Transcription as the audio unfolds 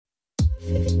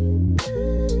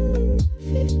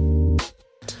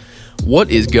What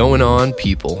is going on,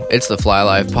 people? It's the Fly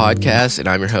Life Podcast, and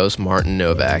I'm your host, Martin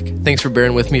Novak. Thanks for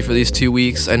bearing with me for these 2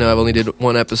 weeks. I know I've only did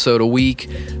one episode a week,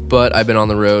 but I've been on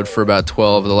the road for about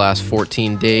 12 of the last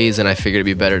 14 days, and I figured it'd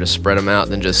be better to spread them out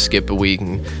than just skip a week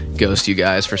and ghost you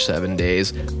guys for 7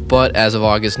 days. But as of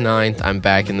August 9th, I'm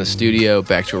back in the studio,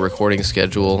 back to a recording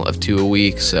schedule of 2 a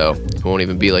week, so it won't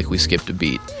even be like we skipped a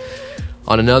beat.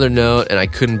 On another note, and I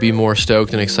couldn't be more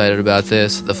stoked and excited about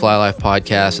this, the Fly Life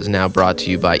Podcast is now brought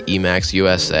to you by Emax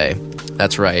USA.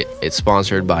 That's right, it's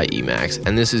sponsored by Emax,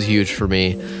 and this is huge for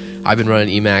me. I've been running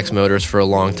Emax motors for a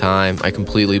long time. I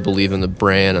completely believe in the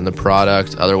brand and the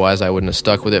product, otherwise I wouldn't have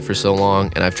stuck with it for so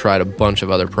long, and I've tried a bunch of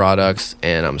other products,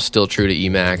 and I'm still true to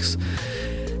Emax.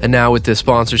 And now with this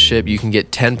sponsorship, you can get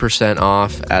 10%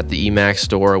 off at the Emax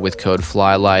store with code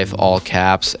FLYLIFE, all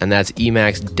caps, and that's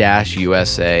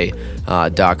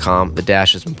emax-usa.com. The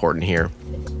dash is important here.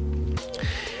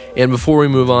 And before we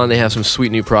move on, they have some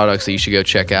sweet new products that you should go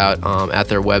check out at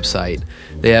their website.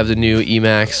 They have the new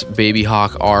Emax Baby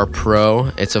Hawk R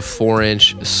Pro. It's a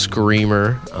 4-inch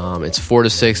screamer. It's 4 to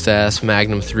 6S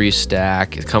Magnum 3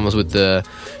 stack. It comes with the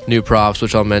new props,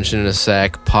 which I'll mention in a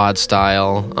sec, pod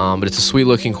style. But it's a sweet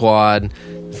looking quad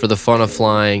for the fun of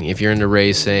flying. If you're into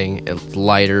racing, it's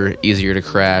lighter, easier to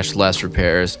crash, less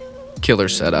repairs, killer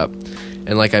setup.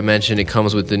 And like I mentioned, it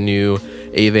comes with the new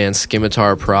Avan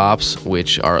Scimitar props,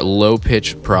 which are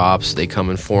low-pitch props. They come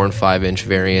in 4 and 5-inch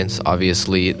variants.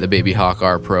 Obviously, the Baby Hawk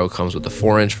R Pro comes with the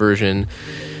 4-inch version,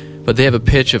 but they have a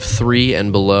pitch of 3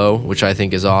 and below, which I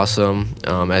think is awesome.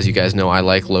 As you guys know, I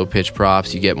like low-pitch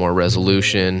props. You get more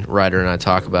resolution. Ryder and I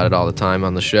talk about it all the time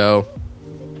on the show.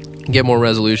 Get more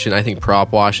resolution. I think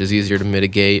prop wash is easier to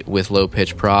mitigate with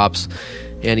low-pitch props.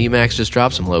 And Emax just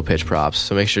dropped some low-pitch props,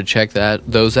 so make sure to check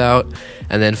those out.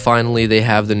 And then finally, they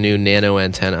have the new Nano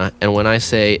antenna. And when I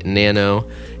say Nano,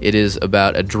 it is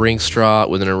about a drink straw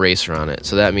with an eraser on it.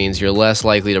 So that means you're less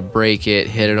likely to break it,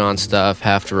 hit it on stuff,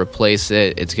 have to replace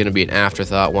it. It's going to be an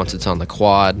afterthought once it's on the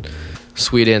quad.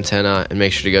 Sweet antenna, and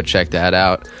make sure to go check that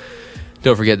out.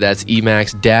 Don't forget that's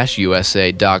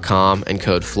emax-usa.com and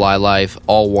code FLYLIFE,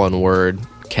 all one word,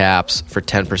 caps, for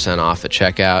 10% off at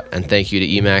checkout. And thank you to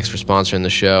Emax for sponsoring the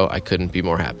show. I couldn't be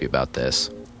more happy about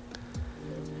this.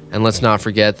 And let's not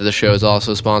forget that the show is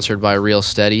also sponsored by Real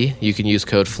Steady. You can use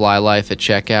code FLYLIFE at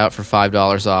checkout for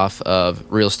 $5 off of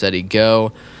Real Steady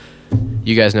Go.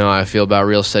 You guys know how I feel about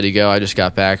Real Steady Go. I just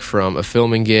got back from a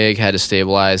filming gig, had to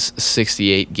stabilize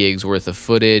 68 gigs worth of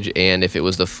footage, and if it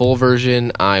was the full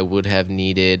version, I would have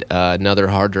needed another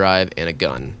hard drive and a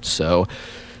gun. So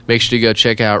make sure to go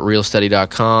check out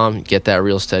realsteady.com, get that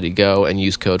Real Steady Go, and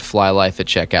use code FLYLIFE at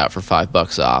checkout for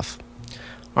 $5 off.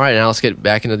 All right, now let's get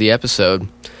back into the episode.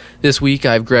 This week,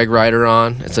 I have Greg Ryder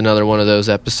on. It's another one of those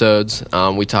episodes.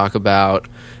 We talk about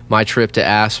my trip to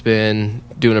Aspen,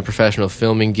 doing a professional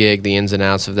filming gig, the ins and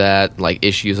outs of that, like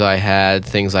issues I had,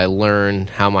 things I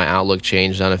learned, how my outlook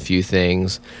changed on a few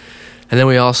things. And then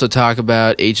we also talk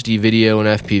about HD video and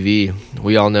FPV.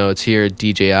 We all know it's here.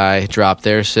 DJI dropped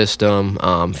their system.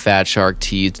 Fat Shark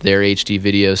teased their HD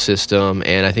video system.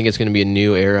 And I think it's going to be a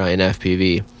new era in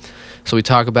FPV. So we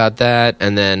talk about that,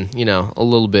 and then, a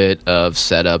little bit of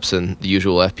setups and the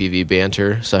usual FPV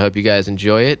banter. So I hope you guys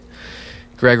enjoy it.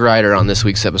 Greg Ryder on this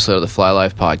week's episode of the Fly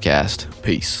Life Podcast.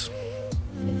 Peace.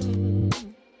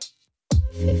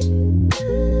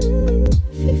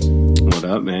 What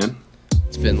up, man?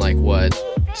 It's been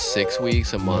 6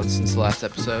 weeks, a month since the last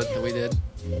episode that we did?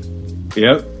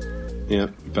 Yep,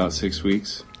 about 6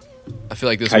 weeks. I feel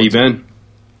like this. How you been?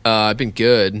 I've been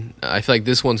good. I feel like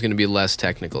this one's going to be less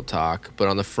technical talk, but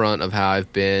on the front of how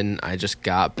I've been, I just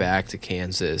got back to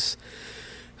Kansas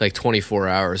 24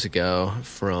 hours ago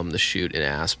from the shoot in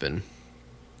Aspen.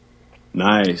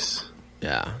 Nice.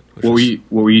 Yeah. What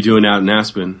were you doing out in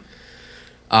Aspen?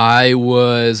 I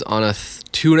was on a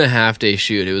 2.5 day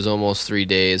shoot. It was almost 3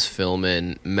 days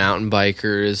filming mountain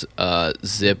bikers,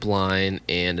 zip line,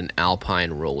 and an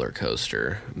alpine roller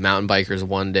coaster. Mountain bikers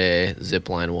 1 day, zip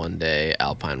line 1 day,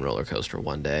 alpine roller coaster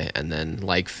 1 day, and then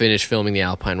finished filming the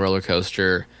alpine roller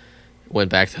coaster, went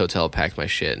back to the hotel, packed my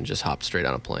shit, and just hopped straight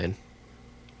on a plane.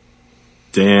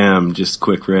 Damn, just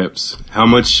quick rips. How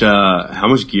much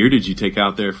gear did you take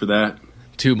out there for that?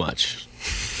 Too much.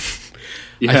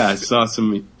 Yeah, I saw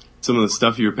some of the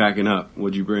stuff you were packing up.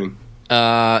 What'd you bring?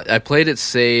 I played it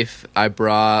safe. I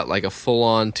brought a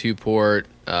full-on 2-port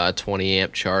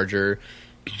 20-amp charger.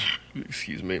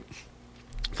 Excuse me.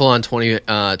 Full-on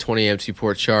 20-amp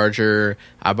 2-port charger.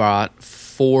 I brought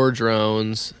 4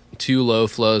 drones, 2 low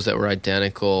flows that were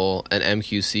identical, an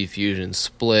MQC Fusion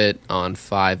split on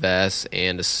 5S,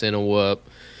 and a Cinewhoop.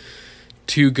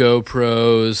 2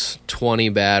 GoPros, 20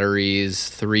 batteries,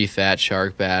 3 Fat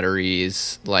Shark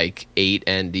batteries, like 8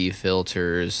 ND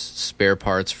filters, spare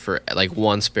parts for like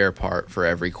 1 spare part for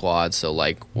every quad. So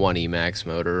like 1 Emax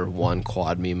motor, 1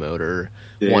 Quad Me motor,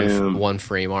 one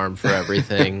frame arm for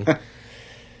everything.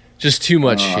 Just too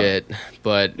much shit.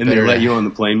 But and they let you on the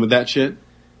plane with that shit?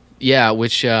 Yeah,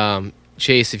 which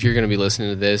Chase, if you're going to be listening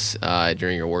to this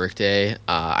during your workday,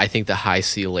 I think the high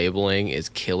C labeling is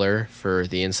killer for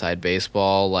the inside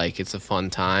baseball. Like, it's a fun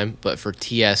time, but for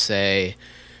TSA,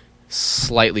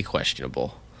 slightly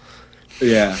questionable.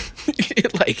 Yeah.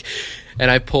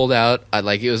 And I pulled out, I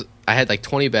had like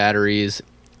 20 batteries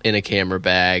in a camera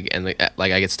bag, and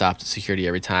I get stopped at security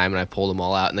every time, and I pulled them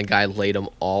all out, and the guy laid them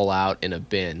all out in a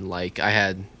bin. Like, I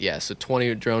had, so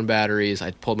 20 drone batteries,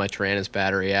 I pulled my Tyrannus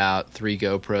battery out, 3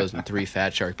 GoPros, and 3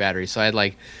 Fat Shark batteries, so I had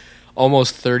like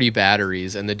almost 30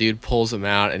 batteries, and the dude pulls them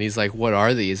out, and he's like, what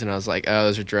are these? And I was like, oh,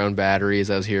 those are drone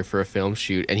batteries, I was here for a film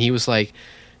shoot. And he was like,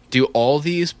 do all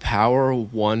these power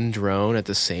one drone at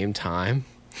the same time?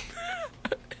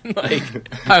 Like,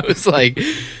 I was like,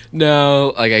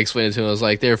 no. Like, I explained it to him. I was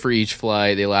like, they're for each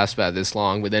flight. They last about this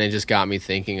long. But then it just got me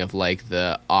thinking of like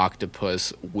the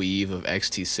octopus weave of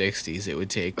XT60s it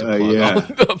would take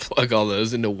to plug all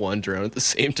those into one drone at the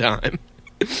same time.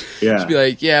 Yeah. Just be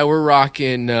like, we're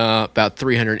rocking about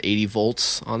 380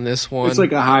 volts on this one. It's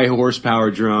like a high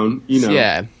horsepower drone, you know.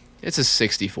 Yeah, it's a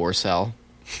 64 cell.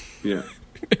 Yeah.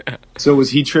 So was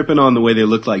he tripping on the way they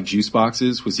looked like juice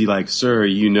boxes? Was he like, sir,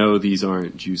 you know these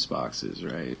aren't juice boxes,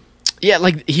 right? Yeah,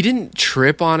 like, he didn't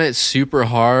trip on it super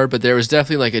hard, but there was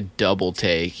definitely like a double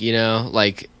take, you know?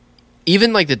 Like,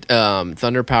 even like the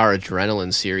Thunder Power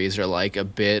Adrenaline series are like a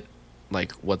bit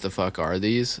like, what the fuck are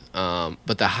these?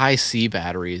 But the high C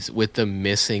batteries with the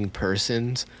missing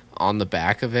persons on the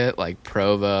back of it, like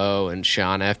Provo and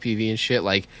Sean FPV and shit,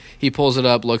 like, he pulls it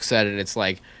up, looks at it, and it's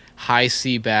like, high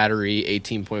C battery,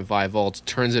 18.5 volts,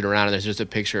 turns it around, and there's just a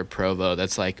picture of Provo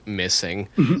that's like missing,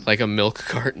 like a milk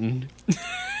carton.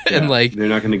 And like, they're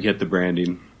not going to get the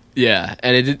branding. Yeah,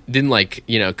 and it didn't like,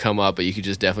 come up, but you could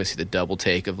just definitely see the double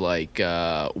take of like,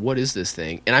 what is this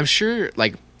thing? And I'm sure,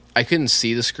 like, I couldn't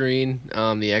see the screen,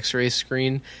 the X-ray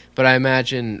screen, but I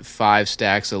imagine 5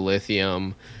 stacks of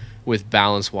lithium with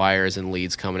balanced wires and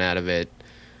leads coming out of it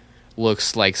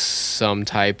looks like some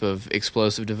type of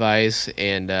explosive device,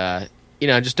 and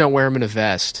just don't wear them in a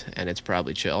vest, and it's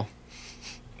probably chill.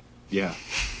 Yeah.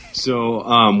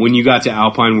 So when you got to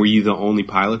Alpine, were you the only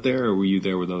pilot there, or were you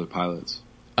there with other pilots?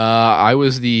 I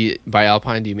was by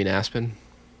Alpine, do you mean Aspen?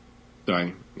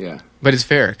 Sorry, yeah. But it's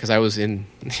fair, because I was in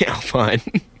the Alpine.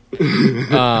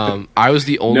 I was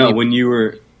the only... No, when you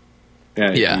were...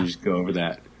 Yeah, you just go over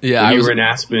that. Yeah, when you were in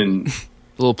Aspen... A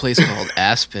little place called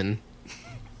Aspen.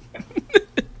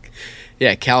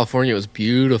 Yeah, California was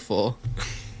beautiful.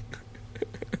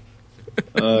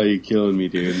 Oh, you're killing me,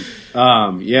 dude.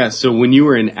 So when you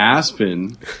were in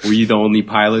Aspen, were you the only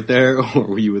pilot there, or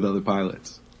were you with other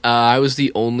pilots? I was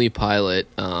the only pilot,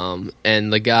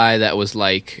 and the guy that was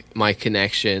like my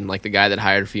connection, like the guy that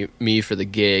hired me for the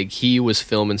gig, he was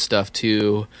filming stuff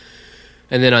too.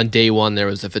 And then on day one, there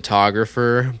was a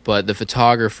photographer, but the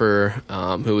photographer,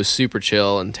 who was super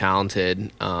chill and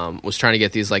talented, was trying to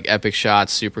get these like epic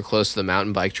shots super close to the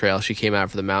mountain bike trail. She came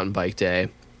out for the mountain bike day,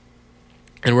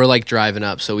 and we're like driving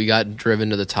up. So we got driven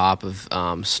to the top of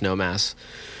Snowmass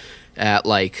at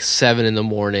like 7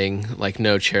 a.m, like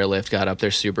no chairlift, got up there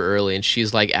super early, and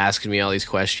she's like asking me all these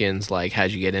questions, like,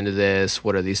 how'd you get into this?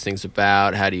 What are these things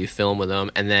about? How do you film with them?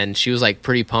 And then she was like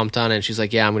pretty pumped on it, and she's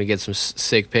like, yeah, I'm gonna get some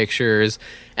sick pictures.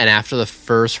 And after the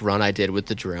first run I did with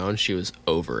the drone, she was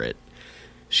over it.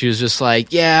 She was just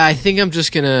like, yeah, I think I'm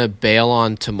just gonna bail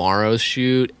on tomorrow's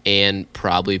shoot and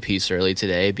probably piece early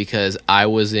today, because I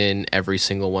was in every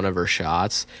single one of her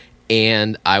shots,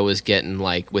 and I was getting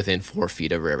like within 4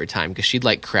 feet of her every time, because she'd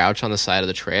like crouch on the side of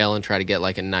the trail and try to get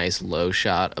like a nice low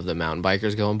shot of the mountain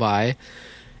bikers going by,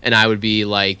 and I would be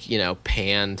like,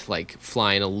 panned, like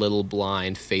flying a little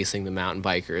blind facing the mountain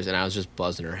bikers, and I was just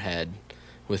buzzing her head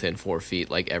within 4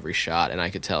 feet like every shot, and I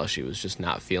could tell she was just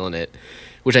not feeling it,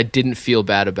 which I didn't feel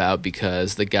bad about,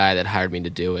 because the guy that hired me to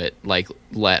do it like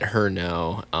let her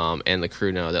know, and the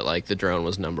crew know, that like the drone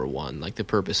was number one. Like, the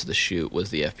purpose of the shoot was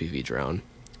the FPV drone.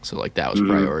 So, like, that was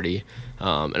priority.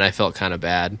 And I felt kind of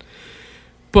bad.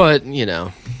 But,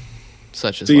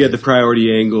 such as So you had the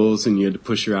priority angles, and you had to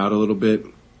push her out a little bit.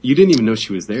 You didn't even know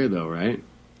she was there, though, right?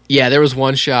 Yeah, there was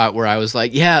one shot where I was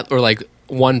like, or like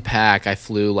one pack, I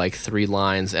flew like 3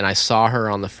 lines, and I saw her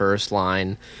on the first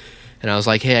line, And I was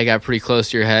like, hey, I got pretty close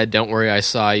to your head. Don't worry, I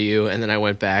saw you. And then I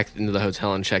went back into the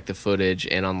hotel and checked the footage.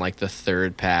 And on like the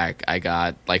third pack, I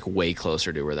got like way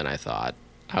closer to her than I thought.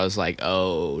 I was like,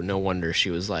 oh, no wonder she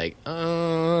was like,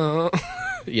 oh,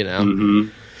 you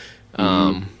know?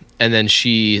 And then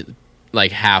she,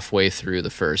 like halfway through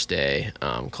the first day,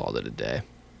 called it a day.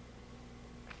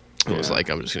 I was like,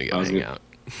 I'm just going to go hang out.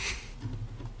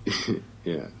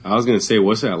 Yeah, I was going to say,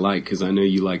 what's that like? Because I know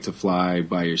you like to fly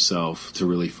by yourself to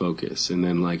really focus. And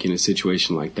then, like, in a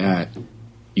situation like that,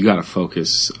 you got to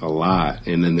focus a lot.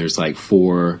 And then there's, like,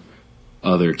 4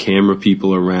 other camera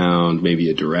people around,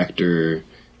 maybe a director.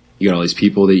 You got all these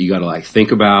people that you got to, like,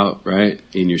 think about, right,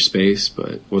 in your space.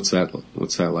 But what's that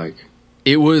like?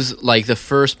 It was, like, the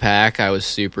first pack, I was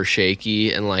super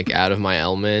shaky and, like, out of my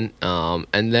element.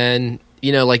 And then...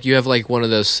 you know, like you have like one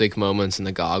of those sick moments in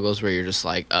the goggles where you're just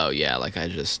like, oh yeah, like I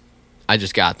just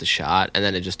got the shot, and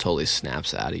then it just totally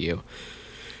snaps out of you.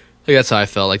 Like that's how I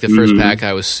felt. Like the first pack,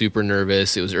 I was super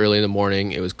nervous. It was early in the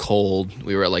morning. It was cold.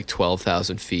 We were at like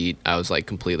 12,000 feet. I was like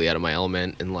completely out of my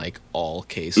element in like all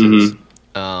cases.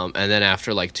 And then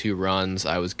after like 2 runs,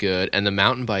 I was good. And the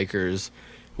mountain bikers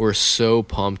were so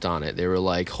pumped on it. They were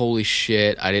like, holy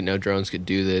shit, I didn't know drones could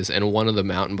do this. And one of the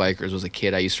mountain bikers was a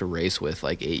kid I used to race with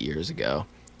like 8 years ago.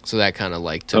 So that kind of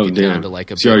like took it down to like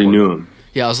a bit. You already knew him.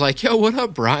 Yeah, I was like, yo, what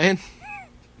up, Brian?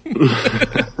 So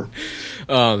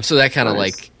that kind of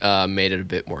like made it a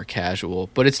bit more casual.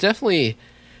 But it's definitely,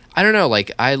 I don't know,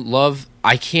 like I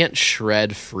can't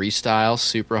shred freestyle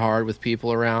super hard with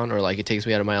people around, or like it takes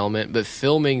me out of my element. But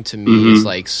filming to me is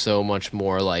like so much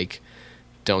more like,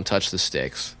 don't touch the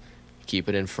sticks, keep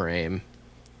it in frame,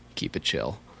 keep it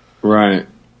chill. Right.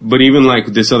 But even like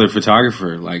this other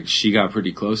photographer, like she got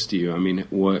pretty close to you. I mean,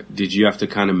 what did you have to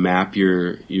kind of map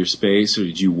your space, or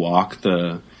did you walk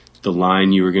the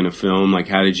line you were going to film? Like,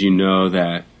 how did you know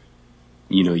that,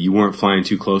 you know, you weren't flying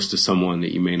too close to someone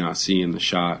that you may not see in the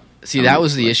shot? See, that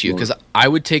was the issue, because I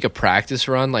would take a practice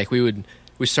run. Like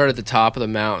we start at the top of the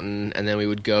mountain, and then we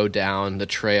would go down the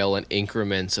trail in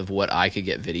increments of what I could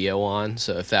get video on.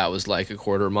 So if that was like a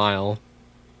quarter mile,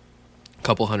 a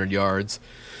couple hundred yards,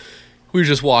 we would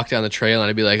just walk down the trail, and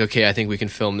I'd be like, okay, I think we can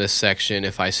film this section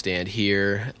if I stand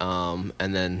here, and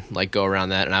then like go around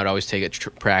that. And I would always take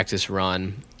a practice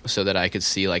run so that I could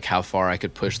see like how far I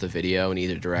could push the video in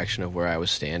either direction of where I was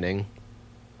standing.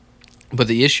 But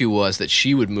the issue was that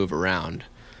she would move around,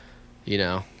 you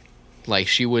know? Like,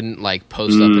 she wouldn't, like,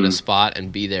 post up in a spot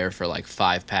and be there for, like,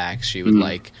 5 packs. She would,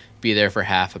 like, be there for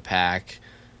half a pack,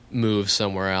 move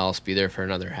somewhere else, be there for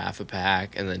another half a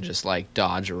pack, and then just, like,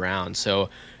 dodge around. So,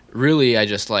 really, I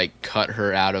just, like, cut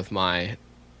her out of my,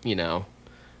 you know,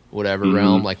 whatever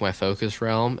realm, like, my focus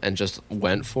realm, and just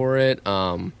went for it,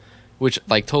 which,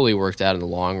 like, totally worked out in the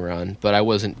long run. But I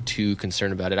wasn't too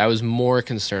concerned about it. I was more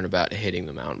concerned about hitting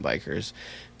the mountain bikers,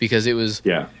 because it was...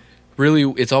 yeah. Really,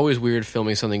 it's always weird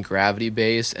filming something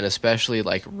gravity-based, and especially,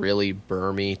 like, really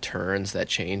bermy turns that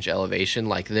change elevation.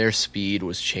 Like, their speed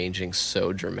was changing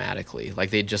so dramatically. Like,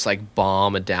 they'd just, like,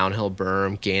 bomb a downhill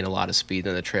berm, gain a lot of speed,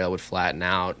 then the trail would flatten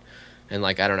out. And,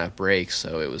 like, I don't have brakes,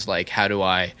 so it was like, how do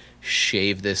I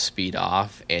shave this speed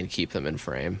off and keep them in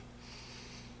frame?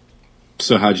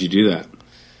 So how'd you do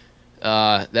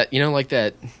that? That, you know, like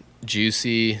that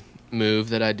juicy move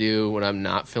that I do when I'm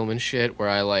not filming shit, where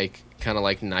I, like... kind of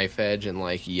like knife edge and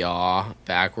like yaw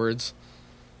backwards.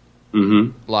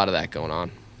 A lot of that going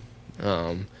on.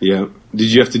 Yeah.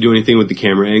 Did you have to do anything with the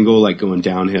camera angle, like going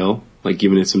downhill, like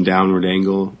giving it some downward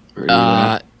angle? Or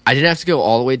I didn't have to go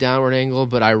all the way downward angle,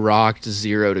 but I rocked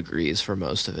 0 degrees for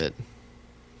most of it.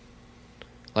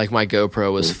 Like my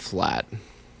GoPro was flat,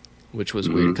 which was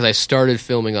weird, because I started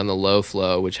filming on the low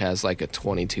flow, which has like a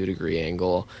 22 degree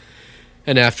angle.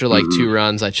 And after, like, 2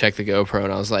 runs, I checked the GoPro,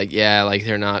 and I was like, yeah, like,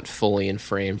 they're not fully in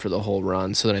frame for the whole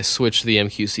run. So then I switched to the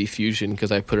MQC Fusion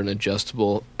because I put an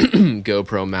adjustable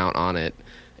GoPro mount on it,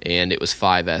 and it was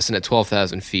 5S. And at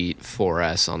 12,000 feet,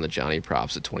 4S on the Johnny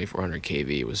Props at 2,400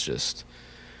 kV was just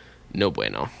no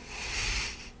bueno.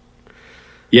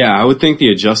 Yeah, I would think the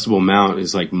adjustable mount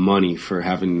is, like, money for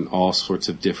having all sorts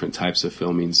of different types of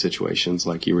filming situations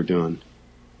like you were doing.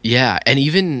 Yeah, and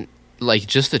even... like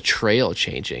just the trail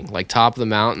changing, like top of the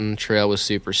mountain trail was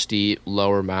super steep,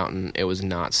 lower mountain it was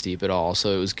not steep at all,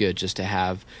 so it was good just to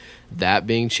have that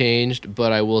being changed.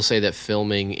 But I will say that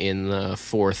filming in the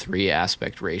 4:3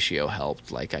 aspect ratio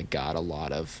helped. Like I got a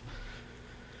lot of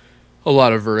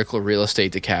vertical real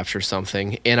estate to capture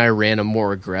something, and I ran a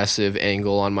more aggressive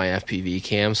angle on my FPV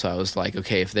cam, so I was like,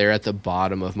 okay, if they're at the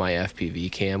bottom of my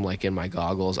FPV cam, like in my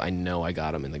goggles, I know I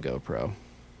got them in the GoPro.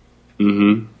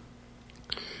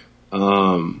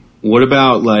 What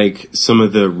about like some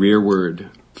of the rearward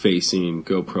facing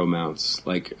GoPro mounts.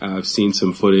 Like I've seen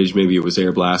some footage, maybe it was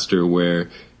Air Blaster, where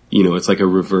it's like a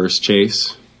reverse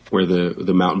chase where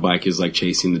the mountain bike is like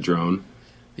chasing the drone.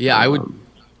 Yeah, I would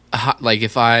like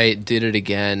if I did it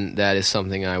again, that is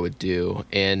something I would do.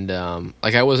 And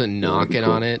like I wasn't knocking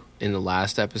on it in the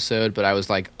last episode, but I was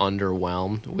like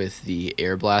underwhelmed with the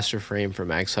Air Blaster frame from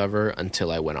X Hover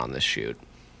until I went on this shoot.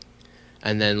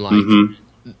 And then like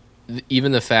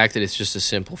even the fact that it's just a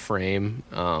simple frame,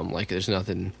 like there's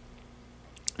nothing,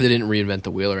 they didn't reinvent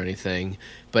the wheel or anything,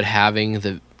 but having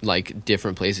the like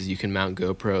different places you can mount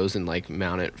GoPros and like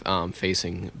mount it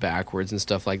facing backwards and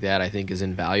stuff like that, I think is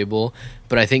invaluable.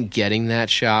 But I think getting that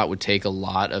shot would take a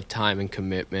lot of time and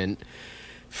commitment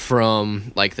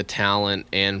from like the talent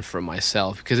and from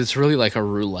myself, because it's really like a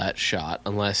roulette shot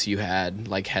unless you had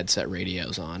like headset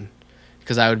radios on.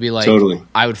 Because I would be like, totally.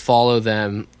 I would follow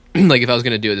them. Like if I was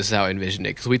going to do it, this is how I envisioned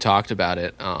it, because we talked about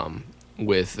it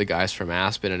with the guys from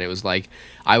Aspen, and it was like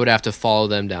I would have to follow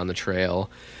them down the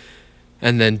trail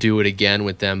and then do it again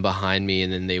with them behind me,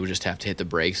 and then they would just have to hit the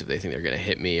brakes if they think they're going to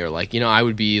hit me, or like, I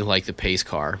would be like the pace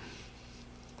car.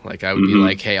 Like I would be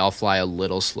like, hey, I'll fly a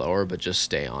little slower, but just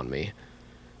stay on me.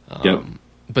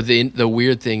 But the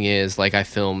weird thing is, like I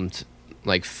filmed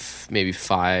like maybe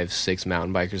 5-6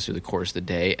 mountain bikers through the course of the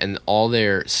day, and all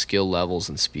their skill levels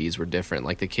and speeds were different.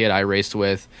 Like the kid I raced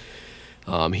with,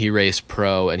 he raced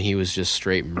pro, and he was just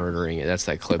straight murdering it. That's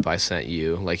that clip I sent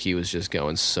you. Like he was just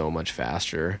going so much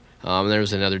faster. There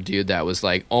was another dude that was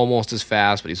like almost as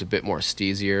fast, but he's a bit more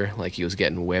steezier. Like he was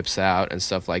getting whips out and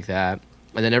stuff like that.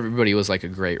 And then everybody was like a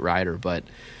great rider. But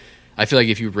I feel like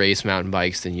if you race mountain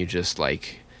bikes, then you just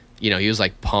like, he was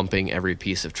like pumping every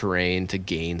piece of terrain to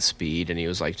gain speed, and he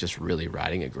was like just really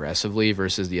riding aggressively,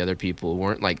 versus the other people who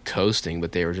weren't like coasting,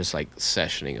 but they were just like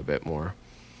sessioning a bit more.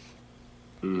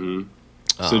 So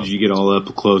did you get all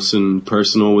up close and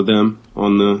personal with them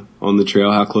on the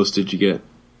trail? How close did you get?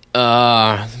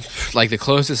 Like the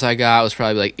closest I got was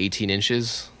probably like 18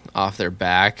 inches off their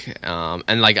back.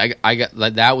 And like I got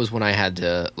like, that was when I had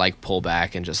to like pull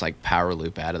back and just like power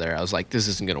loop out of there. I was like, this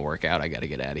isn't going to work out. I got to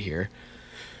get out of here.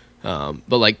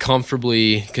 But like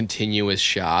comfortably continuous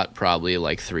shot, probably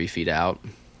like 3 feet out.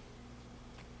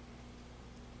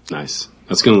 Nice.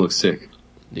 That's going to look sick.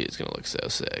 Dude, it's going to look so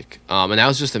sick. And that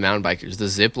was just the mountain bikers. The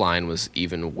zip line was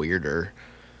even weirder.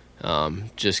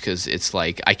 Just because it's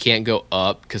like I can't go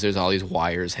up because there's all these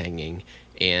wires hanging,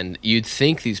 and you'd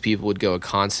think these people would go at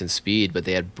constant speed, but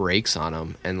they had brakes on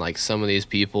them, and like some of these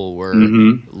people were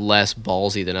less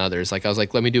ballsy than others. Like I was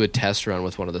like, let me do a test run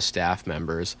with one of the staff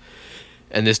members,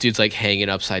 and this dude's like hanging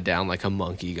upside down like a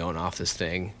monkey going off this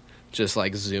thing, just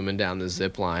like zooming down the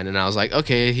zip line, and I was like,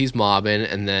 okay, he's mobbing.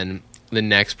 And then the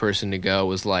next person to go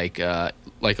was like a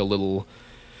little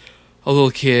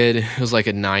kid. It was like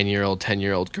a 9-year-old,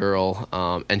 10-year-old girl,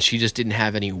 and she just didn't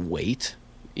have any weight,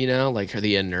 like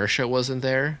the inertia wasn't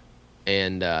there.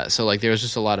 And so like there was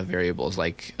just a lot of variables,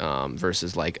 like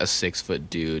versus like a 6-foot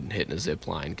dude hitting a zip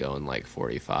line going like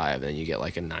 45, and then you get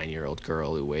like a 9-year-old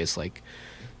girl who weighs like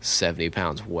 70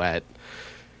 pounds wet.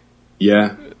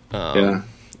 Yeah.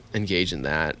 Engage in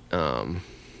that.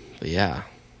 But yeah.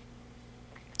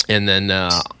 And then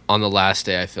on the last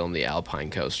day, I filmed the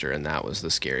Alpine coaster, and that was the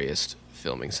scariest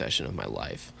filming session of my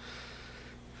life.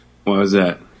 Why was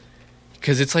that?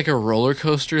 Because it's like a roller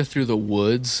coaster through the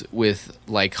woods with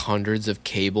like hundreds of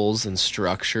cables and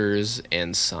structures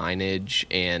and signage,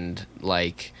 and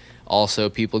like also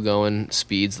people going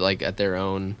speeds like at their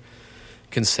own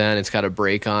consent. It's got a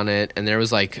brake on it, and there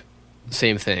was like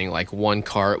same thing, like one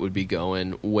cart would be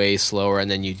going way slower, and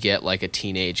then you'd get like a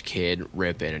teenage kid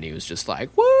ripping, and he was just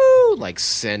like woo, like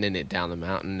sending it down the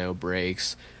mountain, no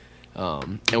brakes.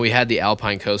 And we had the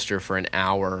Alpine coaster for an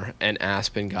hour, and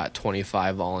Aspen got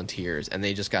 25 volunteers, and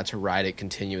they just got to ride it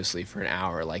continuously for an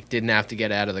hour. Like didn't have to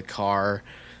get out of the car,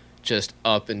 just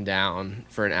up and down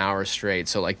for an hour straight.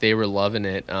 So like they were loving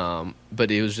it.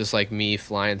 But it was just like me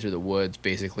flying through the woods,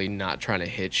 basically not trying to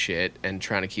hit shit and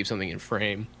trying to keep something in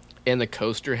frame. And the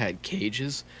coaster had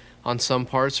cages on some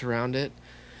parts around it,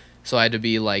 so I had to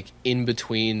be like in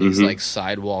between these like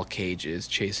sidewall cages,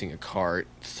 chasing a cart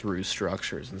through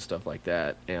structures and stuff like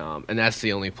that. And that's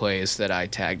the only place that I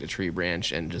tagged a tree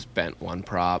branch and just bent one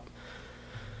prop.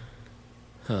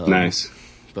 Nice.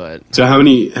 But so how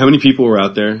many people were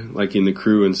out there, like in the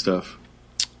crew and stuff?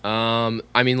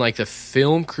 I mean, like the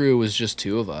film crew was just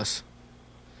 2 of us.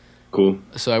 Cool.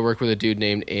 So I work with a dude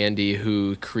named Andy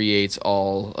who creates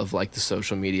all of like the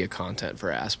social media content for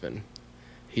Aspen.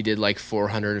 He did like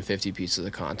 450 pieces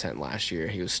of content last year.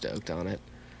 He was stoked on it.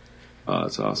 Oh,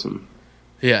 that's awesome.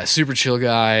 Yeah, super chill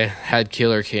guy, had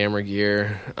killer camera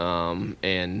gear,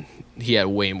 and he had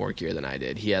way more gear than I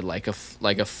did. He had like a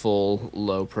full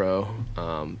low pro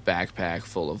backpack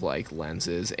full of like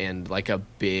lenses and like a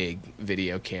big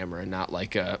video camera, not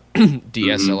like a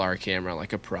DSLR camera,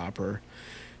 like a proper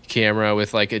camera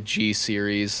with like a G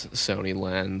series Sony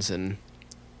lens and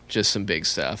just some big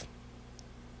stuff.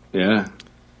 Yeah,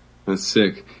 that's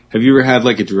sick. Have you ever had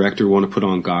like a director want to put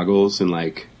on goggles and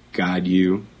like guide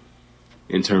you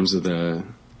in terms of the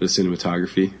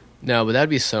cinematography? No, but that'd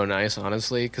be so nice,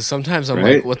 honestly, because sometimes I'm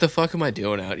Right? like, what the fuck am I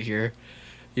doing out here?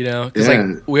 You know, because Yeah.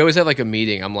 like we always have like a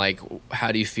meeting. I'm like,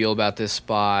 how do you feel about this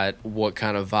spot? What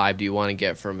kind of vibe do you want to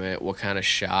get from it? What kind of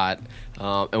shot?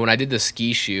 And when I did the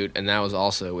ski shoot, and that was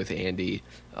also with Andy,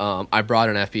 I brought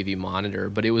an FPV monitor,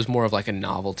 but it was more of like a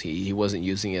novelty. He wasn't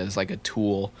using it as like a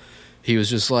tool. He was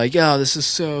just like, "Yo, this is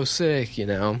so sick," you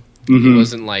know. He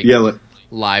wasn't like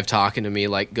live talking to me,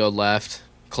 like go left,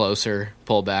 closer,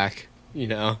 pull back, you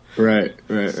know. Right.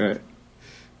 Make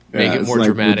Yeah, it it's more like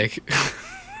dramatic.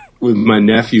 With my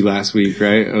nephew last week,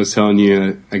 right? I was telling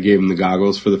you, I gave him the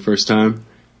goggles for the first time.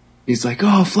 He's like,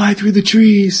 "Oh, fly through the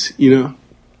trees," you know.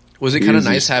 Was it kind of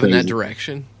nice having that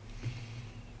direction?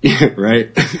 Yeah,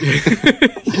 right.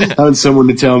 Having someone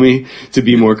to tell me to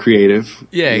be more creative.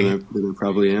 Yeah, than I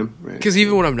probably am. Right. Because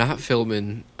even when I'm not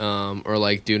filming or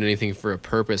like doing anything for a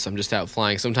purpose, I'm just out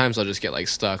flying. Sometimes I'll just get like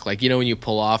stuck. Like, you know, when you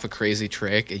pull off a crazy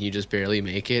trick and you just barely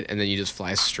make it, and then you just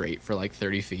fly straight for like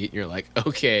 30 feet, and you're like,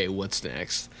 okay, what's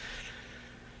next?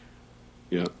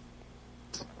 Yeah,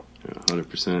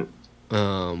 100%.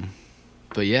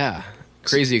 But yeah,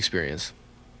 crazy experience.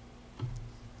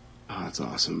 Oh, that's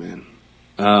awesome, man.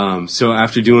 So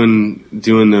after doing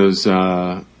those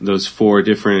 4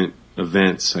 different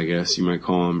events, I guess you might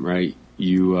call them, right?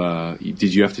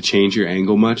 Did you have to change your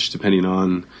angle much depending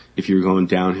on if you were going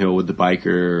downhill with the biker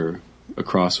or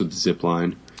across with the zip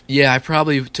line? Yeah, I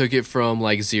probably took it from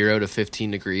like 0 to 15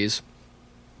 degrees.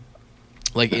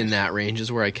 Like in that range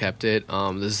is where I kept it.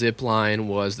 The zip line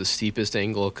was the steepest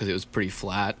angle because it was pretty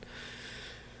flat.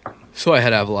 So I had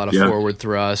to have a lot of forward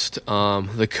thrust.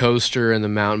 The coaster and the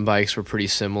mountain bikes were pretty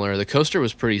similar. The coaster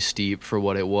was pretty steep for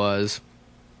what it was.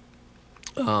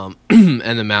 And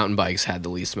the mountain bikes had the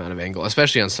least amount of angle,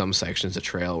 especially on some sections of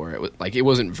trail where it was like, it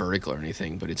wasn't vertical or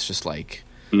anything, but it's just like,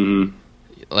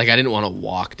 like I didn't want to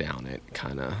walk down it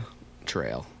kind of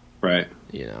trail. Right.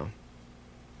 You know?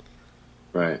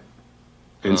 Right.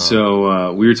 And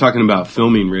so we were talking about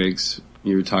filming rigs.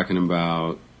 You were talking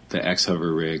about the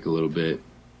X-Hover rig a little bit.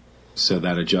 So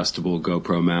that adjustable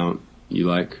GoPro mount you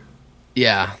like?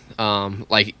 Yeah.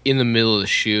 Like in the middle of the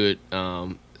shoot,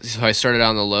 so I started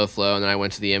on the low flow, and then I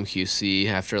went to the MQC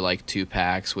after like 2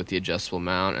 packs with the adjustable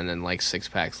mount, and then like 6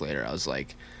 packs later, I was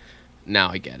like, now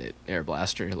I get it, Air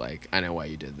Blaster. Like, I know why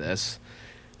you did this.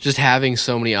 Just having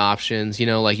so many options, you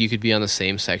know, like you could be on the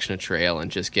same section of trail and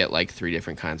just get like 3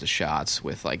 different kinds of shots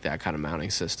with like that kind of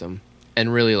mounting system,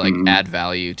 and really like add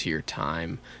value to your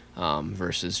time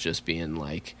versus just being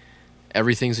like,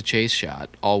 everything's a chase shot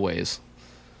always,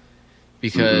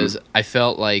 because I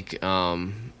felt like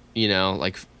you know,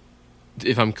 like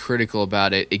if I'm critical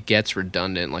about it, it gets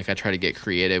redundant. Like I try to get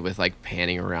creative with like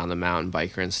panning around the mountain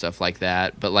biker and stuff like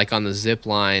that, but like on the zip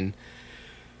line,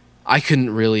 I couldn't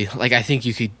really, like, I think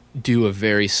you could do a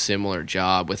very similar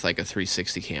job with like a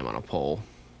 360 cam on a pole.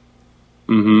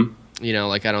 You know,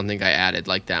 like I don't think I added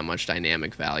like that much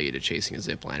dynamic value to chasing a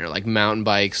zip line. Or like mountain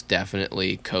bikes,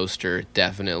 definitely. Coaster,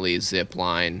 definitely. Zip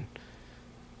line,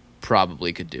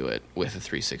 probably could do it with a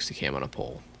 360 cam on a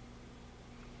pole.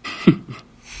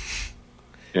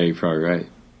 Yeah, you're probably right.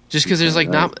 Just because there's like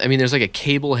not, I mean, there's like a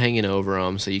cable hanging over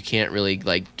them, so you can't really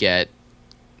like get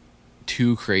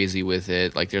too crazy with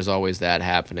it. Like there's always that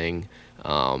happening.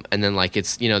 And then like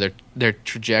it's, you know, their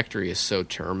trajectory is so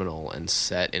terminal and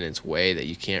set in its way that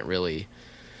you can't really,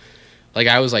 like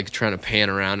I was like trying to pan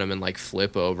around them and like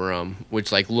flip over them,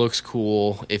 which like looks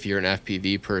cool if you're an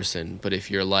FPV person, but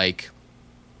if you're like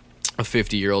a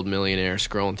 50-year-old millionaire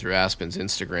scrolling through Aspen's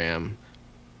Instagram,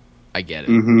 I get it.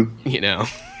 You know,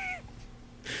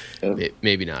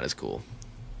 maybe not as cool.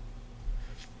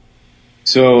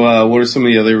 So what are some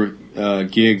of the other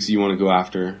gigs you want to go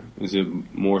after? Is it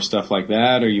more stuff like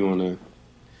that, or you want to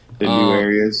hit new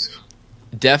areas?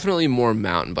 Definitely more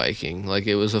mountain biking. Like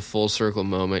it was a full circle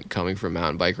moment coming from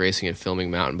mountain bike racing and filming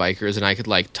mountain bikers, and I could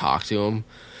like talk to them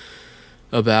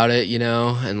about it, you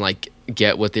know, and like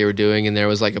get what they were doing, and there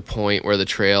was like a point where the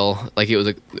trail, like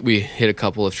we hit a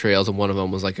couple of trails, and one of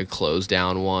them was like a closed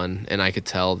down one, and I could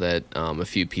tell that a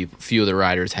few of the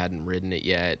riders hadn't ridden it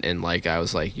yet, and like I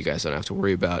was like, you guys don't have to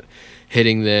worry about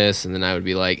hitting this, and then I would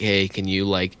be like, hey, can you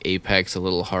like apex a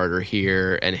little harder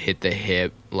here and hit the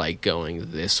hip like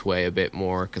going this way a bit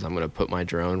more, because I'm gonna put my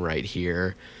drone right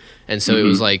here. And so it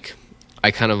was like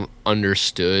I kind of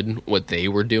understood what they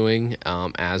were doing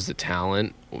as the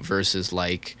talent versus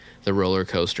like the roller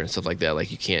coaster and stuff like that.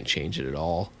 Like, you can't change it at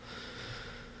all.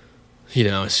 You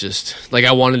know, it's just like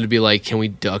I wanted to be like, can we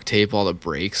duct tape all the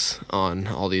brakes on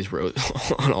all these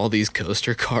on all these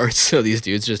coaster carts so these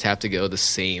dudes just have to go the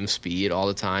same speed all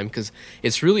the time? Because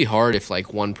it's really hard if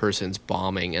like one person's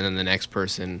bombing and then the next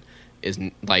person is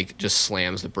like just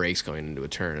slams the brakes going into a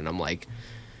turn, and I'm like,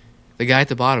 the guy at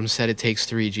the bottom said it takes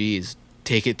 3 Gs.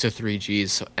 Take it to 3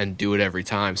 Gs and do it every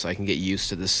time so I can get used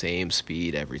to the same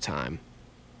speed every time.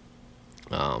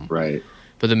 Right.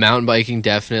 But the mountain biking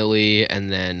definitely,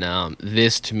 and then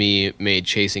this to me made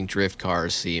chasing drift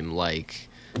cars seem like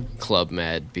Club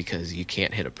Med, because you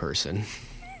can't hit a person.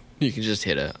 You can just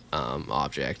hit a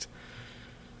object.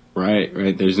 Right.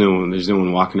 There's no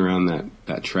one walking around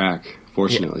that track,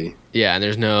 fortunately. Yeah, and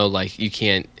there's no, like, you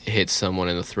can't hit someone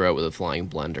in the throat with a flying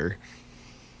blender.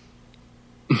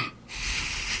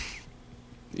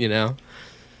 You know?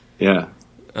 Yeah.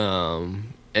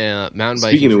 Mountain biking.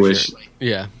 Speaking of which, sure.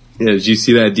 Yeah, did you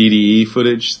see that DDE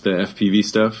footage, the FPV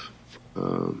stuff?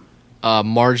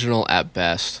 Marginal at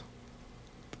best.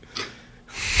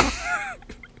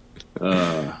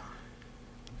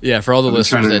 Yeah, for all the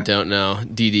listeners that don't know,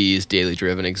 DDE is Daily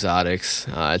Driven Exotics.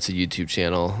 It's a YouTube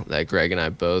channel that Greg and I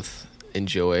both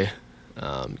enjoy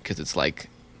because it's like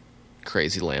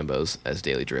crazy Lambos as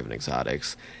Daily Driven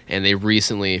Exotics. And they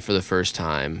recently, for the first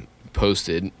time,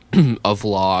 posted a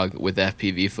vlog with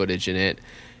FPV footage in it.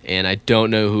 And I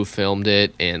don't know who filmed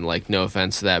it, and like, no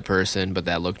offense to that person, but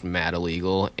that looked mad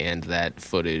illegal, and that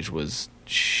footage was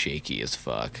shaky as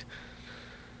fuck.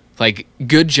 Like,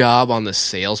 good job on the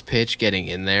sales pitch getting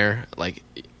in there, like,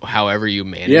 however you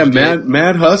managed it. Yeah,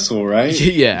 mad hustle, right?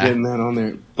 Yeah. Getting that on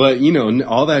there. But, you know,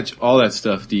 all that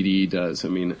stuff DDE does. I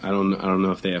mean, I don't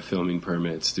know if they have filming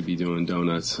permits to be doing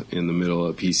donuts in the middle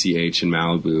of PCH in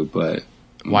Malibu, but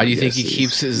why do you think he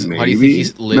keeps his? Why do you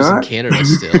think he lives in Canada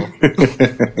still?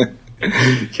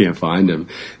 Can't find him.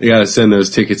 They got to send those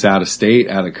tickets out of state,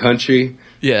 out of country.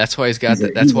 Yeah, that's why he's got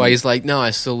that. That's why he's like, no, I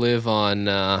still live on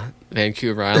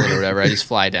Vancouver Island or whatever. I just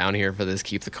fly down here for this.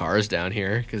 Keep the cars down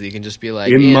here because he can just be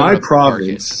like, in my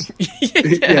province.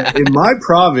 Yeah, in my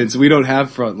province, we don't have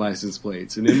front license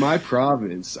plates, and in my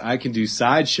province, I can do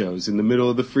sideshows in the middle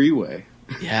of the freeway.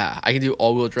 Yeah, I can do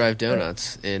all-wheel drive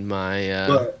donuts in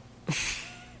my.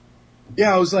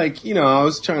 Yeah, I was like, you know, I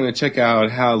was trying to check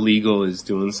out how legal is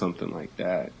doing something like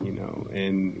that, you know,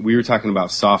 and we were talking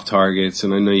about soft targets,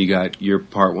 and I know you got your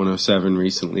Part 107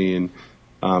 recently, and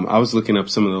I was looking up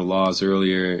some of the laws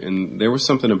earlier, and there was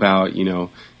something about, you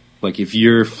know, like if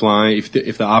you're flying, if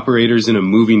the operator's in a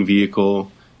moving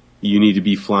vehicle, you need to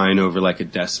be flying over like a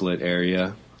desolate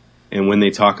area, and when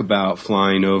they talk about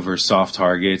flying over soft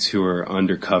targets who are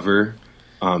undercover,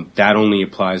 that only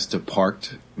applies to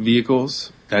parked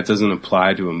vehicles. That doesn't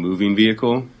apply to a moving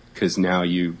vehicle, because now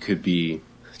you could be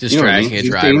distracting a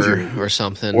driver or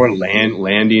something, or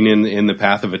landing in the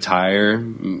path of a tire.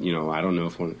 You know, I don't know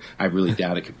I really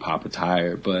doubt it could pop a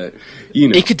tire, but you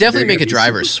know, it could definitely make a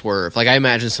driver swerve. Like, I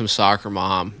imagine some soccer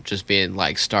mom just being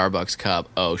like, Starbucks cup,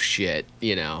 oh shit,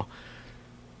 you know.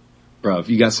 Bro, if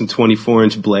you got some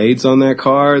 24-inch blades on that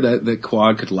car, that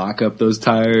quad could lock up those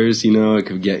tires. You know, it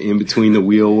could get in between the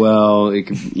wheel well. It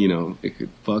could, you know, it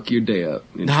could fuck your day up.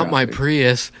 Not traffic. My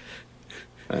Prius.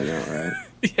 I know, right?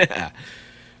 Yeah.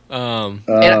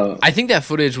 And I think that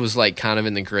footage was like kind of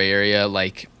in the gray area.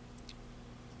 Like,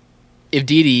 if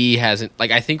DDE hasn't,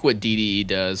 like, I think what DDE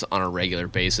does on a regular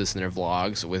basis in their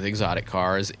vlogs with exotic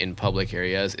cars in public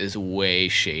areas is way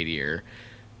shadier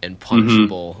and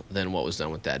punishable than what was done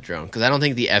with that drone. Because I don't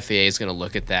think the FAA is going to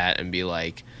look at that and be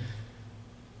like,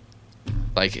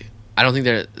 I don't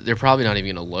think they're probably not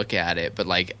even going to look at it. But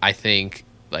like, I think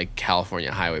like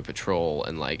California Highway Patrol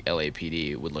and like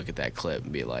LAPD would look at that clip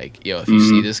and be like, yo, if you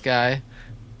see this guy,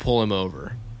 pull him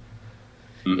over.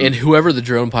 And whoever the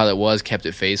drone pilot was kept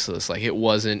it faceless. Like, it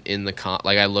wasn't in the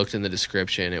like, I looked in the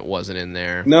description, it wasn't in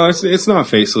there. No, it's not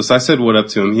faceless. I said what up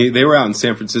to him. They were out in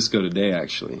San Francisco today,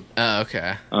 actually. Oh,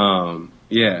 okay.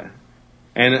 Yeah,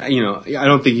 and you know, I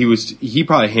don't think he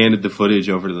probably handed the footage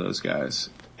over to those guys,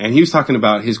 and he was talking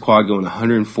about his quad going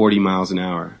 140 miles an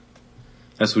hour.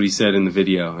 That's what he said in the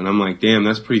video, and I'm like, damn,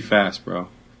 that's pretty fast, bro.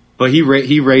 But he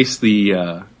raced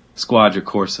the Squadra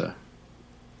Corsa.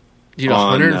 Dude,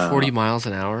 140 miles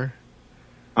an hour?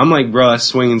 I'm like, bro, that's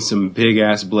swinging some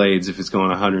big-ass blades if it's going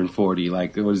 140.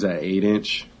 Like, what is that,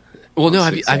 8-inch? Well, no,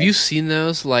 have you seen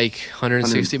those, like,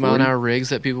 160 mile an 140? hour rigs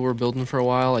that people were building for a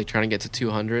while, like, trying to get to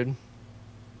 200?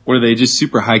 Or are they just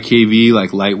super high KV,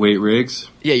 like, lightweight rigs?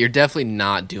 Yeah, you're definitely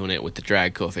not doing it with the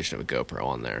drag coefficient of a GoPro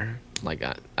on there. Like,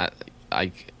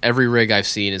 every rig I've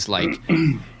seen is, like,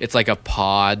 it's like a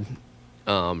pod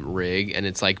rig, and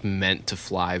it's, like, meant to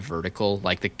fly vertical.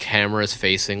 Like, the camera is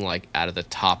facing, like, out of the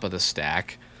top of the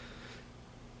stack.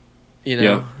 You know?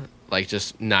 Yeah. Like,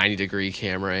 just 90-degree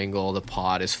camera angle. The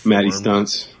pod is formed. Matty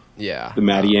stunts. Yeah. The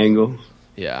Matty angle.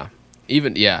 Yeah.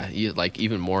 Even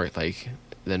more, like,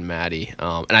 than Matty.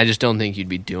 And I just don't think you'd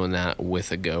be doing that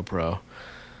with a GoPro.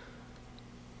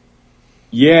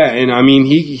 Yeah, and I mean,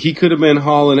 he could have been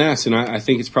hauling ass, and I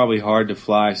think it's probably hard to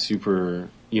fly super.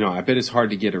 I bet it's hard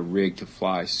to get a rig to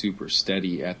fly super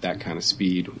steady at that kind of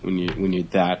speed when you're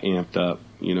that amped up.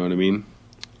 You know what I mean?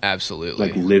 Absolutely.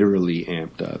 Like literally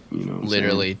amped up. You know?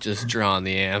 Literally just drawing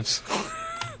the amps.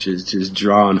 just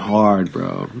drawing hard,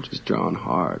 bro. Just drawing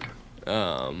hard.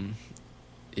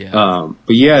 Yeah.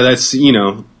 But yeah, that's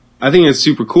I think it's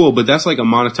super cool. But that's like a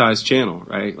monetized channel,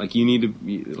 right? Like you need to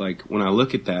be like when I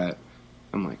look at that.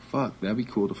 I'm like, fuck, that'd be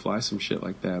cool to fly some shit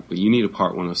like that. But you need a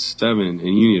Part 107, and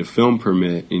you need a film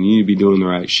permit, and you need to be doing the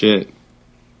right shit.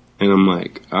 And I'm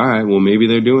like, all right, well, maybe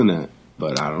they're doing that.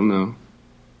 But I don't know.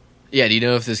 Yeah, do you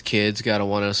know if this kid's got a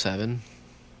 107?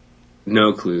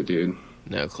 No clue, dude.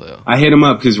 No clue. I hit them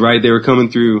up because, they were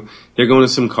coming through. They're going to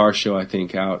some car show, I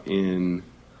think, out in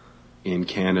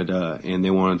Canada. And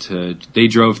they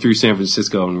drove through San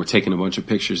Francisco and were taking a bunch of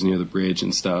pictures near the bridge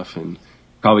and stuff. And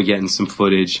probably getting some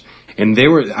footage. And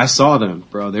I saw them,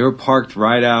 bro. They were parked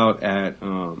right out at,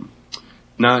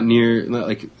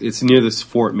 it's near this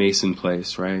Fort Mason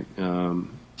place, right? In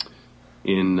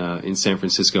San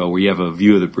Francisco where you have a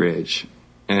view of the bridge.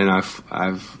 And I've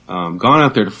gone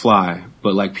out there to fly,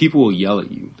 but like people will yell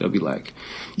at you. They'll be like,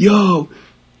 yo,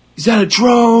 is that a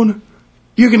drone?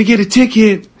 You're going to get a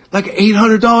ticket, like an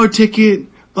 $800 ticket,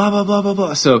 blah, blah, blah, blah,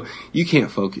 blah. So you can't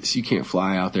focus. You can't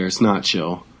fly out there. It's not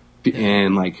chill.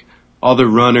 And like all the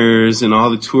runners and all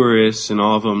the tourists and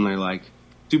all of them, they're like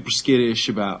super skittish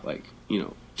about like,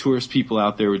 tourist people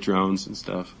out there with drones and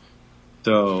stuff.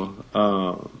 So,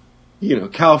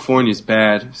 California's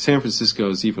bad. San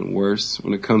Francisco is even worse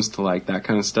when it comes to like that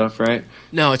kind of stuff, right?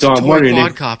 No, it's a toy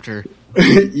quadcopter.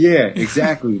 Yeah,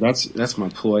 exactly. That's my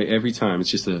ploy every time.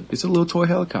 It's a little toy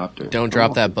helicopter. Don't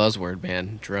drop that buzzword,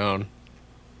 man. Drone.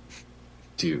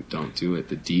 Dude, don't do it.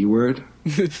 The D word.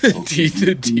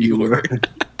 The D word.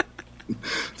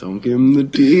 Don't give him the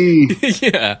D.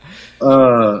 Yeah.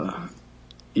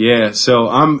 Yeah. So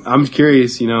I'm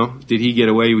curious. Did he get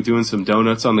away with doing some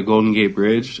donuts on the Golden Gate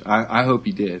Bridge? I hope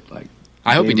he did. Like,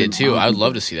 I hope he did too. I would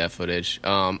love to see that footage.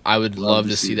 I would love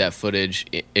to see that footage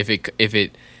if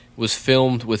it was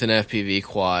filmed with an FPV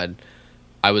quad.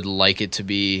 I would like it to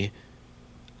be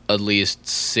at least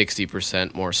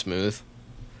 60% more smooth.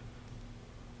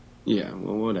 Yeah,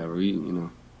 well, whatever. I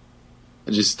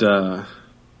just, I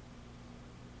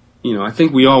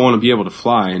think we all want to be able to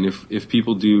fly, and if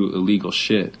people do illegal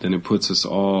shit, then it puts us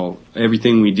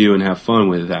everything we do and have fun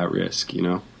with at risk,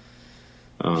 Yeah.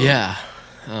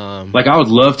 Like, I would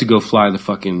love to go fly the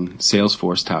fucking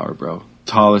Salesforce Tower, bro.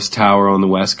 Tallest tower on the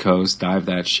West Coast, dive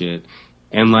that shit.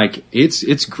 And, like,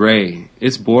 it's gray.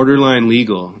 It's borderline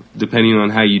legal, depending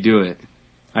on how you do it.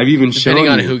 I've even Depending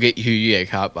on who you get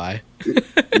caught by.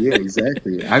 Yeah,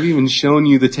 exactly. I've even shown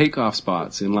you the takeoff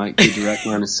spots and like the direct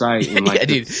line of sight and like yeah,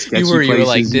 dude, you were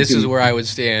like, this is where I would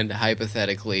stand.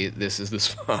 Hypothetically, this is the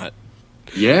spot.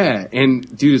 Yeah,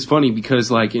 and dude, it's funny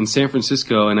because like in San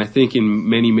Francisco and I think in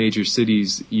many major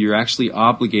cities, you're actually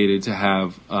obligated to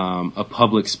have a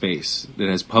public space that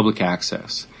has public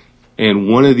access. And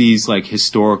one of these like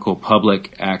historical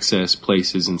public access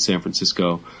places in San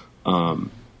Francisco,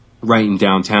 right in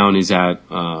downtown, is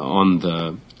on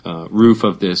the roof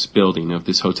of this building, of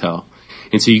this hotel.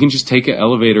 And so you can just take an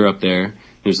elevator up there.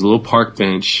 There's a little park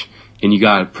bench, and you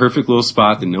got a perfect little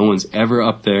spot that no one's ever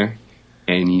up there,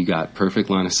 and you got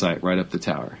perfect line of sight right up the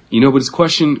tower. But it's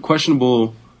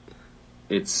questionable.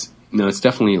 It's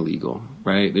definitely illegal,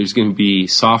 right? There's going to be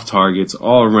soft targets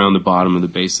all around the bottom of the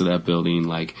base of that building.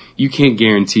 Like, you can't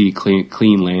guarantee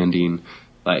clean landing.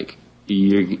 Like,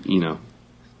 Yeah.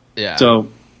 So.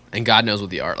 And God knows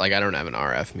what I don't have an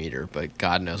RF meter, but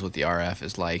God knows what the RF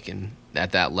is like, and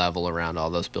at that level around all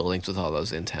those buildings with all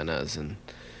those antennas, and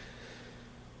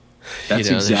that's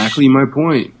exactly my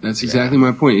point. That's exactly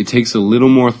my point. It takes a little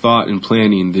more thought and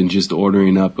planning than just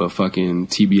ordering up a fucking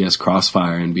TBS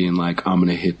Crossfire and being like, I'm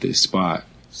gonna hit this spot.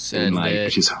 Send like it.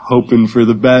 just hoping for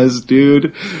the best,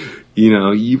 dude.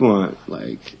 You want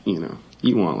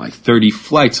like 30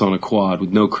 flights on a quad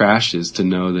with no crashes to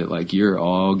know that like you're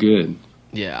all good.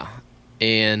 Yeah.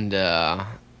 And I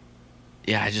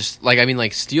just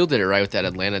like Steele did it right with that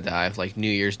Atlanta dive, like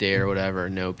New Year's Day or whatever,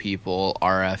 no people,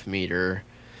 RF meter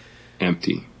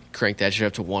Empty. crank that shit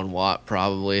up to 1 watt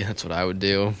probably. That's what I would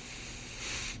do.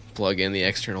 Plug in the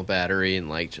external battery and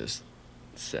like just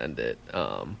send it.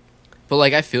 But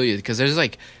like I feel you, because there's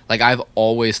like I've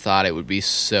always thought it would be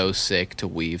so sick to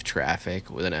weave traffic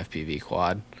with an FPV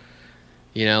quad.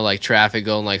 Like traffic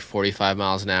going like 45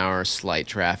 miles an hour, slight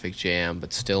traffic jam,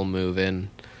 but still moving,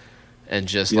 and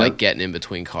just like getting in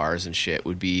between cars and shit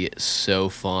would be so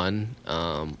fun.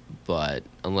 But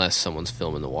unless someone's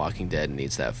filming The Walking Dead and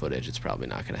needs that footage, it's probably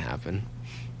not going to happen.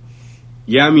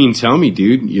 Yeah, I mean, tell me,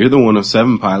 dude, you're the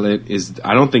 107 pilot.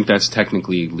 I don't think that's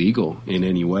technically legal in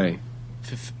any way.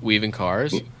 Weaving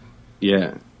cars?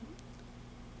 Yeah.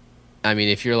 I mean,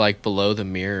 if you're like below the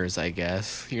mirrors, I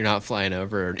guess you're not flying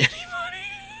over anybody.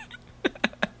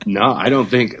 No, I don't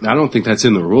think that's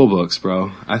in the rule books,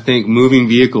 bro. I think moving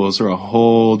vehicles are a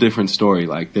whole different story.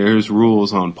 Like there's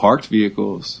rules on parked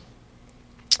vehicles.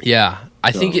 Yeah,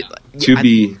 I think it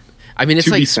I mean, it's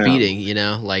like speeding,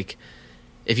 like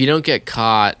if you don't get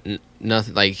caught,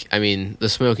 nothing. Like I mean, the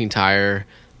smoking tire,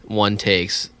 1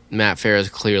 takes. Matt Farah's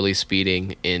clearly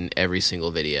speeding in every single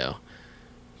video,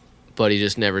 but he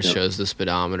just never shows the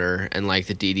speedometer. And like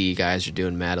the DD guys are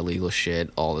doing mad illegal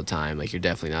shit all the time. Like you're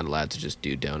definitely not allowed to just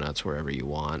do donuts wherever you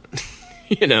want,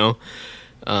 Nope.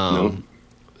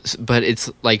 But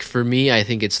it's like for me, I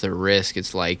think it's the risk.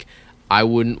 It's like I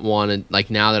wouldn't want to, like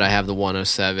now that I have the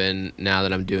 107, now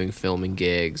that I'm doing filming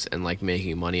gigs and like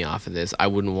making money off of this, I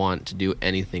wouldn't want to do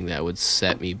anything that would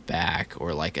set me back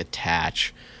or like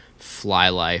attach Fly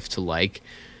Life to like,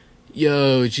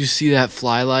 yo, did you see that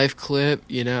Fly Life clip?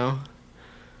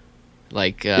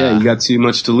 Like yeah, you got too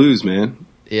much to lose, man.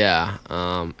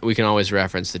 Yeah, we can always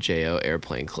reference the JO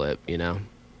airplane clip. Yeah.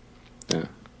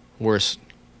 Worst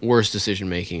decision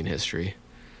making in history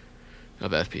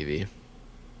of FPV.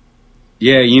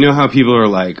 Yeah, you know how people are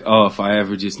like, oh, if I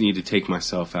ever just need to take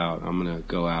myself out, I'm gonna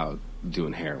go out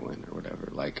doing heroin or whatever.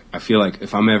 Like I feel like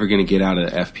if I'm ever gonna get out of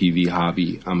the FPV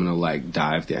hobby, I'm gonna like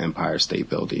dive the Empire State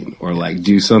Building or like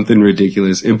do something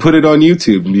ridiculous and put it on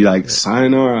YouTube and be like,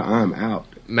 sayonara, I'm out.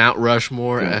 Mount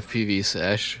Rushmore FPV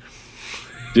sesh.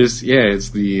 Just it's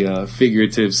the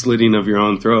figurative slitting of your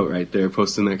own throat right there,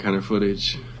 posting that kind of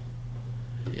footage.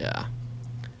 Yeah,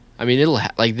 I mean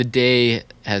like the day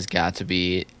has got to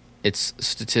be. It's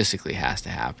statistically has to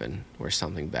happen where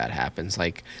something bad happens.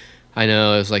 Like I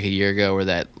know it was like a year ago where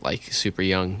that like super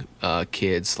young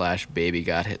kid / baby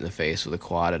got hit in the face with a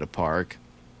quad at a park.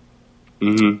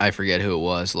 Mm-hmm. I forget who it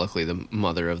was. Luckily, the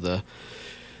mother of the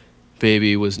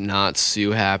baby was not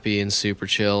happy and super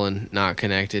chill and not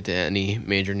connected to any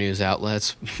major news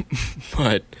outlets.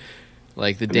 But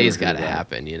like the day's got to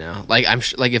happen,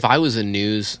 Like like if I was a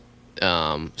news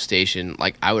station,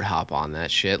 like I would hop on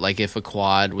that shit. Like if a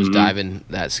quad was diving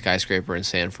that skyscraper in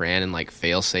San Fran and like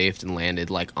fail safed and landed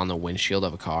like on the windshield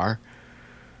of a car,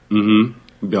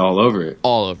 be all over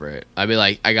it. I'd be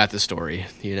like, I got the story,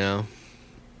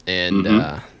 and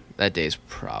that day's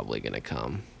probably gonna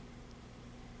come.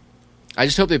 I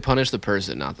just hope they punish the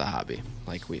person, not the hobby.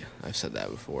 Like I've said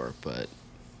that before, but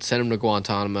send them to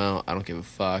Guantanamo. I don't give a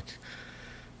fuck.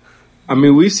 I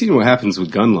mean, we've seen what happens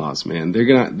with gun laws, man. They're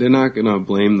not gonna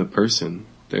blame the person.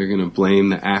 They're gonna blame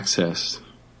the access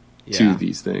to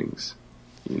these things,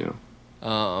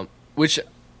 Which,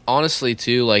 honestly,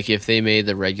 too, like if they made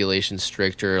the regulations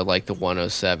stricter, like the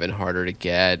 107 harder to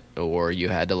get, or you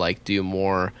had to like do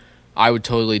more, I would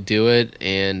totally do it,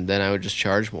 and then I would just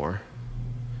charge more.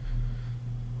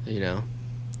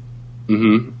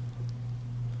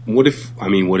 What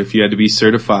if you had to be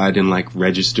certified and like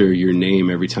register your name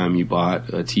every time you bought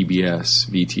a TBS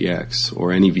VTX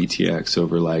or any VTX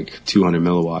over like 200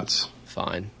 milliwatts?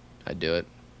 Fine, I'd do it.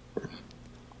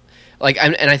 Like,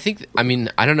 and I think, I mean,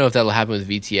 I don't know if that'll happen with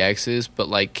VTXs, but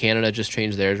like Canada just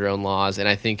changed their own laws, and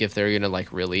I think if they're gonna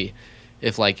like really,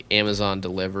 if like Amazon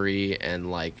delivery and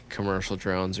like commercial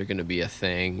drones are gonna be a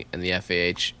thing, and the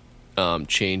FAA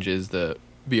changes the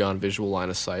beyond visual line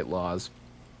of sight laws,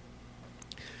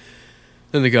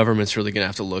 then the government's really going to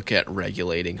have to look at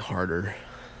regulating harder.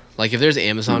 Like, if there's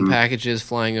Amazon packages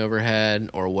flying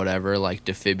overhead or whatever, like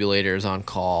defibrillators on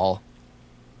call,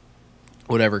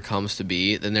 whatever comes to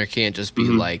be, then there can't just be,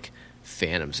 like,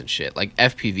 phantoms and shit. Like,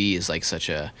 FPV is, like, such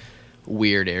a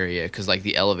weird area because, like,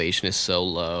 the elevation is so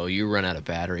low. You run out of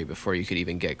battery before you could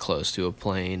even get close to a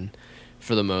plane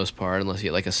for the most part, unless you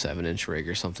get, like, a 7-inch rig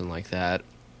or something like that.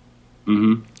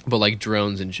 Mm-hmm. But like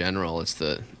drones in general, it's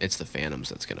the Phantoms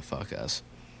that's gonna fuck us.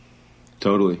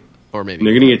 Totally. Or maybe and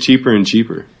they're gonna get cheaper and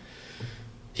cheaper.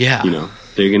 Yeah. You know,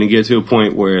 they're gonna get to a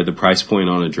point where the price point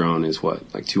on a drone is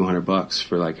what, like $200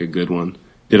 for like a good one.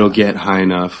 It'll get high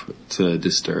enough to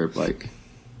disturb like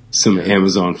some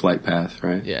Amazon flight path,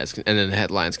 right? Yeah, and then the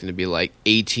headline's going to be like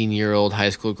 18-year-old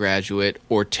high school graduate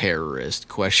or terrorist,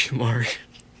 question mark,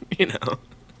 you know?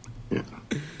 Yeah.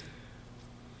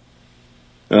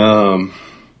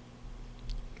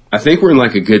 I think we're in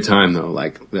like a good time though.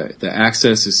 Like the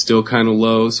access is still kind of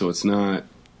low, so it's not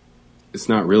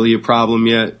really a problem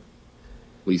yet, at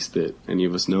least that any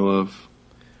of us know of.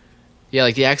 Yeah,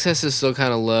 like the access is still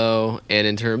kind of low, and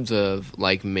in terms of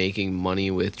like making money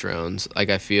with drones, like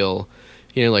I feel,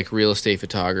 you know, like real estate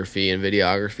photography and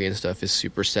videography and stuff is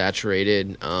super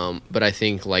saturated. But I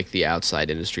think like the outside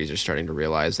industries are starting to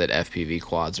realize that FPV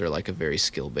quads are like a very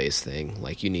skill-based thing.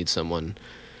 Like you need someone,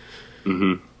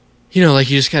 you know, like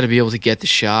you just got to be able to get the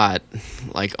shot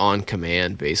like on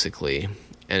command, basically,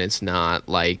 and it's not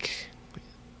like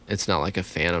a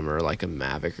Phantom or like a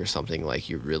Mavic or something. Like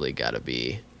you really got to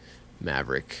be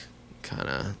Maverick kind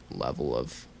of level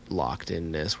of locked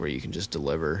inness where you can just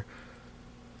deliver.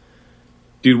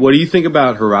 Dude, what do you think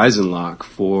about horizon lock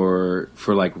for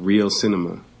like real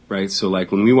cinema, right? So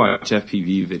like when we watch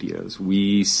FPV videos,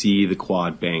 we see the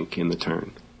quad bank in the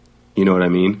turn. You know what I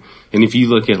mean? And if you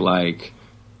look at like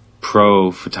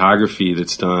pro photography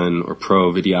that's done, or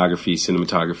pro videography,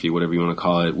 cinematography, whatever you want to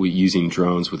call it, using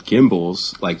drones with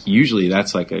gimbals, like usually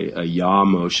that's like a yaw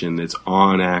motion that's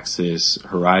on axis,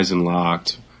 horizon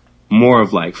locked, more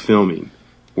of like filming.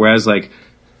 Whereas like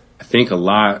I think a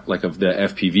lot like of the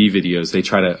FPV videos, they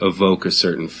try to evoke a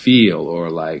certain feel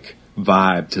or like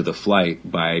vibe to the flight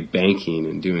by banking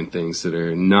and doing things that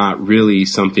are not really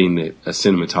something that a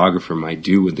cinematographer might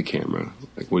do with the camera.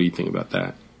 Like, what do you think about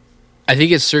that? I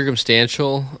think it's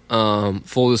circumstantial.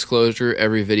 Full disclosure,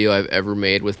 every video I've ever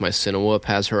made with my Cinewhoop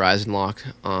has horizon lock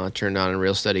turned on in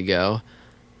Real Steady Go.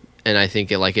 And I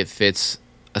think it fits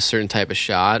a certain type of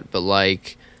shot, but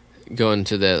like going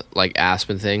to the like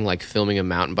Aspen thing, like filming a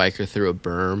mountain biker through a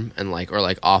berm and like, or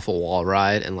like off a wall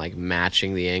ride and like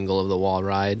matching the angle of the wall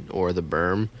ride or the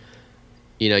berm,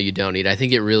 you know, you don't need. I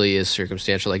think it really is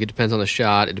circumstantial. Like it depends on the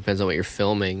shot. It depends on what you're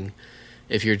filming.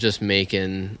 If you're just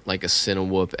making like a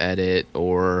Cinewhoop edit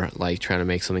or like trying to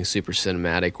make something super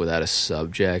cinematic without a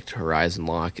subject, horizon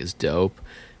lock is dope.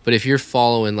 But if you're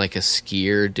following like a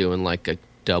skier doing like a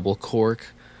double cork,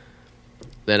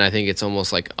 then I think it's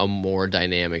almost like a more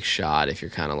dynamic shot if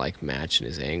you're kind of like matching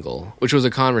his angle, which was a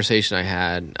conversation I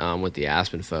had with the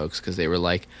Aspen folks, because they were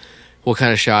like, what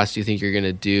kind of shots do you think you're going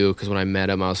to do? Because when I met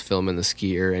him, I was filming the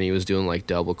skier and he was doing like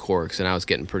double corks and I was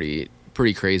getting pretty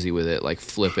crazy with it, like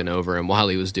flipping over him while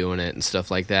he was doing it and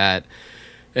stuff like that.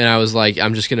 And I was like,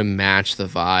 I'm just going to match the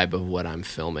vibe of what I'm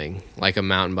filming. Like a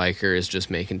mountain biker is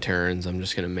just making turns. I'm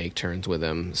just going to make turns with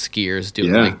him. Skiers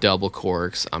doing like double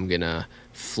corks. I'm going to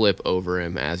flip over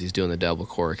him as he's doing the double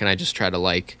cork. And I just try to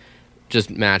like, just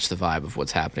match the vibe of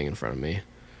what's happening in front of me.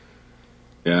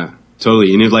 Yeah,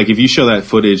 totally. And if you show that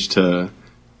footage to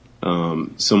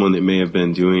someone that may have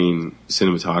been doing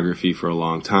cinematography for a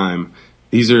long time,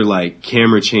 these are like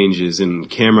camera changes and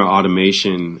camera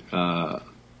automation.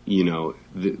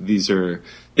 These are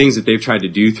things that they've tried to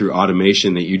do through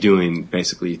automation that you're doing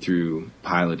basically through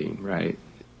piloting, right?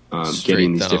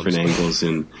 Getting these different angles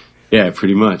and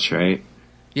pretty much, right?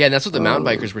 Yeah, and that's what the mountain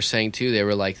bikers were saying too. They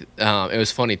were like, it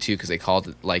was funny too because they called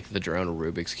it like the drone a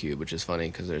Rubik's Cube, which is funny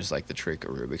because there's like the trick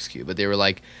of Rubik's Cube. But they were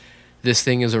like, this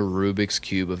thing is a Rubik's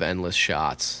Cube of endless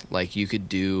shots. Like you could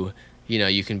do, you know,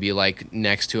 you can be like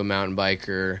next to a mountain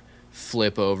biker,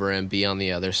 flip over him, be on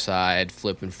the other side,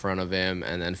 flip in front of him,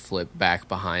 and then flip back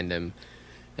behind him.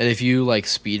 And if you like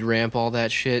speed ramp all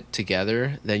that shit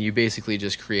together, then you basically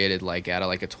just created like out of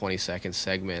like a 20-second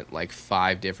segment, like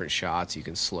 5 different shots you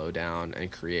can slow down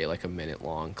and create like a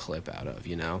minute-long clip out of,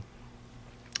 you know?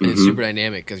 And it's super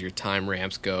dynamic because your time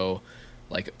ramps go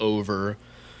like over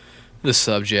the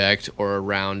subject or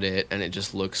around it, and it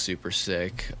just looks super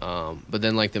sick. But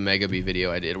then like the Mega B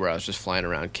video I did where I was just flying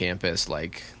around campus,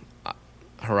 like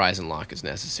horizon lock is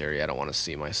necessary. I don't want to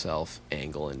see myself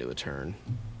angle into a turn.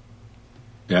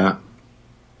 Yeah,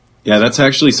 that's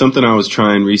actually something I was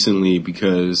trying recently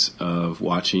because of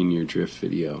watching your drift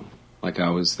video. Like I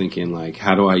was thinking like,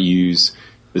 how do I use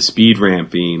the speed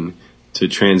ramping to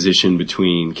transition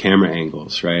between camera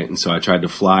angles, right? And so I tried to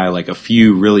fly like a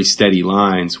few really steady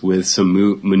lines with some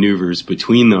maneuvers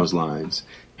between those lines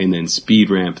and then speed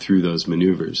ramp through those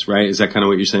maneuvers, right? Is that kind of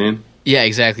what you're saying? Yeah,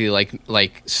 exactly.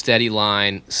 Like steady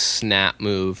line, snap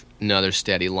move, another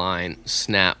steady line,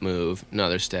 snap move,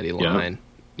 another steady line.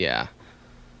 Yeah.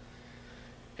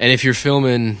 And if you're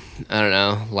filming, I don't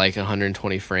know, like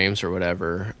 120 frames or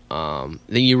whatever, then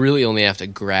you really only have to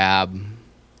grab,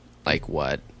 like,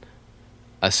 what,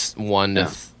 1 to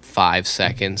 5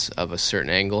 seconds of a certain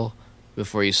angle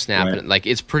before you snap it. Like,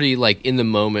 it's pretty, like, in the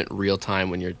moment, real time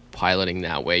when you're piloting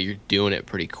that way. You're doing it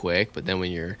pretty quick, but then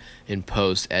when you're in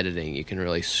post editing, you can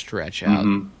really stretch out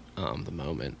the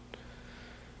moment.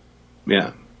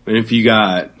 Yeah. And if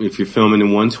you're filming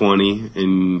in 120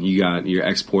 and you're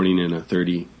exporting in a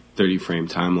 30 frame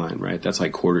timeline, right? That's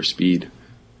like quarter speed.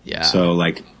 Yeah. So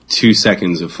like 2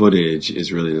 seconds of footage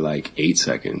is really like 8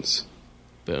 seconds.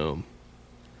 Boom.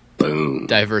 Boom.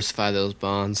 Diversify those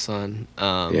bonds, son.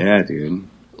 Yeah, dude.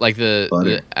 Like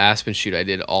the Aspen shoot, I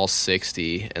did all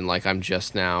 60, and like I'm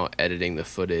just now editing the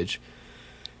footage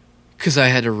because I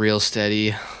had to reel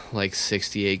steady like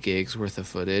 68 gigs worth of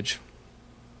footage.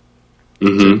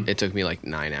 It took me like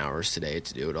 9 hours today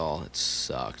to do it all. It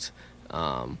sucked.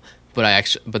 But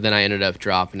then I ended up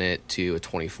dropping it to a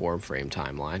 24 frame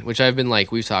timeline, which I've been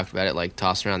like, we've talked about it, like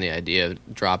tossing around the idea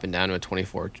of dropping down to a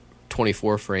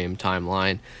 24 frame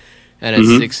timeline. And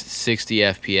at 60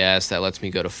 FPS, that lets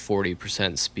me go to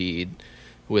 40% speed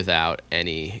without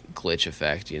any glitch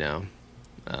effect, you know?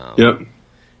 Yep.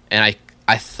 And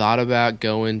I thought about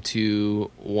going to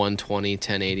 120,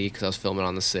 1080 because I was filming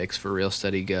on the 6 for Real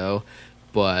Steady Go.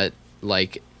 But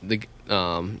like like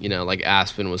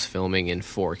Aspen was filming in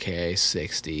 4K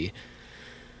 60,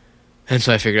 and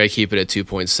so I figured I'd keep it at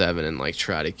 2.7 and like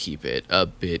try to keep it a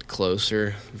bit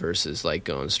closer versus like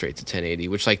going straight to 1080,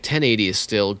 which like 1080 is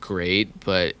still great,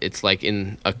 but it's like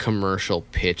in a commercial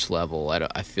pitch level.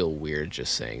 I feel weird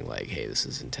just saying like, hey, this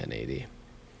is in 1080.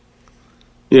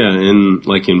 Yeah, and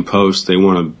like in post, they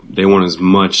want as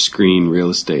much screen real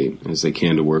estate as they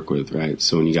can to work with, right?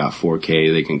 So when you got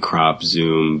 4K, they can crop,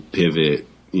 zoom, pivot,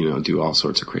 do all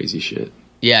sorts of crazy shit.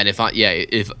 Yeah, and if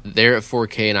they're at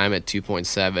 4K and I'm at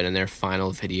 2.7 and their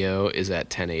final video is at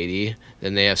 1080,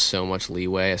 then they have so much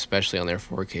leeway, especially on their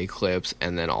 4K clips,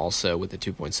 and then also with the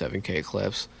 2.7K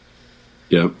clips.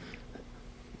 Yep.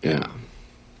 Yeah.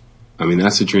 I mean,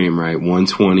 that's a dream, right?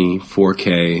 120,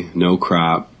 4K, no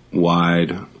crop,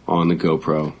 wide on the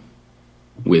GoPro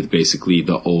with basically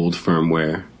the old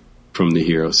firmware from the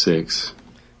Hero 6.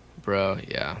 Bro,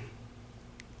 yeah.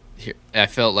 I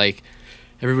felt like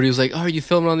everybody was like, oh, are you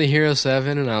filming on the Hero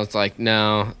 7? And I was like,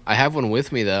 no, I have one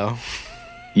with me, though.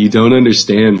 You don't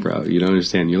understand, bro. You don't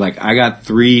understand. You're like, I got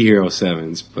 3 Hero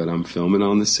 7s, but I'm filming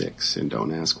on the 6, and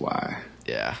don't ask why.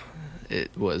 Yeah,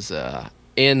 it was,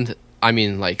 and, I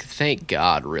mean, like, thank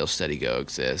God Real Steady Go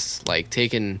exists. Like,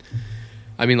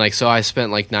 so I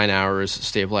spent like 9 hours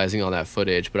stabilizing all that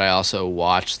footage, but I also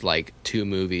watched like 2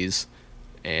 movies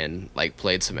and like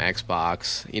played some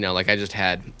Xbox. Like I just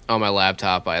had on my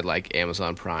laptop, I had like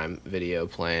Amazon Prime Video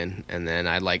playing, and then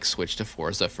I like switched to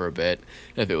Forza for a bit.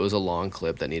 If it was a long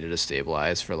clip that needed to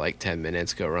stabilize for like 10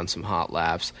 minutes, go run some hot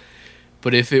laps.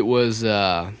 But if it was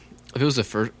a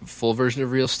full version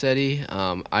of Real Steady,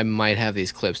 I might have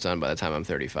these clips done by the time I'm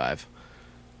 35.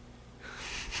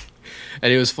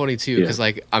 And it was funny too, because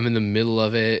like I'm in the middle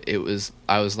of it.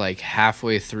 I was like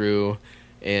halfway through,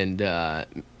 and the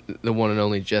one and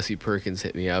only Jesse Perkins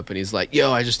hit me up, and he's like,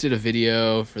 "Yo, I just did a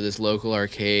video for this local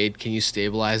arcade. Can you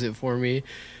stabilize it for me?"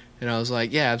 And I was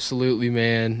like, "Yeah, absolutely,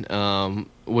 man.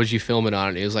 What'd you film it on?"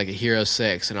 And it was like a Hero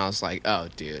 6, and I was like, "Oh,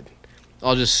 dude,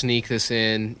 I'll just sneak this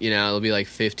in. It'll be like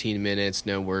 15 minutes,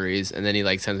 no worries." And then he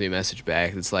like sends me a message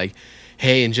back. It's like,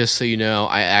 hey, and just so you know,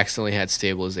 I accidentally had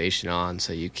stabilization on,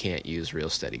 so you can't use Real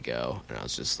Steady Go. And I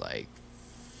was just like,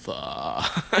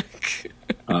 fuck.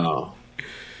 Oh.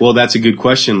 Well, that's a good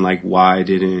question. Like, why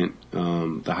didn't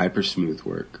the Hypersmooth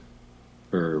work?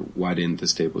 Or why didn't the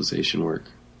stabilization work?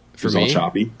 For it was me? all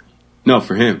choppy? No,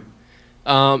 for him.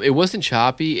 It wasn't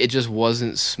choppy. It just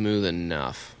wasn't smooth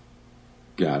enough.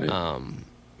 Got it.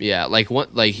 Yeah, like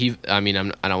what? Like I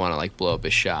don't want to like blow up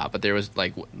his shot, but there was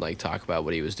like talk about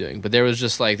what he was doing. But there was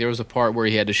just like there was a part where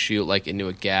he had to shoot like into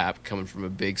a gap, coming from a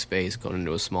big space, going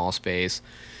into a small space,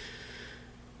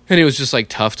 and it was just like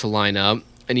tough to line up.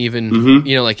 And even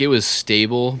like it was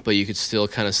stable, but you could still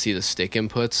kind of see the stick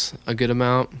inputs a good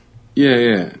amount.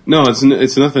 Yeah. No,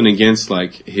 it's nothing against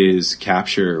like his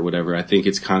capture or whatever. I think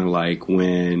it's kind of like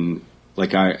when.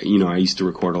 Like I used to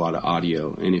record a lot of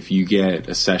audio, and if you get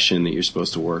a session that you're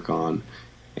supposed to work on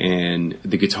and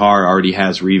the guitar already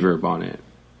has reverb on it,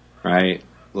 right?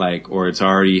 Like, or it's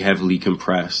already heavily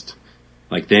compressed,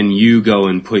 like then you go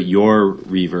and put your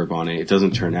reverb on it. It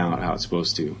doesn't turn out how it's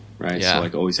supposed to, right? Yeah. So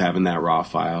like always having that raw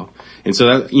file. And so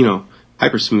that,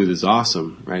 Hyper Smooth is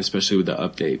awesome, right? Especially with the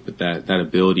update, but that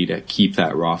ability to keep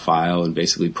that raw file and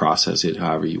basically process it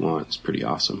however you want is pretty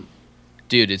awesome.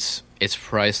 Dude, it's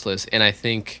priceless, and I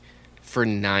think for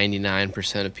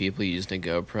 99% of people using a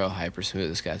GoPro, Hyper Smooth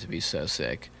has got to be so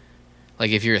sick. Like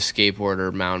if you're a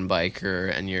skateboarder, mountain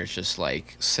biker, and you're just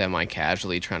like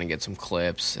semi-casually trying to get some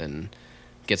clips and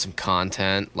get some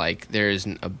content, like there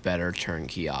isn't a better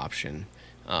turnkey option.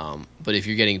 But if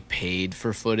you're getting paid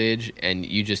for footage and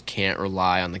you just can't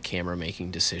rely on the camera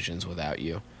making decisions without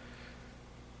you,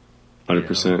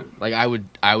 100%. Like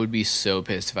I would be so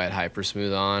pissed if I had Hyper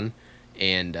Smooth on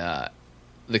and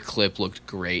the clip looked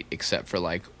great except for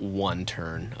like one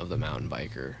turn of the mountain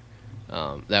biker.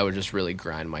 That would just really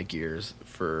grind my gears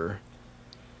for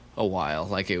a while.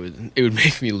 Like it would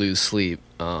make me lose sleep.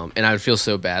 And I would feel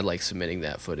so bad like submitting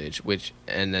that footage, but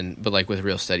like with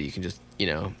Real Steady, you can just,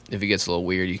 if it gets a little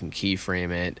weird, you can keyframe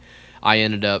it. I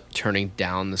ended up turning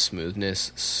down the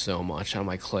smoothness so much on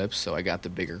my clips, so I got the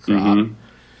bigger crop.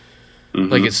 Mm-hmm.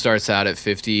 Like it starts out at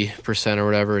 50% or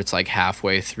whatever. It's like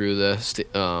halfway through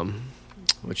the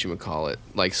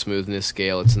like smoothness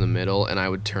scale. It's in the middle, and I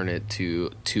would turn it to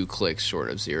 2 clicks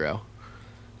short of 0,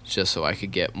 just so I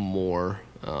could get more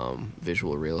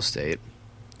visual real estate.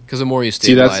 Because the more you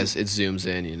stabilize, it zooms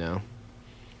in,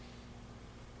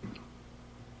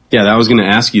 Yeah, I was going to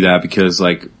ask you that because,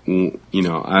 like,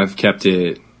 I've kept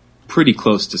it pretty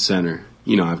close to center.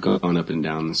 I've gone up and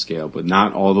down the scale, but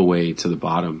not all the way to the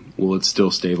bottom. Will it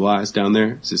still stabilize down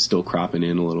there? Is it still cropping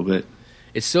in a little bit?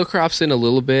 It still crops in a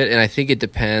little bit, and I think it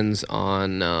depends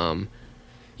on,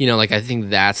 I think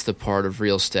that's the part of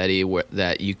Real Steady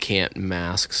that you can't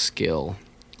mask skill.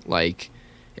 Like,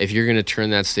 if you're going to turn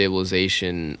that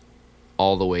stabilization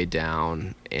all the way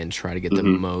down and try to get the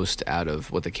most out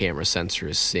of what the camera sensor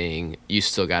is seeing, you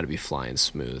still got to be flying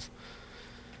smooth.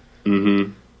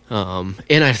 And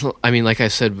I mean, like I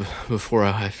said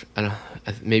before,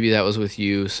 maybe that was with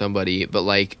you, somebody, but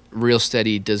like Real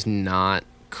Steady does not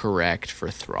correct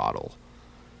for throttle.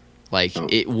 Like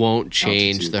it won't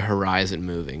change the horizon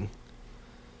moving.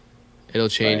 It'll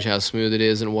change how smooth it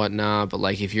is and whatnot, but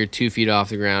like if you're 2 feet off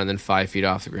the ground and then 5 feet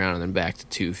off the ground and then back to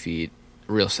 2 feet,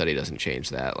 Real Steady doesn't change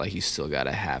that. Like you still got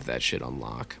to have that shit on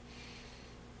lock.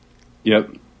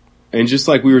 Yep. And just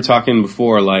like we were talking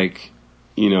before, like,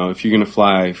 if you're going to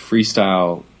fly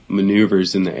freestyle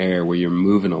maneuvers in the air where you're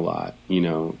moving a lot,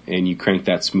 and you crank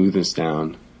that smoothness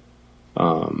down,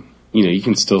 you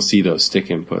can still see those stick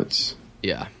inputs.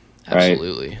 Yeah,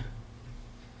 absolutely. Right?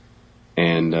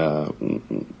 And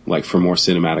like for more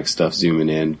cinematic stuff, zooming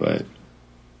in, but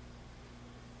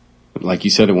like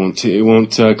you said, it won't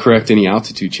correct any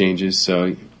altitude changes.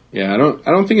 So yeah, I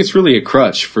don't think it's really a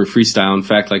crutch for freestyle. In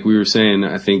fact, like we were saying,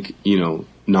 I think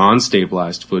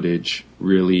non-stabilized footage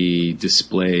really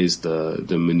displays the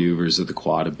maneuvers of the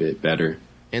quad a bit better.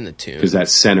 And the tune, because that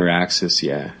center axis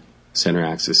stays.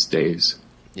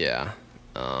 Yeah,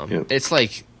 It's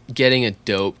like getting a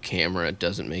dope camera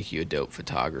doesn't make you a dope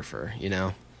photographer.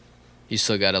 You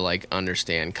still got to like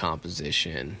understand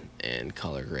composition and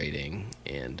color grading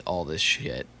and all this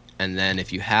shit. And then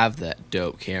if you have that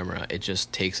dope camera, it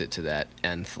just takes it to that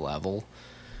nth level.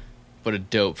 But a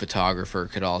dope photographer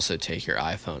could also take your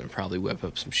iPhone and probably whip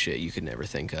up some shit you could never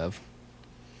think of.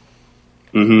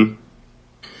 Mm-hmm.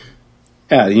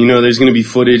 Yeah, there's going to be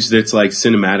footage that's like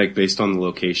cinematic based on the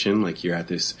location. Like you're at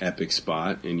this epic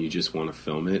spot and you just want to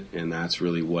film it. And that's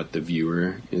really what the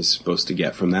viewer is supposed to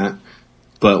get from that.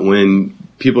 But when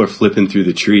people are flipping through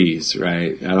the trees,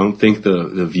 right, I don't think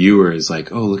the viewer is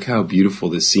like, oh, look how beautiful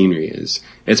this scenery is.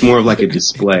 It's more of like a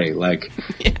display. Like,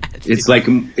 it's like,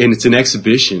 and it's an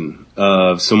exhibition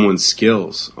of someone's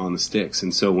skills on the sticks.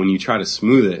 And so when you try to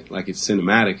smooth it, like it's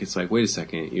cinematic, it's like, wait a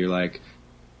second, you're like,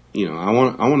 I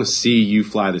want to see you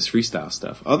fly this freestyle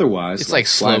stuff. Otherwise, it's like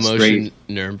slow motion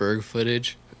Nuremberg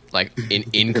footage. Like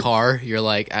in car, you're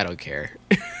like, I don't care.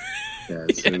 Yeah,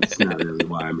 it's not really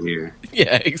why I'm here.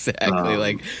 Yeah, exactly.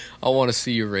 Like, I want to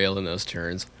see you rail in those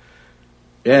turns.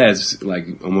 Yeah, it's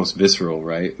like almost visceral,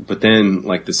 right? But then,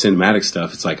 like the cinematic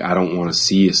stuff, it's like I don't want to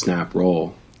see a snap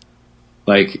roll.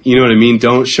 Like, you know what I mean?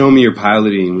 Don't show me your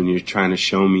piloting when you're trying to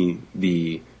show me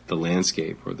the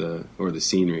landscape or the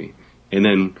scenery. And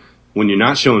then when you're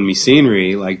not showing me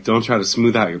scenery, like don't try to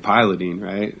smooth out your piloting,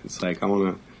 right? It's like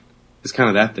it's kind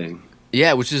of that thing.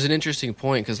 Yeah, which is an interesting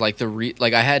point because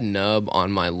like I had Nub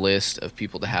on my list of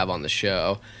people to have on the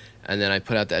show, and then I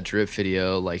put out that drip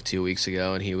video like 2 weeks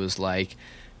ago, and he was like,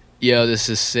 "Yo, this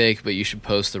is sick, but you should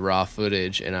post the raw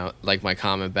footage." And my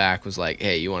comment back was like,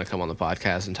 "Hey, you want to come on the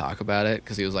podcast and talk about it?"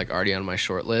 Because he was like already on my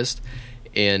short list,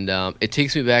 and it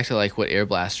takes me back to like what Air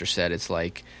Blaster said. It's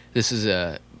like this is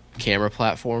a camera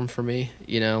platform for me,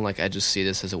 like I just see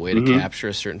this as a way to Mm-hmm. capture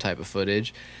a certain type of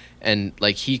footage. And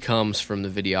like he comes from the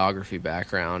videography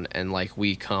background, and like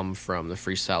we come from the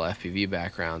freestyle FPV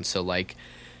background. So like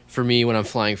for me, when I'm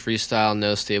flying freestyle,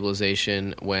 no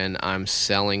stabilization, when I'm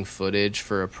selling footage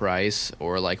for a price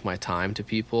or like my time to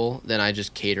people, then I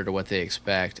just cater to what they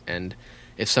expect. And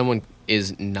if someone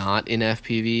is not in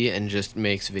FPV and just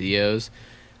makes videos,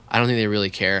 I don't think they really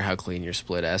care how clean your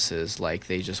split S is. Like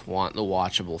they just want the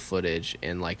watchable footage,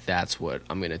 and like that's what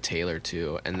I'm gonna tailor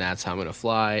to, and that's how I'm gonna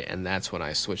fly. And that's when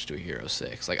I switch to a Hero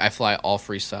 6. Like I fly all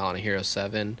freestyle on a Hero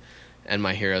 7, and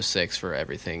my Hero 6 for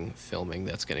everything filming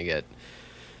that's gonna get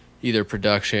either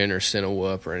production or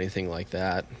Cinewhoop or anything like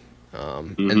that.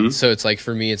 And so it's like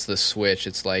for me, it's the switch.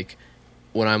 It's like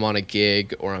when I'm on a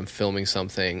gig or I'm filming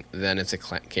something, then it's a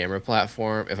camera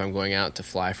platform. If I'm going out to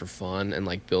fly for fun and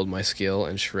like build my skill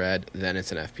and shred, then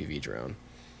it's an FPV drone.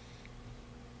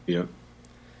 Yep.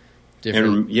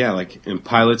 Different. And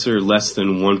pilots are less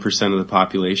than 1% of the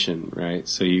population, right?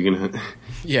 So you're gonna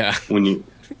Yeah. when you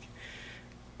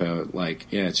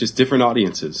it's just different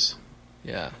audiences.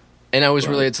 Yeah. And I was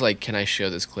related to like, can I show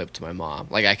this clip to my mom?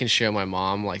 Like I can show my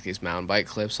mom like these mountain bike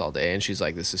clips all day, and she's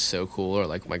like, this is so cool, or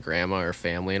like my grandma or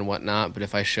family and whatnot. But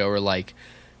if I show her like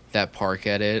that park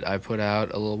edit I put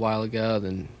out a little while ago,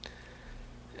 then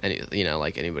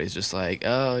like anybody's just like,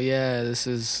 oh yeah, this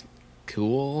is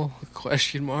cool, ?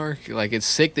 Like it's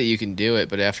sick that you can do it,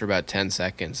 but after about 10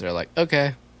 seconds they're like,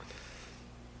 okay.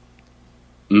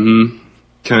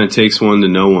 Kind of takes one to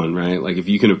know one, right? Like if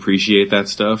you can appreciate that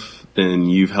stuff, then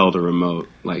you've held a remote,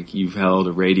 like you've held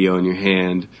a radio in your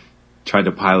hand, tried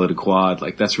to pilot a quad.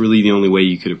 Like that's really the only way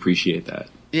you could appreciate that.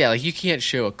 Yeah, like you can't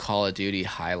show a Call of Duty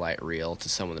highlight reel to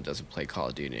someone that doesn't play Call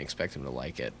of Duty and expect them to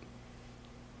like it.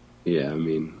 Yeah, I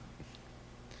mean,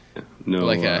 no,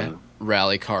 like a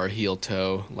rally car heel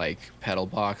toe like pedal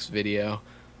box video.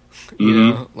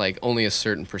 Like only a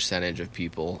certain percentage of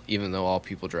people, even though all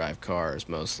people drive cars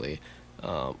mostly,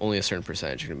 only a certain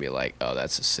percentage are going to be like, oh,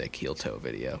 that's a sick heel toe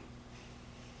video.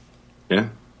 Yeah.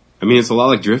 I mean, it's a lot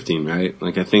like drifting, right?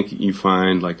 Like, I think you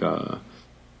find, like, a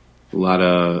lot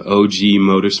of OG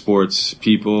motorsports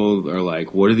people are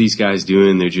like, what are these guys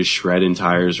doing? They're just shredding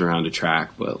tires around a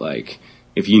track. But, like,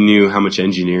 if you knew how much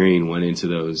engineering went into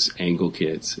those angle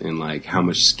kits and, like, how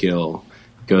much skill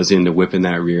goes into whipping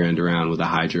that rear end around with a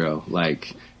hydro,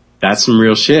 like, that's some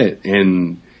real shit.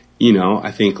 And,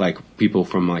 I think, like, people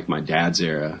from, like, my dad's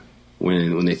era,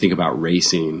 when they think about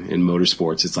racing and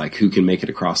motorsports, it's like who can make it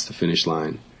across the finish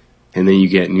line. And then you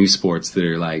get new sports that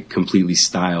are like completely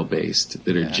style based,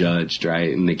 that are judged,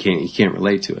 right? And you can't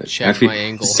relate to it. Check my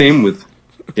angle. Same with,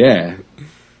 it's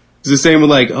the same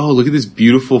with like, oh, look at this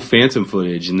beautiful phantom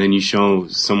footage. And then you show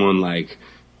someone like,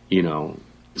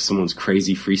 someone's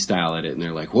crazy freestyle at it. And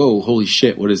they're like, whoa, holy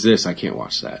shit, what is this? I can't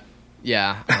watch that.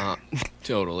 Yeah,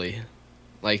 totally.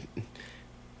 Like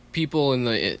people in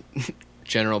the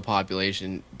general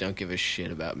population don't give a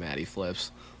shit about Matty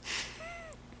flips.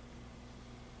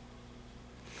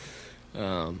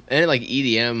 And like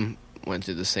EDM went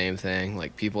through the same thing.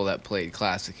 Like people that played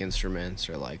classic instruments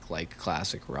or like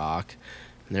classic rock,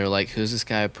 and they're like, who's this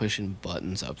guy pushing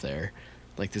buttons up there?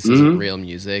 Like this isn't real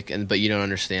music. But you don't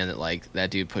understand that like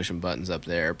that dude pushing buttons up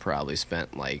there probably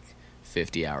spent like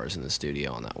 50 hours in the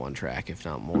studio on that one track, if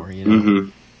not more,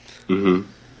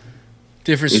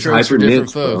 Different strokes for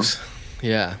different folks. Bro.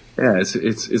 Yeah,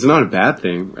 it's not a bad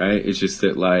thing, right? It's just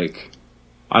that like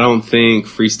I don't think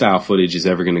freestyle footage is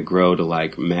ever going to grow to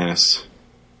like mass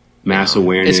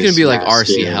awareness. It's going to be like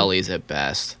RC helis at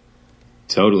best.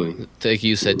 Totally, like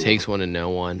you said, takes one to know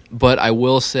one. But I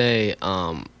will say,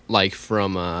 like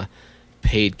from a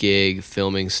paid gig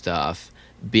filming stuff,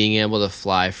 being able to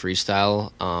fly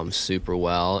freestyle super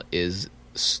well is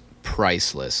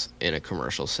priceless in a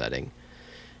commercial setting.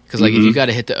 Because, like, if you got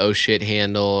to hit the oh shit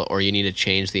handle or you need to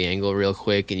change the angle real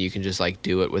quick and you can just, like,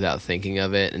 do it without thinking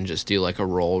of it and just do, like, a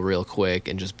roll real quick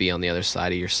and just be on the other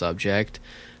side of your subject,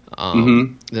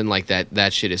 then, like,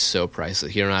 that shit is so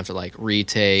priceless. You don't have to, like,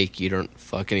 retake. You don't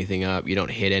fuck anything up. You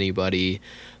don't hit anybody.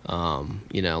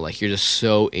 Like, you're just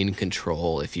so in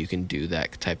control if you can do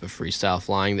that type of freestyle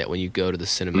flying that when you go to the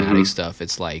cinematic stuff,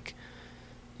 it's, like,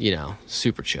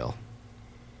 super chill.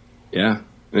 Yeah.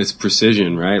 It's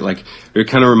precision, right? Like it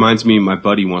kind of reminds me. My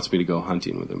buddy wants me to go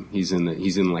hunting with him. He's in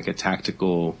like a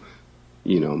tactical,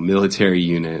 military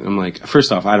unit. I'm like,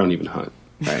 first off, I don't even hunt,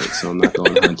 right? So I'm not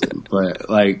going hunting. But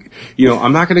like,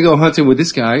 I'm not going to go hunting with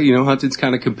this guy. Hunting's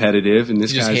kind of competitive, and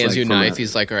this guy just hands you a knife.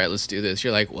 He's like, all right, let's do this.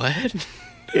 You're like, what?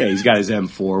 Yeah, he's got his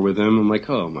M4 with him. I'm like,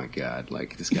 oh my god,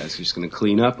 like this guy's just going to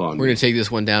clean up on me. We're going to take this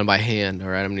one down by hand. All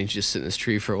right, I'm going to just sit in this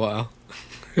tree for a while.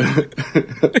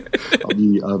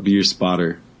 I'll be your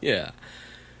spotter. Yeah.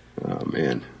 Oh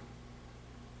man.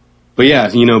 But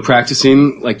yeah, you know,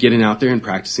 practicing, like getting out there and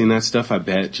practicing that stuff, I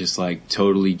bet just like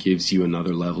totally gives you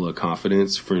another level of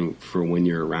confidence for when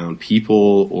you're around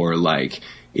people, or like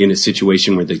in a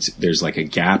situation where there's like a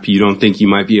gap you don't think you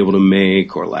might be able to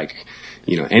make, or like,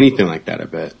 you know, anything like that, I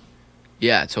bet.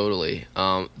 Yeah, totally.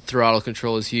 Throttle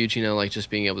control is huge, you know, like just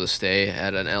being able to stay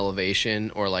at an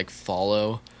elevation or like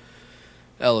follow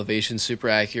elevation super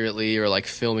accurately, or like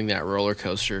filming that roller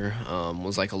coaster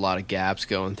was like a lot of gaps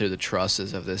going through the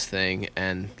trusses of this thing,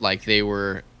 and like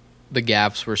the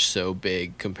gaps were so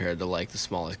big compared to like the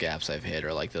smallest gaps I've hit,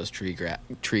 or like those tree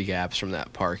gaps from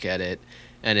that park edit,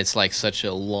 and it's like such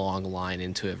a long line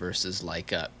into it versus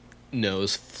like a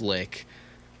nose flick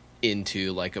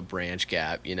into like a branch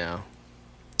gap, you know.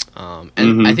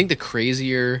 And I think the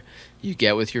crazier you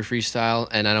get with your freestyle,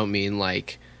 and I don't mean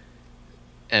like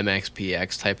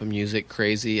MXPX type of music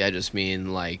crazy, I just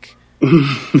mean like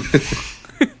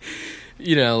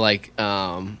you know, like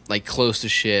close to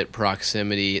shit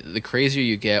proximity, the crazier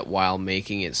you get while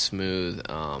making it smooth,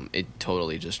 it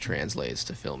totally just translates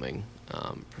to filming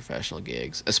professional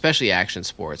gigs, especially action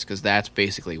sports, because that's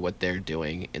basically what they're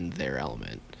doing in their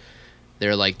element.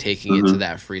 They're like taking it to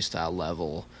that freestyle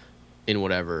level in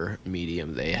whatever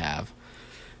medium they have,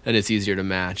 and it's easier to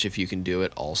match if you can do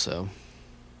it also.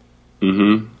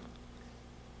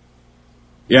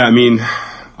 Yeah, I mean,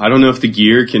 I don't know if the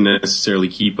gear can necessarily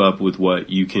keep up with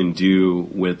what you can do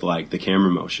with like the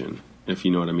camera motion, if you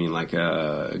know what I mean. Like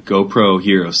a GoPro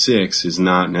Hero 6 is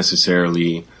not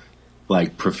necessarily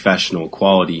like professional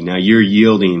quality. Now you're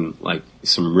yielding like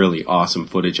some really awesome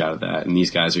footage out of that, and these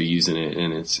guys are using it,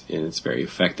 and it's very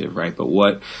effective, right? But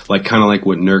what, like kind of like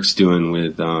what Nurk's doing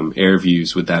with Air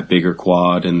Views with that bigger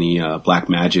quad and the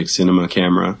Blackmagic cinema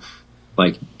camera,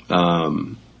 like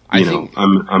I'm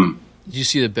did you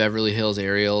see the Beverly Hills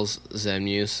Aerials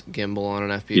Zenmuse gimbal on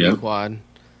an FPV quad?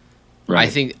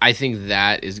 Right. I think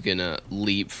that is gonna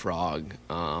leapfrog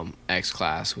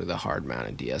X-Class with a hard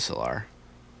mounted DSLR.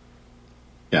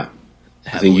 Yeah.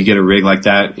 Heavily. I think you get a rig like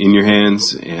that in your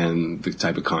hands, and the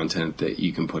type of content that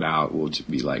you can put out will just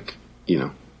be like, you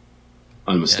know,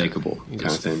 unmistakable kind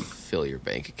of thing. Fill your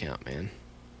bank account, man.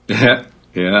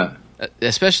 Yeah.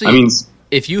 Especially, I mean,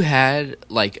 if you had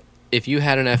an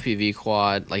FPV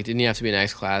quad, like didn't you have to be an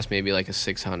X class, maybe like a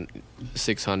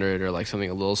 600 or like something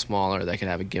a little smaller that could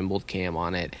have a gimbal cam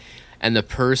on it, and the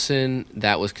person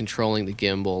that was controlling the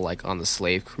gimbal like on the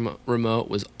slave remote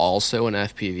was also an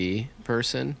FPV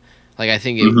person. Like I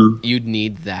think you'd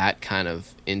need that kind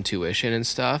of intuition and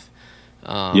stuff.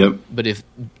 But if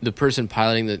the person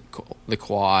piloting the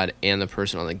quad and the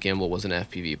person on the gimbal was an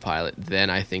FPV pilot, then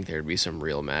I think there'd be some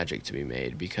real magic to be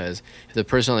made, because if the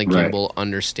person on the gimbal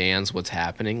understands what's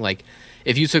happening, like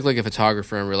if you took like a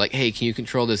photographer and were like, hey, can you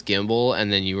control this gimbal?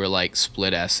 And then you were like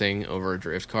split S-ing over a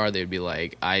drift car, they'd be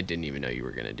like, I didn't even know you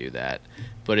were going to do that.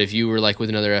 But if you were like with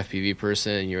another FPV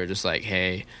person and you were just like,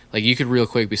 hey, like you could real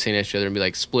quick be saying to each other and be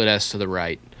like, split S to the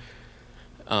right.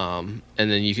 And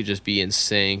then you could just be in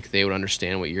sync. They would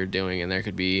understand what you're doing, and there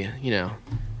could be, you know,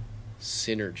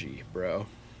 synergy, bro.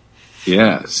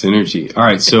 Yeah, synergy. All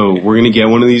right, so we're going to get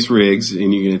one of these rigs,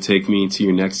 and you're going to take me to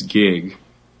your next gig.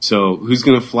 So who's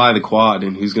going to fly the quad,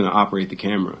 and who's going to operate the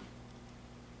camera?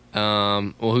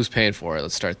 Well, who's paying for it?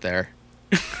 Let's start there.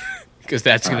 Because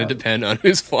that's going to depend on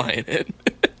who's flying it.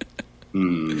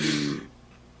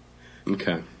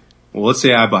 Okay. Well, let's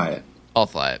say I buy it. I'll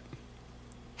fly it.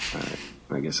 All right.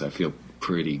 I guess I feel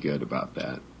pretty good about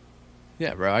that.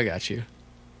 Yeah, bro, I got you.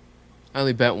 I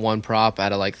only bent one prop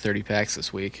out of like 30 packs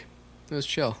this week. It was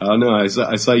chill. Oh, no, I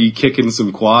saw you kicking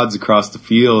some quads across the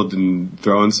field and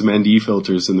throwing some ND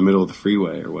filters in the middle of the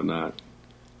freeway or whatnot.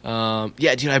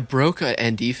 Yeah, dude, I broke an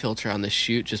ND filter on the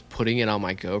shoot just putting it on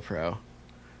my GoPro.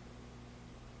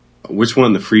 Which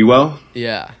one, the Freewell?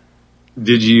 Yeah.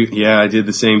 Did you? Yeah, I did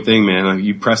the same thing, man.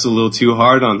 You press a little too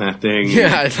hard on that thing.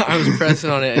 Yeah, I was pressing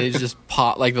on it, and it just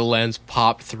popped, like the lens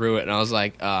popped through it, and I was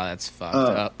like, oh, that's fucked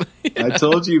up. I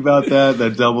told you about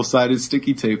that double-sided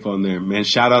sticky tape on there. Man,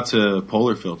 shout out to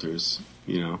Polar Filters.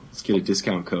 You know, let's get a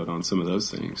discount code on some of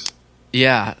those things.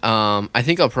 Yeah, I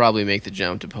think I'll probably make the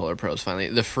jump to Polar Pros finally.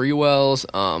 The Freewells,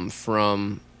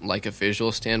 from like a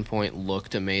visual standpoint,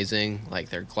 looked amazing. Like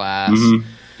their glass. Mm-hmm.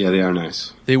 Yeah, they are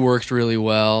nice. They worked really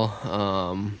well.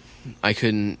 I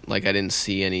didn't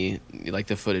see any, like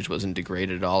the footage wasn't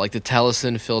degraded at all. Like the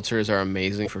Telesin filters are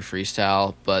amazing for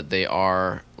freestyle, but they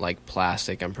are like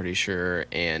plastic, I'm pretty sure,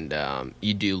 and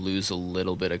you do lose a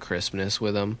little bit of crispness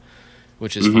with them,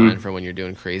 which is fine for when you're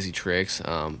doing crazy tricks.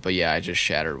 But yeah, I just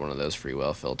shattered one of those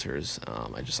Freewell filters.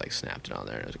 I just like snapped it on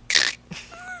there. And it was like,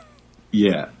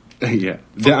 Yeah. Yeah.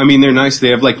 I mean, they're nice. They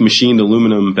have like machined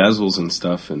aluminum bezels and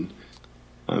stuff. And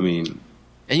I mean,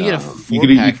 and you get a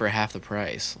 4-pack for half the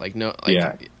price. Like, no, like,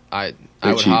 yeah, I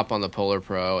would cheap. Hop on the Polar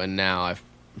Pro, and now I've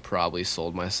probably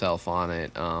sold myself on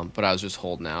it. But I was just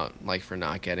holding out, like, for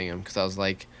not getting them, because I was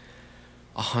like,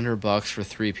 $100 for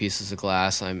 3 pieces of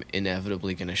glass, I'm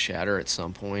inevitably going to shatter at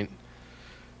some point.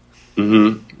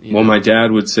 Mm-hmm. Well, my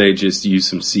dad would say just use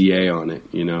some CA on it,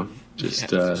 you know? Just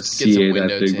CA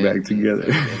that thing back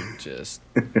together. Just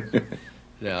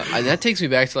yeah, that takes me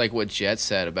back to like what Jet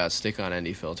said about stick-on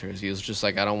ND filters. He was just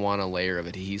like, I don't want a layer of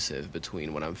adhesive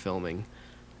between when I'm filming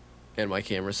and my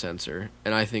camera sensor,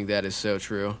 and I think that is so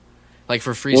true. Like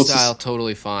for freestyle,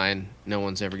 totally fine. No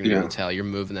one's ever gonna be able to tell. You're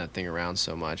moving that thing around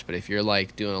so much, but if you're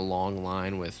like doing a long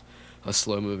line with a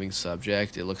slow-moving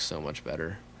subject, it looks so much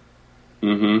better.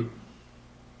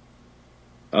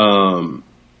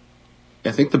 I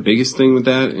think the biggest thing with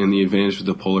that and the advantage with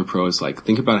the Polar Pro is like,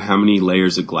 think about how many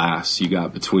layers of glass you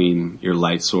got between your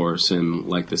light source and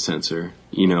like the sensor.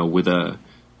 You know, with a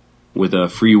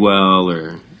Freewell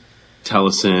or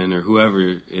Telesin or whoever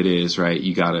it is, right?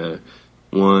 You got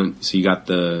so you got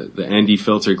the ND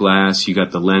filter glass, you got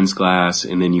the lens glass,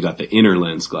 and then you got the inner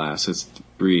lens glass. That's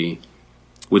 3.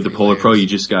 With the Polar Pro, you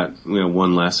just got, you know,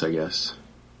 1 less, I guess.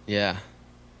 Yeah.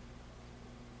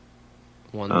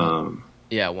 One less.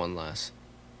 Yeah, 1 less.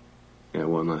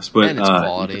 But, and it's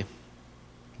quality.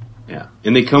 Yeah.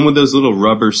 And they come with those little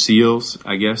rubber seals,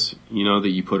 I guess, you know, that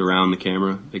you put around the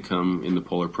camera. They come in the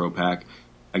Polar Pro pack.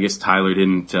 I guess Tyler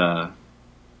didn't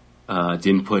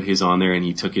put his on there, and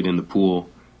he took it in the pool,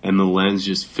 and the lens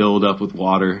just filled up with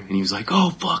water, and he was like,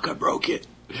 oh, fuck, I broke it.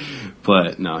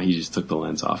 But no, he just took the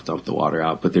lens off, dumped the water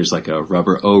out. But there's like a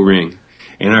rubber O-ring.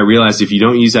 And I realized if you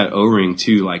don't use that O-ring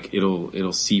too, like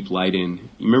it'll seep light in.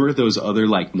 You remember those other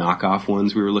like knockoff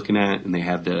ones we were looking at, and they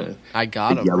had I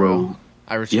got them, yellow. Bro.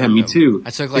 I returned them. Me too.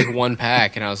 I took like 1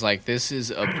 pack, and I was like, this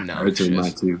is obnoxious. I returned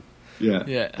mine too.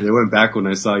 Yeah. And they went back when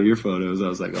I saw your photos. I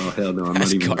was like, oh hell no, I'm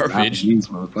not even garbage. These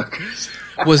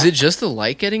motherfuckers. Was it just the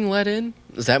light getting let in?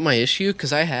 Is that my issue?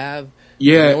 Because I have.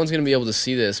 Yeah. No one's gonna be able to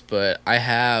see this, but I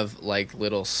have like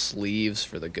little sleeves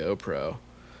for the GoPro.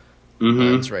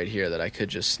 It's right here that I could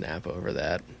just snap over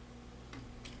that.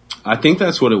 I think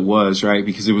that's what it was, right?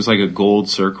 Because it was like a gold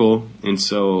circle, and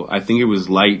so I think it was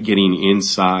light getting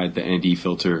inside the ND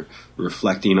filter,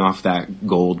 reflecting off that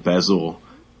gold bezel,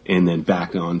 and then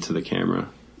back onto the camera.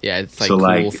 Yeah, it's like so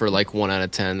cool for like 1 out of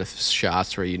 10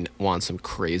 shots where you want some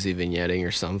crazy vignetting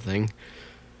or something.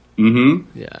 Yeah, and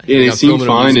it seemed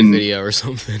fine in video or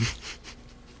something.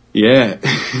 Yeah,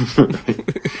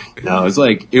 no,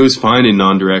 it was fine in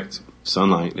non-direct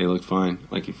sunlight. They looked fine.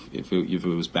 Like if it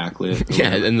was backlit.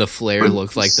 Yeah, and the flare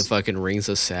looked like the fucking rings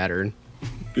of Saturn.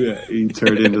 Yeah, you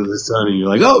turned into the sun and you're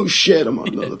like, oh shit, I'm on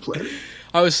another planet.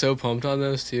 I was so pumped on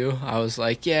those too. I was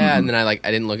like, yeah, and then I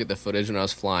didn't look at the footage when I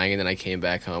was flying, and then I came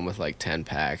back home with like 10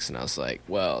 packs, and I was like,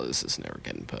 well, this is never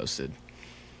getting posted.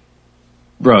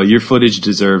 Bro, your footage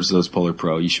deserves those Polar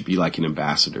Pro. You should be like an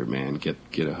ambassador, man. Get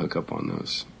a hookup on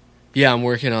those. Yeah, I'm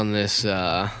working on this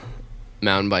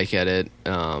mountain bike edit.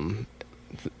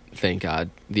 Thank God,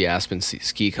 the Aspen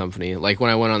Ski Company. Like when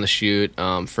I went on the shoot,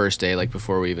 first day, like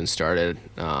before we even started,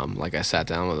 like I sat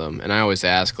down with them, and I always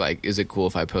ask, like, is it cool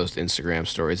if I post Instagram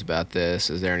stories about this?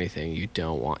 Is there anything you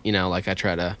don't want? You know, like I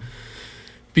try to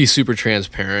be super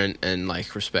transparent and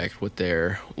like respect what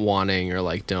they're wanting or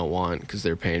like don't want because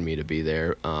they're paying me to be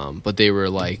there. But they were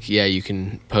like, yeah, you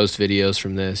can post videos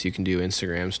from this, you can do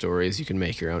Instagram stories, you can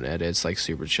make your own edits, like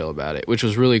super chill about it, which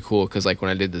was really cool because like when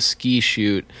I did the ski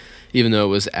shoot, even though it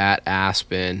was at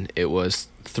Aspen, it was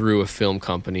through a film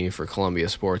company for Columbia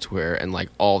Sportswear, and like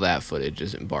all that footage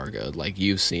is embargoed. Like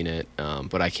you've seen it,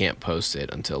 but I can't post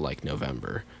it until like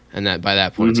November, and that by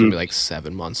that point it's gonna be like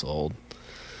 7 months old.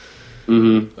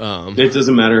 It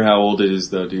doesn't matter how old it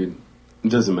is, though, dude. It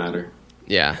doesn't matter.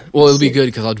 Yeah. Well, it'll be good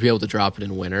because I'll be able to drop it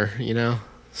in winter, you know?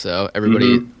 So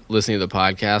everybody listening to the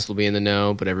podcast will be in the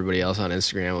know, but everybody else on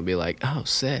Instagram will be like, oh,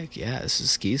 sick. Yeah, this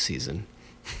is ski season.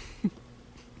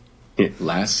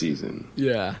 Last season.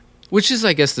 Yeah. Which is,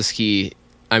 I guess, the ski.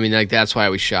 I mean, like, that's why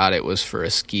we shot it, was for a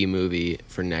ski movie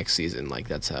for next season. Like,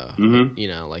 that's how, you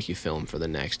know, like you film for the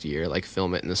next year. Like,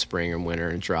 film it in the spring or winter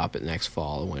and drop it next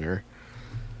fall or winter.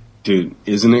 Dude,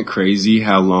 isn't it crazy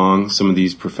how long some of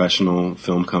these professional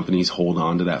film companies hold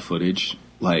on to that footage?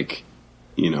 Like,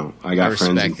 you know, I got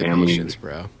friends and family, patience,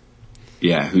 bro.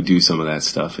 Yeah, who do some of that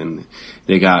stuff, and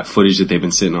they got footage that they've been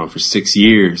sitting on for 6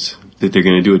 years that they're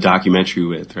going to do a documentary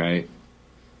with, right?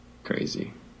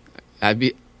 Crazy. That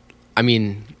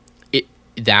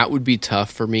would be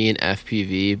tough for me in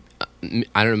FPV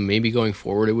I don't know, maybe going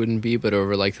forward it wouldn't be, but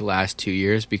over like the last 2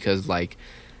 years, because like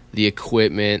the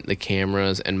equipment, the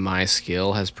cameras, and my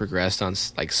skill has progressed on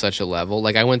like such a level.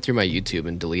 Like I went through my YouTube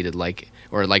and deleted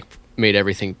or made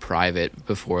everything private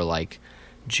before like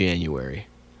January,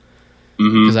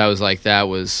 because I was like, that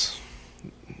was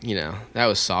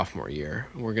sophomore year.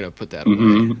 We're gonna put that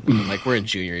away. Like we're in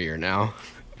junior year now.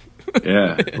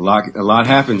 Yeah, a lot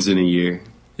happens in a year.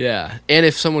 Yeah, and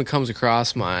if someone comes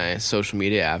across my social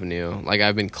media avenue, like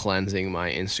I've been cleansing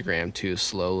my Instagram too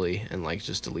slowly and like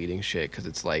just deleting shit, because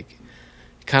it's like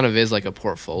it kind of is like a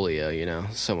portfolio, you know.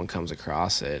 Someone comes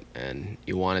across it and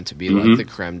you want it to be like the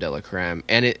creme de la creme,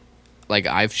 and it like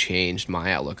I've changed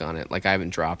my outlook on it. Like I haven't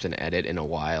dropped an edit in a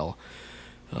while,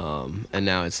 and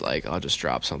now it's like I'll just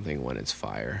drop something when it's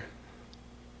fire,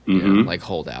 you know, like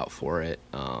hold out for it,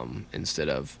 instead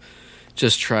of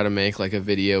just try to make like a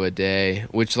video a day,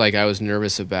 which like I was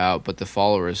nervous about, but the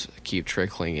followers keep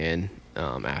trickling in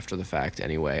after the fact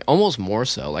anyway. Almost more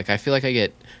so. Like I feel like I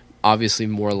get obviously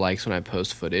more likes when I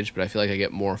post footage, but I feel like I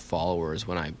get more followers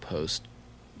when I post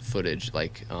footage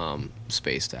like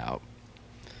spaced out.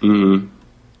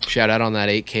 Shout out on that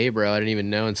 8K, bro. I didn't even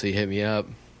know until you hit me up.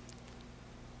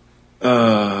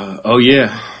 Oh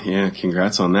yeah.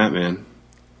 Congrats on that, man.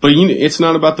 But it's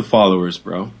not about the followers,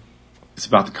 bro. It's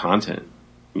about the content,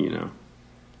 you know.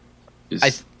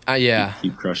 Just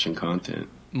keep crushing content.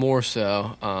 More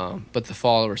so, but the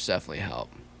followers definitely help.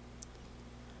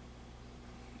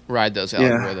 Ride those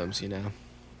algorithms, you know.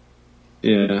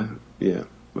 Yeah.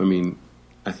 I mean,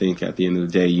 I think at the end of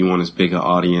the day, you want as big an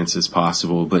audience as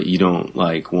possible, but you don't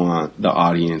like want the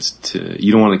audience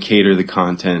you don't want to cater the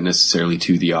content necessarily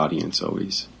to the audience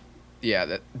always.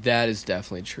 Yeah, that is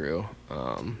definitely true.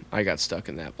 I got stuck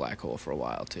in that black hole for a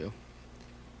while too.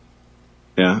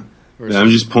 Yeah. I'm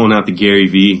just pulling out the Gary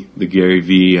V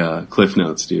Cliff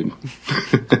Notes, dude.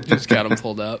 Just got them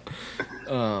pulled up.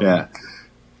 Yeah.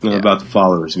 It's not about the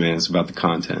followers, man. It's about the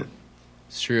content.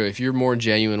 It's true. If you're more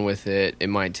genuine with it, it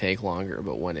might take longer,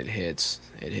 but when it hits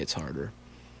harder.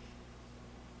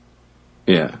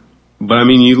 Yeah. But I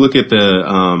mean, you look at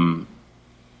the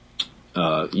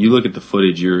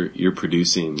footage you're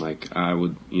producing. Like I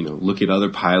would, look at other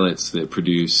pilots that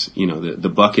produce,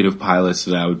 the bucket of pilots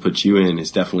that I would put you in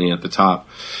is definitely at the top.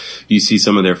 You see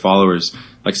some of their followers,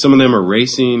 like some of them are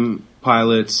racing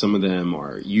pilots, some of them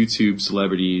are YouTube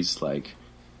celebrities, like,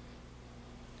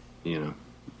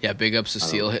 Yeah, big ups to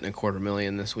Seal hitting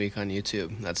 250,000 this week on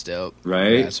YouTube. That's dope.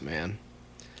 Right? Yes, man.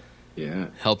 Yeah.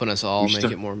 Helping us all make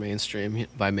it more mainstream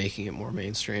by making it more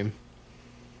mainstream.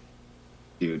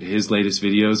 Dude, his latest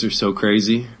videos are so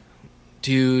crazy.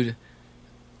 Dude,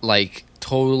 like,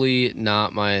 totally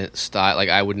not my style. Like,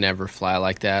 I would never fly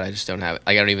like that. I just don't have...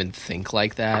 Like, I don't even think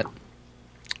like that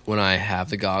when I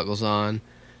have the goggles on.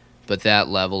 But that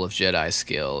level of Jedi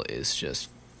skill is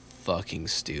just fucking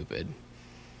stupid.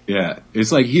 Yeah,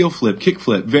 it's like heel flip, kick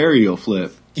flip, varial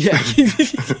flip. Yeah,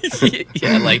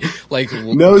 yeah, like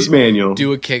nose manual.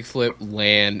 Do a kick flip,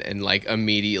 land, and like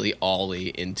immediately ollie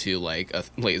into like a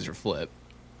laser flip.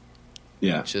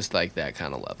 Yeah, just like that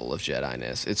kind of level of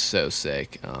Jedi-ness. It's so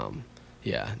sick.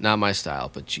 Yeah, not my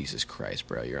style, but Jesus Christ,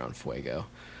 bro, you're on fuego.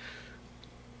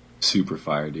 Super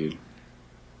fire, dude.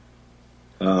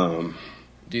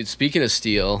 Dude, speaking of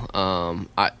steel,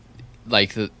 I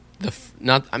like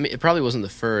it probably wasn't the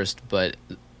first, but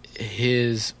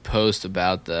his post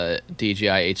about the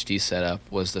DJI HD setup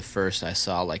was the first I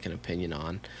saw like an opinion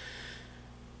on.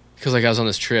 Because like I was on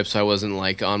this trip, so I wasn't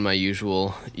like on my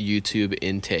usual YouTube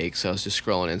intake, so I was just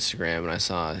scrolling Instagram and I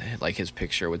saw like his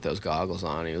picture with those goggles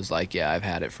on. He was like, "Yeah, I've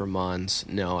had it for months.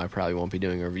 No, I probably won't be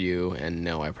doing a review, and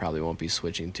no, I probably won't be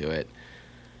switching to it."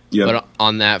 Yep. But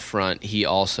on that front, he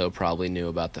also probably knew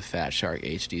about the Fat Shark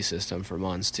HD system for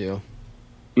months too.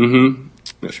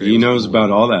 Mm-hmm. Sure he knows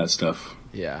about all that stuff.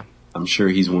 Yeah. I'm sure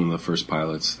he's one of the first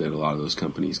pilots that a lot of those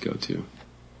companies go to.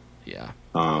 Yeah.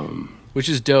 Which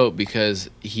is dope because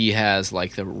he has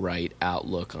like the right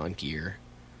outlook on gear,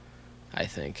 I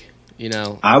think.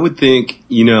 I would think,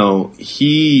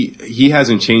 he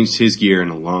hasn't changed his gear in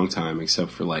a long time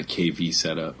except for like KV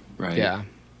setup, right? Yeah.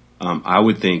 I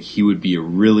would think he would be a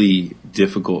really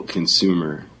difficult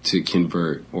consumer to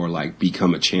convert or like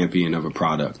become a champion of a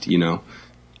product,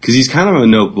 Because he's kind of a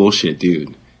no bullshit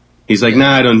dude. He's like, nah,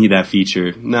 I don't need that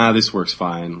feature. Nah, this works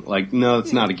fine. Like, no,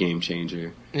 it's not a game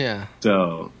changer. Yeah.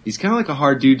 So he's kind of like a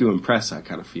hard dude to impress, I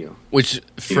kind of feel. Which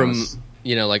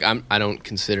like I don't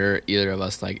consider either of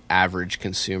us like average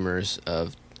consumers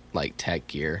of like tech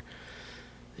gear.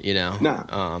 Nah.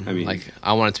 I mean, like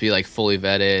I want it to be like fully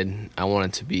vetted. I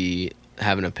want it to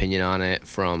have an opinion on it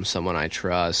from someone I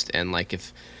trust, and like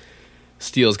if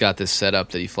Steele's got this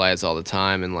setup that he flies all the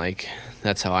time, and like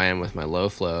that's how I am with my low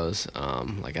flows.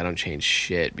 Like I don't change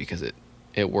shit because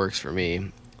it works for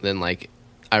me. Then like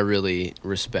I really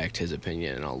respect his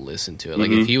opinion and I'll listen to it.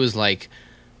 Like if he was like,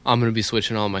 I'm gonna be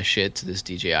switching all my shit to this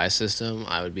DJI system,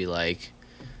 I would be like,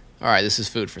 all right, this is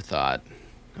food for thought.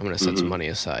 I'm gonna set some money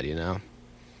aside, you know.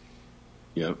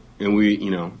 Yep, and we,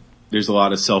 you know, there's a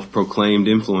lot of self-proclaimed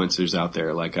influencers out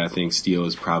there. Like I think Steele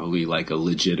is probably like a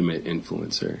legitimate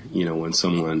influencer. You know,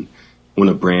 when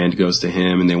a brand goes to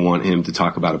him and they want him to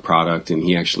talk about a product and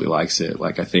he actually likes it.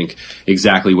 Like I think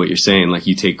exactly what you're saying. Like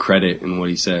you take credit in what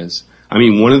he says. I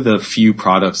mean, one of the few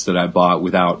products that I bought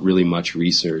without really much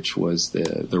research was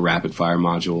the rapid fire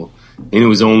module, and it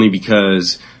was only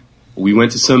because we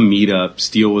went to some meetup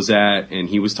Steele was at, and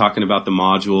he was talking about the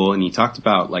module, and he talked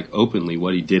about like openly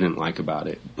what he didn't like about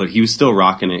it, but he was still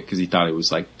rocking it because he thought it was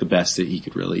like the best that he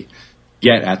could really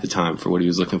get at the time for what he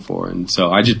was looking for. And so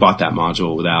I just bought that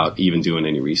module without even doing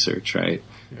any research, right?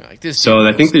 Like this. So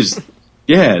I think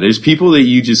there's people that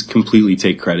you just completely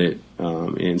take credit.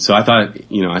 And so I thought,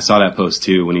 you know, I saw that post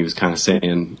too when he was kind of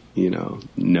saying, you know,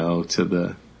 no to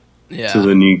the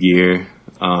new gear.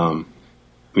 I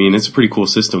mean, it's a pretty cool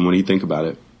system. What do you think about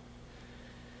it?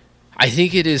 I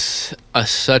think it is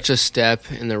such a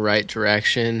step in the right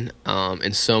direction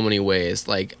in so many ways.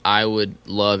 Like, I would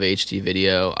love HD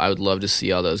video. I would love to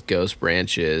see all those ghost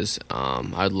branches.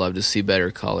 I would love to see better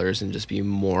colors and just be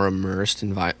more immersed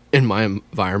in my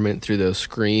environment through those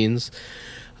screens.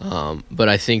 But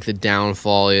I think the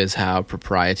downfall is how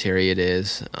proprietary it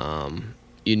is.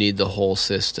 You need the whole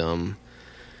system.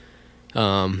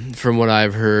 From what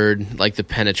I've heard, like the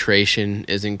penetration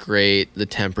isn't great. The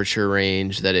temperature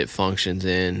range that it functions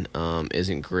in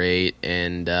isn't great.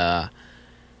 And I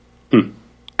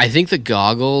think the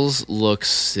goggles look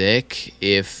sick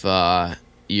if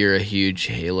you're a huge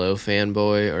Halo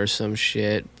fanboy or some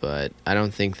shit, but I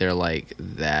don't think they're like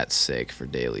that sick for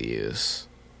daily use.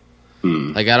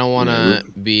 Like, I don't want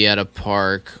to be at a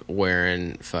park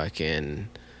wearing fucking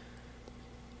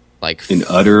like an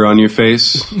udder on your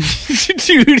face.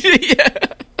 Dude, yeah.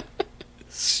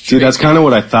 Dude, that's kind of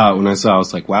what I thought when I saw. I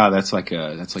was like, wow, it's like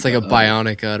a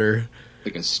bionic udder,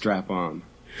 like a strap-on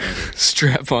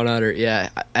udder. Yeah,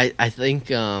 I think,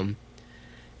 but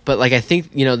like I think,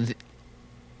 you know,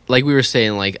 like we were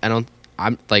saying, like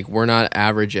I'm like, we're not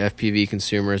average FPV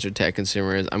consumers or tech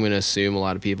consumers. I'm gonna assume a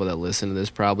lot of people that listen to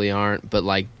this probably aren't, but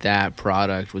like that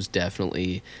product was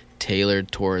definitely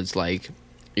tailored towards like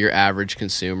your average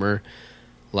consumer.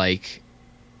 Like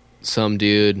some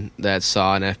dude that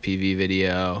saw an FPV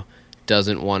video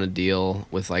doesn't want to deal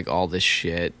with like all this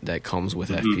shit that comes with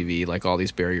FPV, like all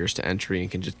these barriers to entry, and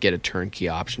can just get a turnkey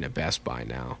option at Best Buy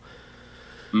now.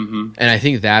 And I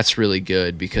think that's really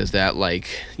good because that,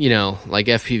 like, you know, like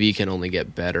FPV can only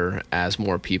get better as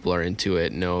more people are into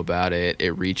it, know about it.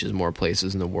 It reaches more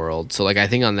places in the world. So like I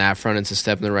think on that front it's a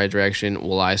step in the right direction.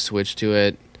 Will I switch to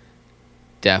it?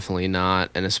 Definitely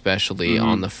not. And especially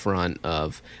on the front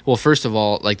of, well, first of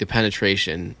all, like the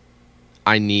penetration,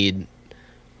 I need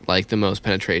like the most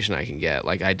penetration I can get.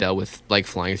 Like I dealt with like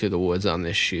flying through the woods on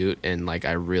this shoot, and like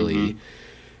I really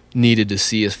needed to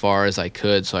see as far as I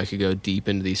could so I could go deep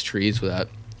into these trees without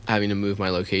having to move my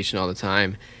location all the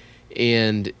time.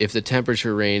 And if the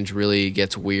temperature range really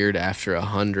gets weird after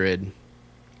 100,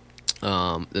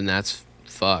 then that's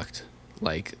fucked.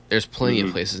 Like, there's plenty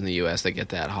of places in the U.S. that get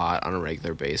that hot on a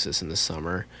regular basis in the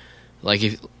summer. Like,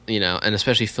 if you know, and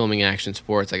especially filming action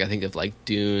sports, like I think of like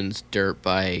dunes, dirt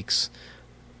bikes,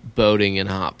 boating in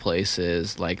hot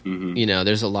places. Like, you know,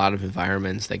 there's a lot of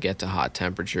environments that get to hot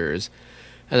temperatures.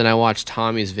 And then I watched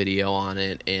Tommy's video on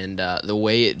it, and the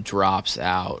way it drops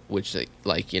out, which,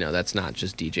 like, you know, that's not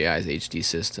just DJI's HD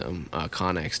system.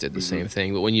 Connex did the same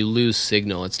thing. But when you lose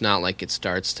signal, it's not like it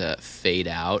starts to fade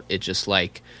out. It just,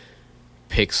 like,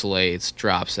 pixelates,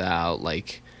 drops out.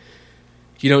 Like,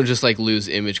 you don't just, like, lose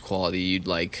image quality. You'd,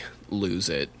 like, lose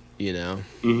it, you know?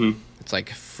 It's like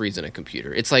freezing a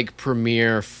computer. It's like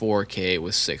Premiere 4K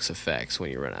with 6 effects when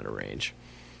you run out of range.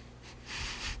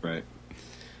 Right.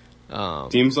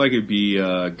 Seems like it'd be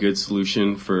a good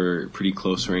solution for pretty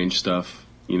close range stuff,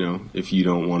 you know, if you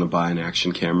don't want to buy an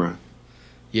action camera.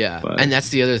 Yeah, and that's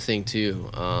the other thing too.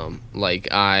 Like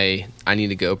I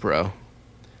need a GoPro.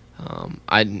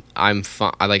 I'm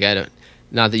fine. I don't.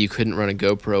 Not that you couldn't run a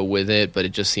GoPro with it, but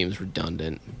it just seems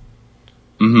redundant.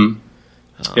 Yeah,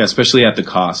 especially at the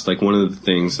cost. Like one of the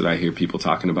things that I hear people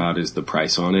talking about is the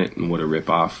price on it and what a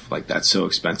ripoff. Like that's so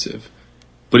expensive.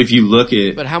 But if you look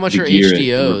at, but how much are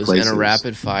HDOs and a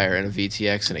rapid fire and a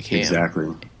VTX and a cam,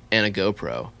 exactly, and a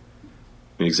GoPro?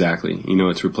 Exactly. You know,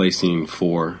 it's replacing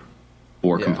four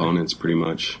components pretty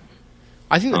much.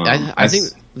 I think I think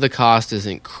the cost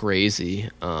isn't crazy,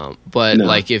 but No.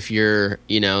 like if you're,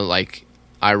 like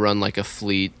I run like a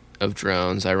fleet of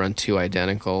drones, I run 2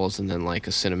 identicals and then like a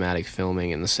cinematic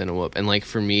filming and the Cinewhoop, and like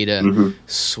for me to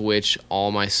switch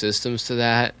all my systems to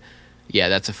that, yeah,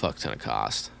 that's a fuck ton of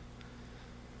cost.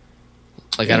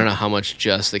 Like I don't know how much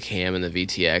just the cam and the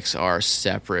VTX are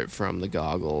separate from the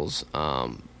goggles,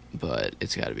 but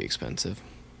it's got to be expensive.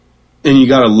 And you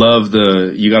gotta love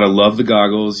the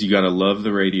goggles. You gotta love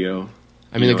the radio.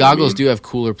 I mean, the goggles do have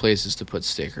cooler places to put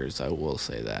stickers. I will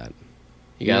say that.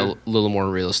 You got a little more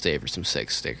real estate for some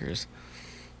sick stickers.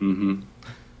 Mm-hmm.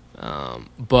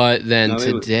 But then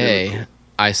today,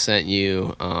 I sent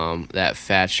you that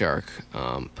Fat Shark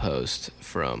post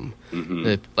from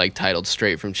the titled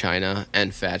 "Straight from China"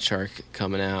 and Fat Shark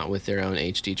coming out with their own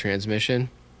HD transmission.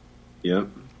 Yep.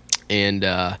 And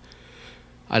I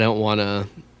don't want to,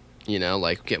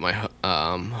 get my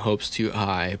hopes too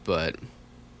high, but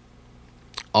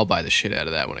I'll buy the shit out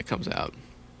of that when it comes out,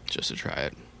 just to try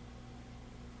it.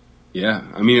 Yeah,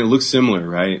 I mean, it looks similar,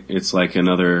 right? It's like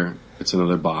another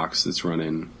box that's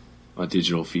running a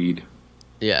digital feed.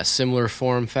 Yeah, similar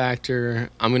form factor.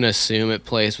 I'm going to assume it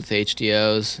plays with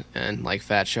HDOs and like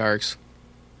Fat Sharks.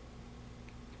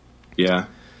 Yeah.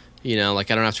 I don't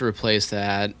have to replace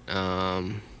that.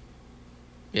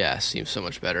 Yeah, seems so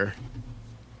much better.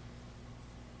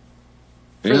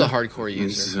 For the hardcore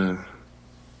user.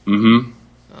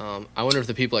 I wonder if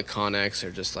the people at Connex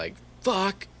are just like,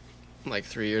 fuck, like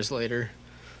 3 years later.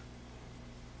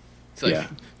 It's like,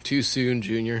 too soon,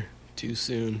 Junior. Too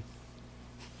soon.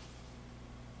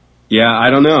 Yeah, I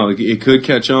don't know. It could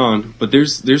catch on, but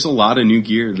there's a lot of new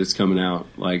gear that's coming out.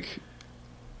 Like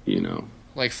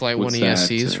Flight 1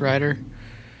 ESCs, Ryder?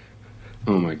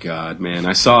 Oh my God, man.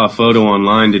 I saw a photo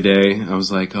online today. I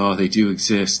was like, oh, they do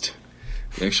exist.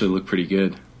 They actually look pretty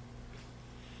good.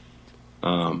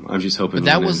 I'm just hoping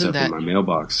that ends up in my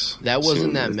mailbox. That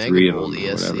wasn't that Megabolt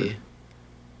ESC.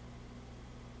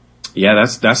 Yeah,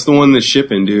 that's the one that's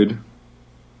shipping, dude.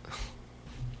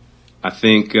 I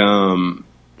think, the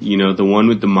one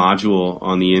with the module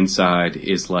on the inside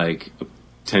is like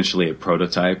potentially a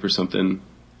prototype or something.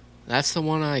 That's the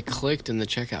one I clicked in the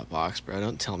checkout box, bro.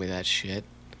 Don't tell me that shit.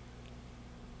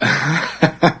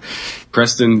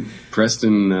 Preston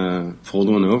pulled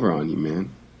one over on you,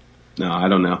 man. No, I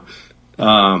don't know.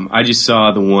 I just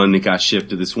saw the one that got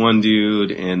shipped to this one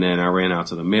dude, and then I ran out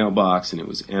to the mailbox, and it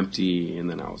was empty, and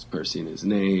then I was pressing his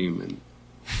name, and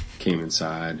came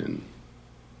inside and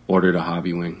ordered a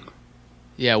hobby wing.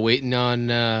 Yeah, waiting on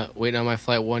my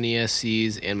Flight 1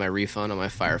 ESCs and my refund on my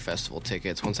Fire Festival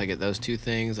tickets. Once I get those 2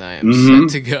 things, I am set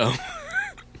to go.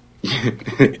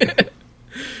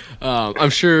 I'm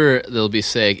sure they'll be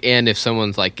sick, and if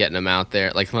someone's like getting them out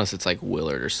there, like unless it's like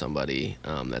Willard or somebody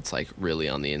that's like really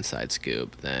on the inside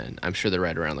scoop, then I'm sure they're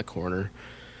right around the corner.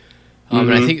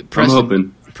 And I think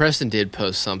Preston did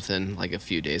post something like a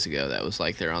few days ago that was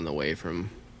like they're on the way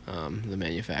from the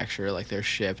manufacturer, like they're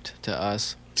shipped to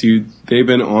us. Dude, they've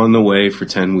been on the way for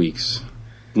 10 weeks.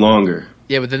 Longer.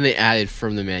 Yeah, but then they added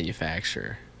from the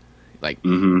manufacturer. Like,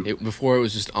 before it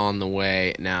was just on the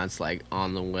way, now it's like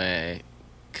on the way,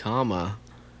 comma,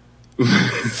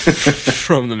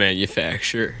 from the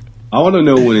manufacturer. I want to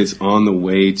know when it's on the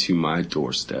way to my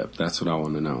doorstep. That's what I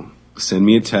want to know. Send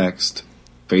me a text,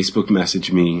 Facebook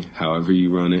message me, however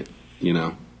you run it,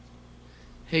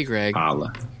 Hey, Greg,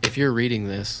 Holla. If you're reading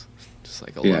this, just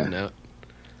like a love note.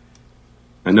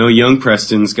 I know young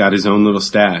Preston's got his own little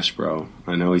stash, bro.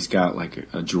 I know he's got like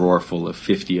a drawer full of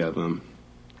 50 of them.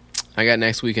 I got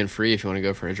next weekend free if you want to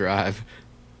go for a drive.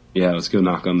 Yeah, let's go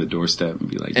knock on the doorstep and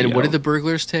be like, and what did the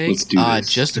burglars take? Let's do this.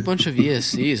 Just a bunch of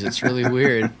ESCs. It's really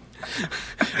weird. And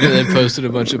then posted a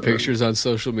bunch of pictures on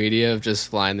social media of just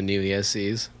flying the new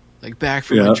ESCs. Like, back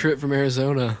from my trip from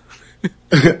Arizona.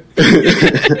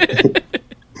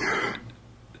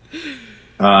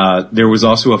 There was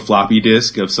also a floppy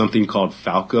disk of something called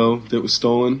Falco that was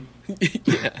stolen.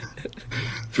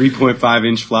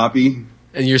 3.5-inch floppy.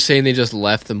 And you're saying they just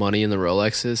left the money in the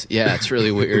Rolexes? Yeah, it's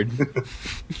really weird.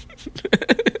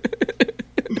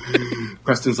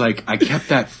 Preston's like, I kept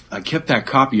that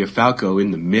copy of Falco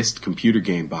in the Myst computer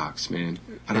game box, man.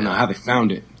 I don't know how they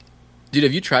found it. Dude,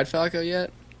 have you tried Falco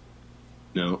yet?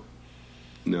 No,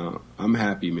 I'm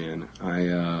happy, man.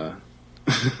 I'm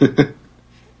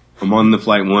on the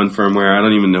Flight 1 firmware. I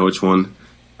don't even know which one.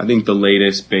 I think the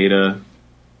latest beta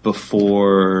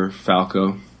before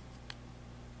Falco.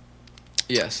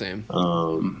 Yeah, same.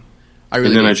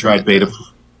 I tried beta.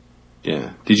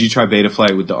 Yeah. Did you try Beta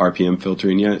Flight with the RPM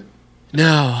filtering yet? No,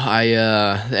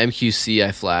 the MQC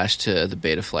I flashed to the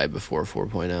Beta Flight before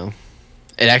 4.0.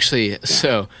 It actually,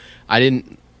 so I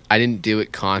didn't do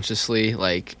it consciously.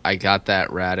 Like, I got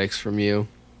that Radix from you,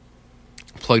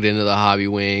 plugged into the hobby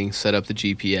wing, set up the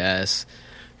GPS,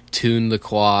 tuned the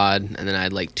quad, and then I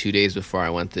had like 2 days before I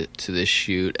went to this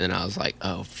shoot, and I was like,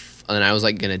 and then I was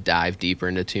like gonna dive deeper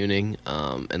into tuning,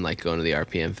 and like go into the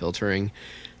RPM filtering,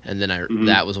 and then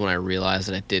that was when I realized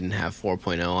that I didn't have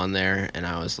 4.0 on there, and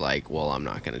I was like, well, I'm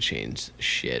not gonna change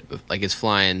shit. But like, it's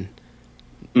flying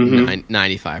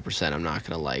 95%. I'm not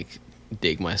gonna like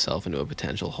dig myself into a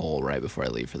potential hole right before I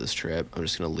leave for this trip. I'm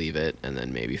just gonna leave it and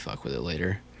then maybe fuck with it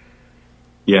later.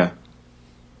 Yeah.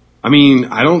 I mean,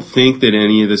 I don't think that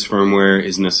any of this firmware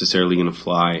is necessarily going to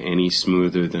fly any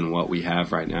smoother than what we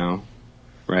have right now,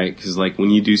 right? Because, like,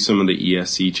 when you do some of the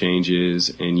ESC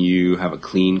changes and you have a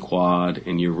clean quad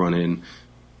and you're running,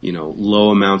 you know,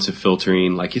 low amounts of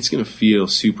filtering, like, it's going to feel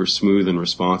super smooth and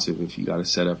responsive if you got it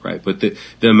set up right. But the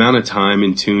amount of time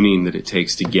and tuning that it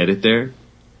takes to get it there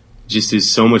just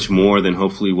is so much more than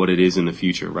hopefully what it is in the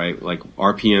future, right? Like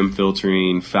RPM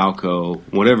filtering, Falco,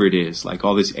 whatever it is, like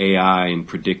all this AI and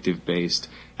predictive based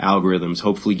algorithms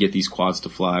hopefully get these quads to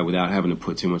fly without having to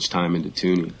put too much time into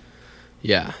tuning.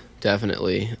 Yeah,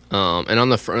 definitely. And on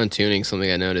the front end tuning,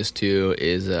 something I noticed too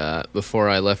is before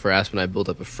I left for Aspen, I built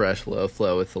up a fresh low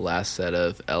flow with the last set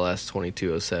of LS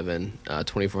 2207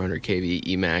 2400 kV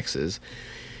Emaxes.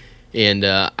 And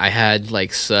I had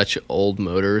like such old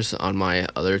motors on my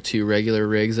other two regular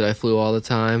rigs that I flew all the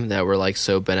time that were like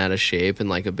so bent out of shape and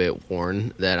like a bit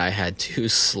worn that I had to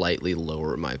slightly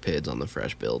lower my PIDs on the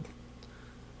fresh build.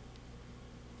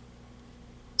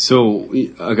 So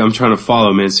I'm trying to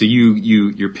follow, man. So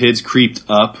your PIDs creeped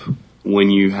up when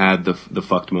you had the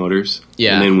fucked motors,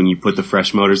 and then when you put the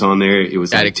fresh motors on there, it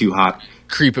was like too hot.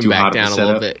 Creep them back down a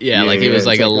little bit. Yeah, like it was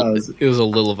like it was a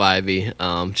little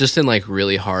vibey. Just in like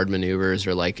really hard maneuvers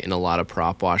or like in a lot of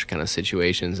prop wash kind of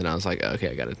situations, and I was like, okay,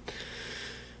 I gotta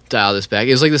dial this back.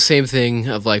 It was like the same thing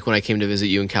of like when I came to visit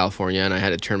you in California and I had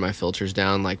to turn my filters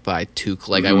down like by two,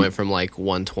 like I went from like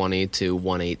 120 to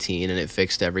 118 and it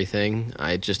fixed everything.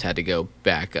 I just had to go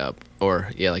back up or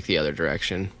like the other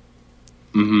direction.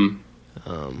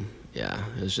 Yeah,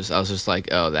 it was just, I was just like,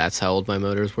 oh, that's how old my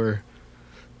motors were.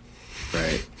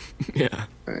 Right. Yeah.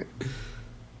 Right.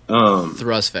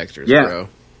 Thrust vectors, bro.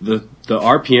 The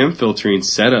RPM filtering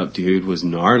setup, dude, was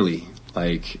gnarly.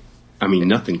 Like, I mean,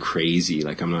 nothing crazy.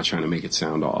 Like, I'm not trying to make it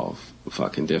sound all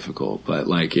fucking difficult, but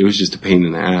like, it was just a pain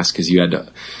in the ass because you had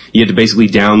to basically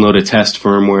download a test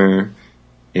firmware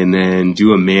and then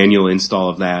do a manual install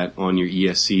of that on your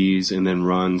ESCs and then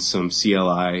run some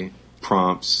CLI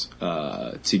prompts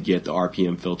to get the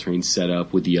RPM filtering set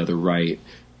up with the other right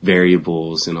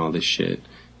variables and all this shit.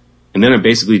 And then I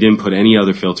basically didn't put any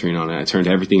other filtering on it. I turned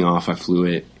everything off. I flew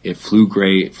it. It flew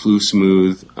great. It flew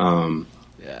smooth. And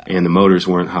the motors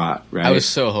weren't hot, right? I was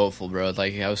so hopeful, bro.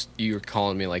 Like you were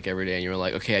calling me like every day and you were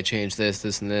like, okay, I changed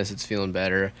this, and this. It's feeling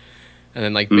better. And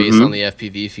then like based on the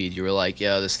FPV feed, you were like,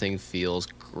 yo, this thing feels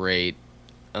great.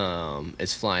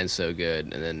 It's flying so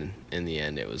good. And then in the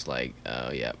end, it was like,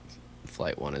 oh, yeah,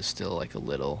 Flight 1 is still like a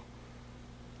little...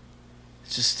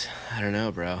 Just, I don't know,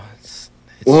 bro. It's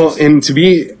well, just... and to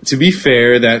be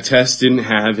fair, that test didn't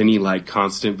have any like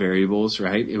constant variables,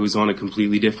 right? It was on a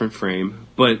completely different frame,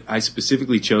 but I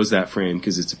specifically chose that frame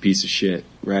because it's a piece of shit,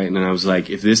 right? And I was like,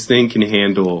 if this thing can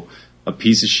handle a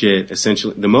piece of shit,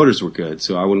 essentially, the motors were good,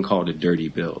 so I wouldn't call it a dirty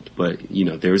build, but you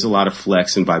know, there was a lot of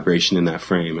flex and vibration in that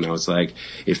frame, and I was like,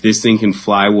 if this thing can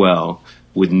fly well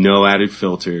with no added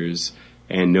filters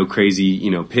and no crazy, you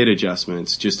know, PID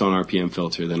adjustments, just on RPM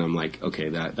filter, then I'm like, okay,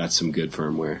 that's some good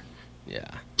firmware. Yeah.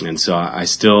 And so I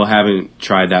still haven't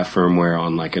tried that firmware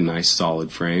on like a nice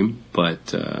solid frame,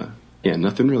 but yeah,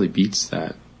 nothing really beats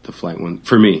that, the Flight 1,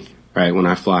 for me, right? When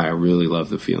I fly, I really love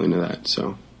the feeling of that,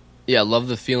 so. Yeah, I love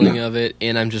the feeling of it,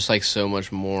 and I'm just like so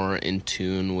much more in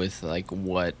tune with like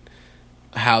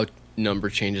how number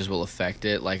changes will affect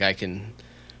it. Like I can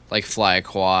like fly a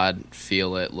quad,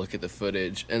 feel it, look at the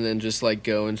footage, and then just like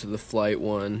go into the Flight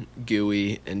 1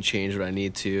 GUI and change what I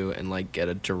need to and like get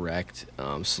a direct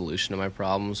solution to my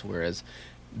problems. Whereas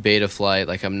Beta Flight,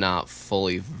 like I'm not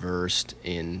fully versed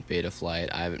in Beta Flight.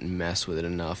 I haven't messed with it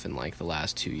enough in like the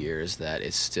last 2 years that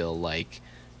it's still like,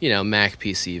 you know, Mac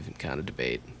PC kind of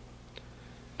debate.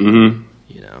 Mm-hmm.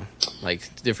 You know,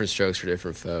 like different strokes for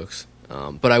different folks.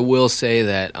 But I will say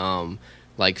that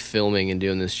like filming and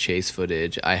doing this chase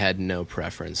footage, I had no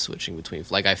preference switching between.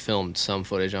 Like I filmed some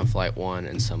footage on Flight 1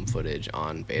 and some footage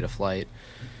on Beta Flight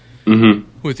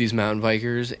with these mountain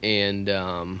bikers,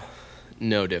 and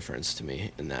no difference to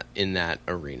me in that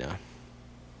arena.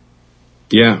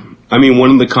 Yeah. I mean,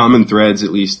 one of the common threads,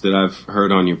 at least that I've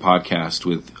heard on your podcast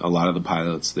with a lot of the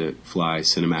pilots that fly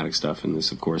cinematic stuff, and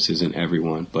this, of course, isn't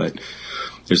everyone, but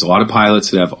there's a lot of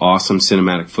pilots that have awesome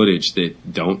cinematic footage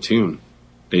that don't tune.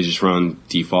 They just run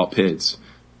default PIDs,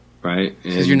 right?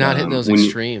 Because you're not hitting those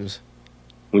extremes.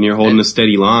 When you're holding a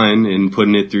steady line and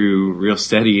putting it through real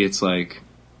steady, it's like,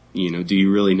 you know, do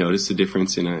you really notice the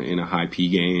difference in a high P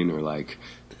gain or like,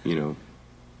 you know,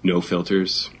 no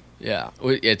filters? Yeah,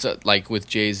 it's like with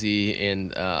Jay-Z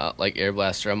and like Air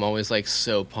Blaster, I'm always like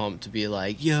so pumped to be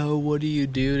like, yo, what do you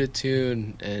do to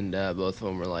tune? And both of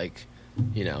them were like,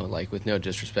 you know, like with no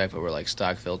disrespect, but we're like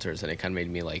stock filters, and it kind of made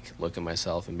me like look at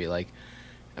myself and be like,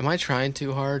 am I trying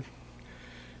too hard?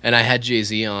 And I had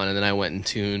Jay-Z on, and then I went and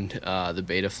tuned the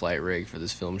Beta Flight rig for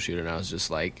this film shoot, and I was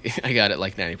just like, I got it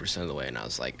like 90% of the way, and I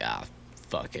was like,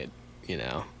 fuck it, you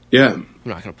know? Yeah. I'm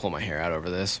not going to pull my hair out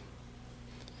over this.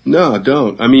 No,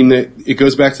 don't. I mean, it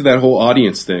goes back to that whole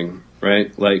audience thing,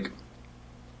 right? Like,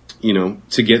 you know,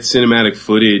 to get cinematic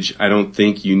footage, I don't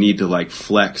think you need to like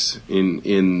flex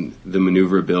in the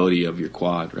maneuverability of your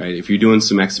quad, right? If you're doing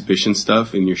some exhibition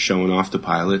stuff and you're showing off the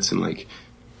pilots and like,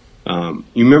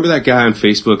 you remember that guy on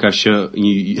Facebook I showed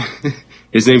you?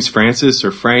 His name's Francis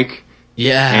or Frank.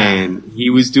 Yeah. And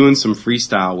he was doing some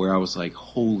freestyle where I was like,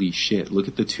 holy shit, look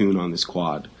at the tune on this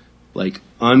quad. Like,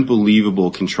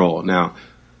 unbelievable control. Now,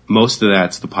 most of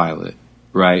that's the pilot,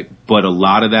 right? But a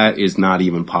lot of that is not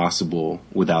even possible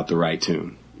without the right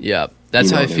tune. Yeah. That's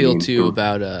You know how I what I feel, mean? too,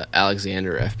 about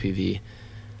Alexander FPV.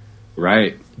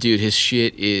 Right. Dude, his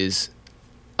shit is...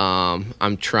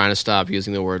 I'm trying to stop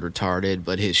using the word retarded,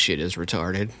 but his shit is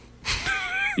retarded.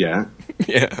 Yeah.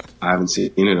 Yeah. I haven't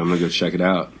seen it. I'm going to go check it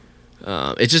out.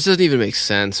 It just doesn't even make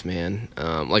sense, man.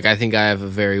 Like, I think I have a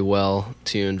very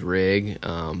well-tuned rig,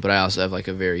 but I also have, like,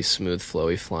 a very smooth,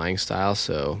 flowy flying style,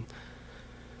 so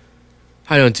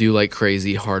I don't do, like,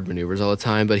 crazy hard maneuvers all the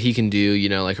time, but he can do, you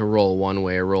know, like, a roll one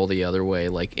way, a roll the other way,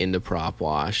 like, into prop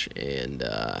wash, and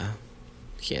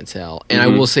can't tell. And I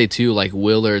will say, too, like,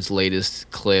 Willard's latest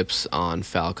clips on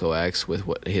Falco X with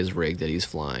his rig that he's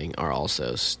flying are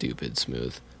also stupid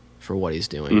smooth for what he's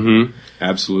doing. Mm-hmm.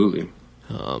 Absolutely.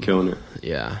 Killing it.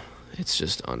 Yeah, it's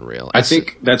just unreal. I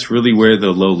think that's really where the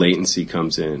low latency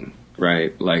comes in,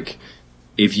 right? Like,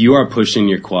 if you are pushing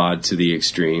your quad to the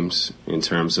extremes in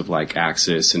terms of like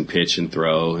axis and pitch and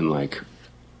throw and like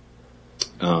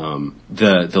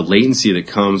the latency that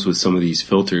comes with some of these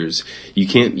filters, you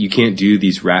can't do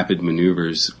these rapid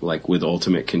maneuvers like with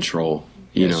ultimate control,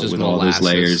 you know, with all those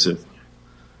layers of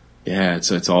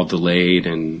it's all delayed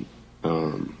and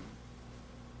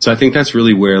so I think that's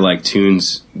really where like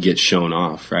tunes get shown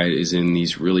off, right? Is in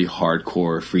these really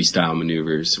hardcore freestyle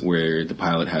maneuvers where the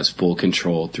pilot has full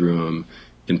control through them,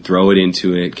 can throw it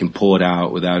into it, can pull it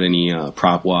out without any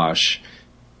prop wash,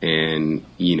 and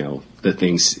you know the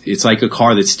things. It's like a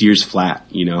car that steers flat,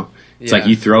 you know. It's like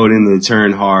you throw it into the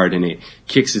turn hard and it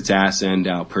kicks its ass end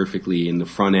out perfectly, and the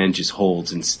front end just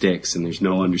holds and sticks, and there's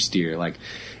no understeer. Like,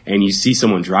 and you see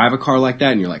someone drive a car like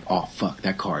that, and you're like, oh fuck,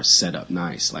 that car is set up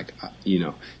nice. Like, you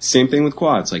know, same thing with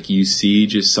quads. Like, you see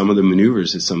just some of the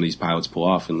maneuvers that some of these pilots pull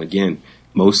off, and again,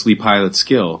 mostly pilot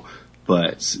skill,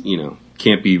 but you know,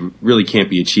 can't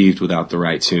be achieved without the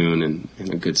right tune and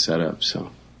a good setup.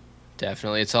 So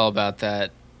definitely, it's all about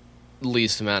that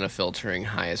least amount of filtering,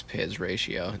 highest PIDs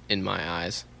ratio in my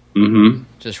eyes. Mm-hmm.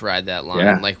 Just ride that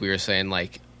line, like we were saying.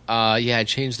 Like, I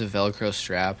changed the Velcro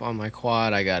strap on my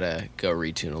quad. I gotta go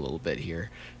retune a little bit here.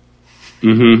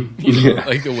 Mm-hmm. You know,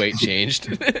 like the weight changed.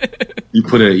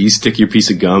 You stick your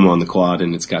piece of gum on the quad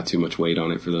and it's got too much weight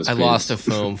on it for those. I pins. Lost a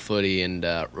foam footy and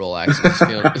roll axle.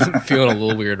 Feeling a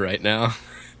little weird right now.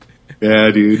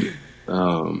 Yeah, dude.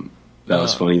 That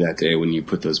was funny that day when you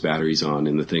put those batteries on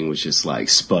and the thing was just like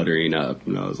sputtering up,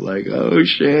 and I was like, "Oh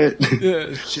shit!"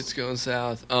 Yeah, shit's going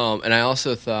south. And I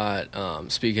also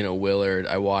thought, speaking of Willard,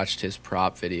 I watched his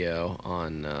prop video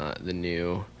on the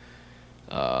new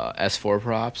S4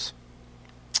 props,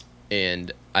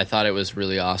 and I thought it was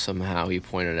really awesome how he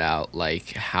pointed out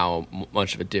like how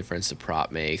much of a difference the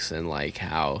prop makes, and like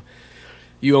how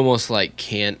you almost like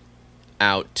can't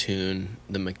out-tune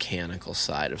the mechanical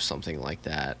side of something like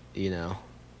that, you know?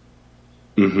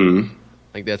 Mm-hmm.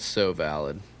 Like, that's so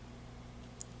valid.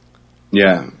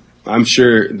 Yeah. I'm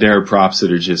sure there are props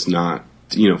that are just not,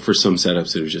 you know, for some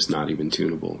setups that are just not even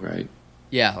tunable, right?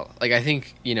 Yeah, like, I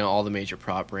think, you know, all the major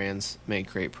prop brands make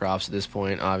great props at this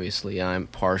point. Obviously, I'm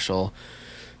partial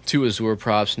to Azure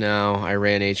props now. I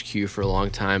ran HQ for a long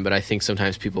time, but I think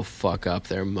sometimes people fuck up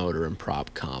their motor and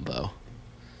prop combo.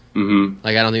 Mm-hmm.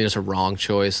 Like, I don't think there's a wrong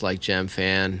choice, like Gem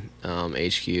Fan,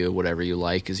 HQ, whatever you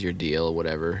like is your deal,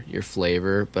 whatever your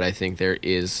flavor. But I think there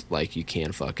is, like, you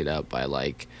can fuck it up by,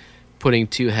 like, putting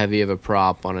too heavy of a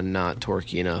prop on a not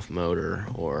torquey enough motor,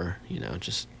 or,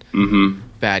 just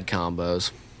bad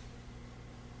combos.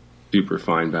 Super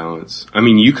fine balance. I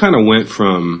mean, you kind of went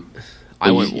from... I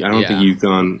don't think you've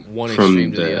gone one from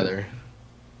extreme to the other.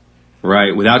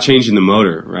 Right, without changing the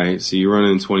motor, right? So you're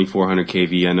running 2400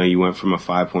 kV. I know you went from a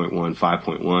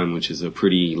 5.1, which is a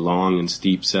pretty long and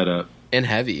steep setup. And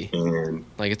heavy. And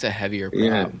like, it's a heavier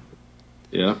prop.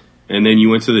 Yeah. And then you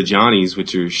went to the Johnnies,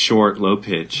 which are short, low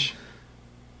pitch.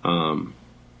 I'm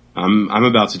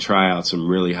about to try out some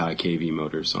really high kV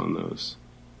motors on those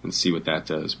and see what that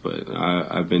does. But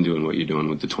I've been doing what you're doing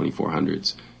with the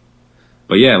 2400s.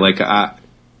 But yeah, like I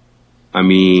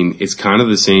mean, it's kind of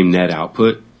the same net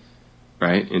output,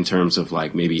 right? In terms of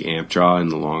like maybe amp draw in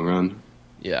the long run.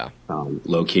 Yeah.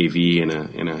 Low kV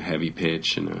in a heavy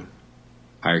pitch, and a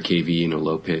higher kV in a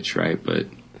low pitch, right? But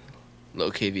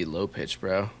low kV, low pitch,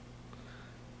 bro.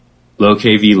 Low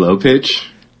kV, low pitch.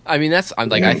 I mean, I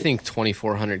think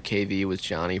 2400 kV with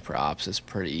Johnny props is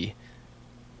pretty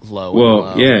low.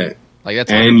 Well, yeah. Like,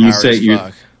 that's and you set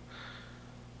your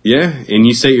yeah, and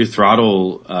you set your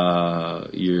throttle,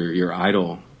 your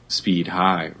idle speed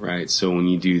high, right? So when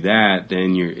you do that,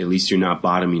 then at least you're not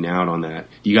bottoming out on that.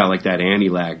 You got like that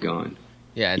anti-lag going.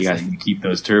 Yeah, you got to keep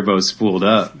those turbos spooled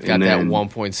up. Got that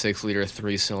 1.6 liter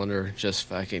 3-cylinder just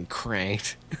fucking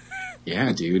cranked.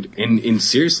 Yeah, dude. And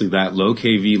seriously, that low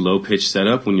kV, low pitch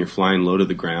setup when you're flying low to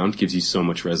the ground gives you so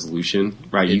much resolution,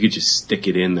 right? You could just stick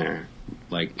it in there,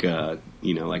 like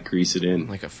like grease it in,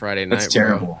 like a Friday night. That's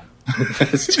terrible.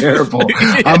 That's terrible.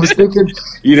 I was thinking,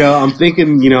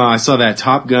 I saw that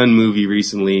Top Gun movie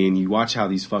recently, and you watch how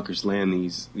these fuckers land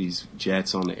these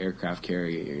jets on the aircraft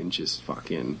carrier, and just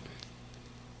fucking,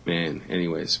 man.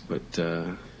 Anyways, but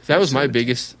that was my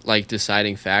biggest like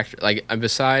deciding factor. Like,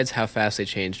 besides how fast they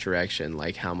change direction,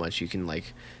 like how much you can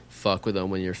like fuck with them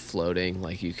when you're floating,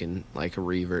 like you can like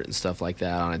revert and stuff like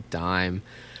that on a dime.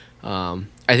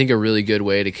 I think a really good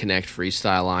way to connect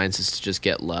freestyle lines is to just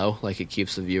get low. Like, it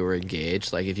keeps the viewer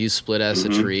engaged. Like, if you split S a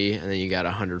tree and then you got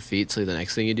 100 feet, so the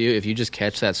next thing you do, if you just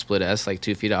catch that split S like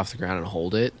 2 feet off the ground and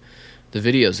hold it, the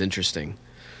video's interesting.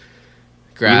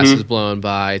 Grass is blowing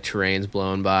by, terrain's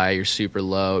blowing by, you're super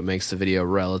low. It makes the video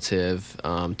relative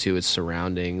to its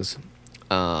surroundings.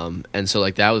 And so,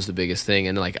 like, that was the biggest thing.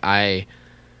 And, like, I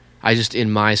just,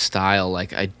 in my style,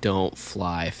 like, I don't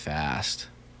fly fast.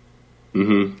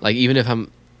 Like, even if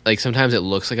I'm like, sometimes it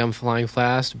looks like I'm flying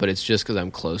fast, but it's just because I'm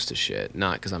close to shit,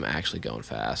 not because I'm actually going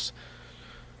fast.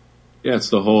 Yeah, it's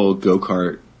the whole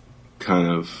go-kart kind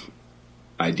of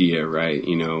idea, right?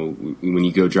 When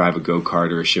you go drive a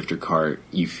go-kart or a shifter cart,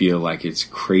 you feel like it's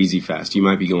crazy fast. You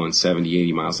might be going 70,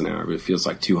 80 miles an hour, but it feels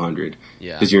like 200.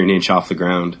 Yeah. Because you're an inch off the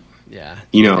ground. Yeah.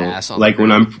 Like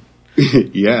when I'm...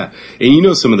 Yeah.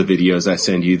 And some of the videos I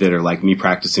send you that are like me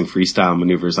practicing freestyle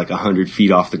maneuvers like 100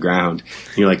 feet off the ground.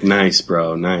 And you're like, nice,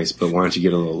 bro, nice, but why don't you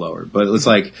get a little lower? But it's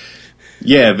like,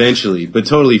 yeah, eventually. But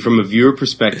totally, from a viewer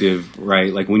perspective,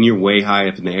 right, like when you're way high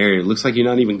up in the air, it looks like you're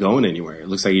not even going anywhere. It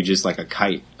looks like you're just like a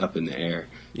kite up in the air.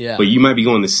 Yeah. But you might be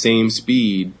going the same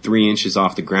speed 3 inches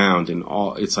off the ground, and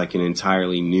it's like an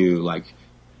entirely new like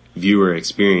viewer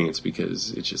experience,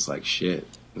 because it's just like shit.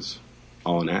 It's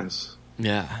all an ass.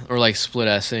 Yeah, or like split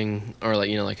S-ing, or like,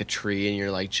 like a tree and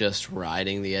you're like just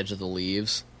riding the edge of the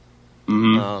leaves.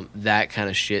 That kind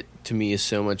of shit to me is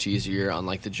so much easier on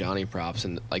like the Johnny props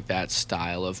and like that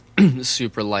style of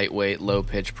super lightweight, low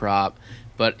pitch prop.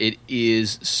 But it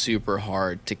is super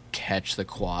hard to catch the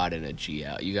quad in a G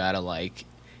out. You gotta like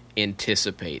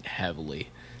anticipate heavily.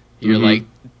 You're like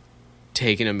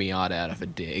taking a Miata out of a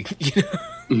dig.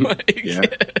 Like, yeah.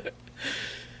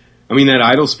 I mean, that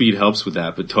idle speed helps with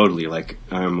that, but totally, like,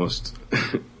 I almost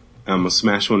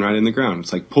smashed one right in the ground.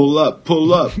 It's like, pull up,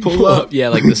 pull up, pull up. Yeah,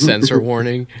 like the sensor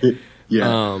warning.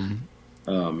 Yeah.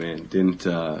 Oh, man. Didn't,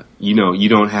 you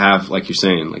don't have, like you're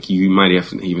saying, like, you might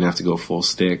even have to go full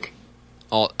stick.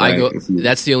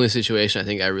 That's the only situation I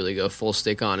think I really go full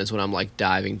stick on, is when I'm, like,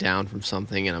 diving down from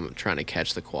something and I'm trying to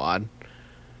catch the quad.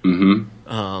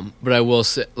 But I will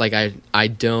say, like, I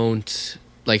don't...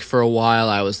 Like, for a while,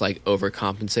 I was, like,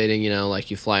 overcompensating, like,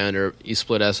 you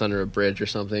split S under a bridge or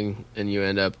something, and you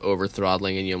end up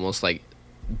over-throttling, and you almost, like,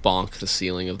 bonk the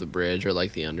ceiling of the bridge or,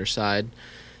 like, the underside.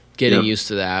 Getting used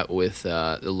to that with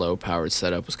the low-powered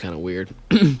setup was kind of weird,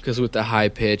 because with the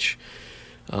high-pitch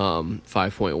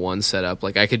 5.1 setup,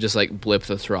 like, I could just, like, blip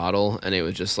the throttle, and it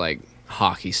was just, like,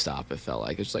 hockey stop, it felt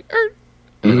like. It's just like,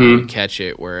 and I would catch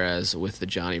it. Whereas with the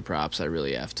Johnny props, I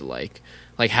really have to like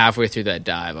halfway through that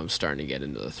dive, I'm starting to get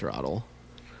into the throttle.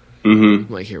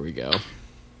 Mm-hmm. Like, here we go.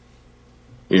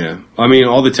 Yeah. I mean,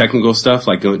 all the technical stuff,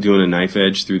 like doing a knife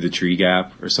edge through the tree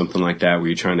gap or something like that, where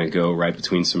you're trying to go right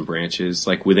between some branches.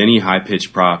 Like with any high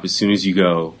pitch prop, as soon as you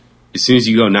go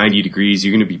 90 degrees,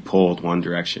 you're going to be pulled one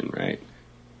direction, right?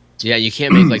 Yeah, you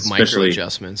can't make like micro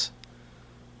adjustments.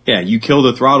 Yeah, you kill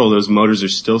the throttle, those motors are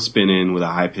still spinning. With a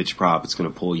high pitch prop, it's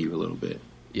going to pull you a little bit.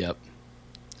 Yep.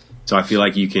 So I feel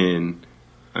like you can,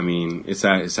 I mean, it's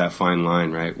that fine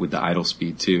line, right? With the idle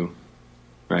speed too.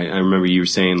 Right, I remember you were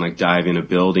saying like dive in a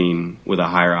building with a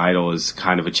higher idle is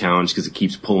kind of a challenge because it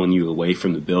keeps pulling you away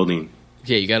from the building.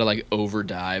 Yeah, you got to like over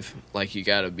dive. Like you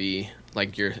got to be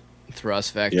like your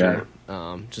thrust vector.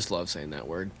 Yeah. Just love saying that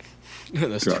word.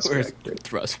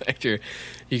 Thrust vector.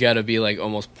 You got to be like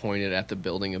almost pointed at the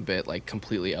building a bit, like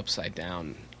completely upside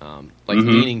down, like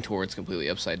leaning towards completely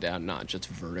upside down, not just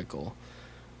vertical.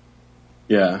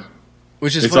 Yeah.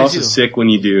 Which is it's also sick when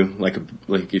you do like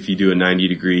if you do a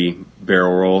 90-degree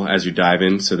barrel roll as you're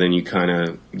diving, so then you kind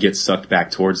of get sucked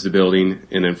back towards the building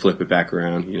and then flip it back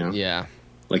around, you know? Yeah.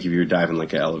 Like if you're diving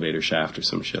like an elevator shaft or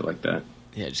some shit like that.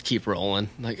 Yeah, just keep rolling.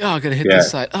 Like, oh, I gotta hit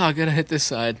this side. Oh, I gotta hit this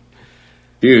side.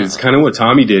 Dude, it's kind of what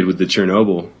Tommy did with the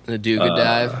Chernobyl. The Duga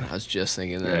dive. I was just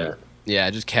thinking that. Yeah, I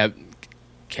just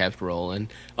kept rolling.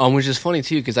 Which is funny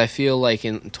too, because I feel like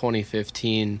in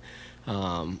 2015.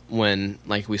 When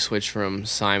like we switched from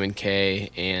Simon K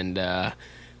and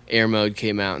air mode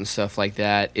came out and stuff like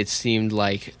that, it seemed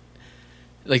like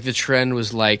the trend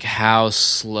was like, how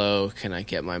slow can I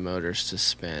get my motors to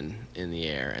spin in the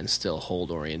air and still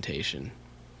hold orientation?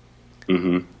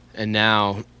 Mm-hmm. And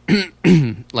now,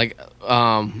 like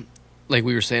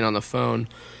we were saying on the phone,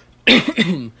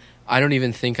 I don't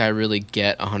even think I really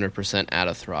get 100% out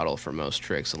of throttle for most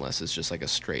tricks unless it's just like a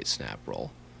straight snap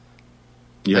roll.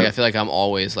 Yeah. Like, I feel like I'm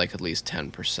always like at least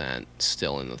 10%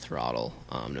 still in the throttle,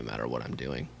 no matter what I'm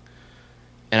doing.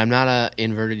 And I'm not a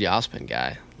inverted yaw spin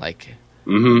guy. Like,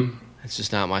 it's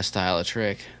just not my style of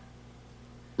trick.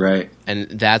 Right. And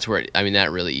that's where,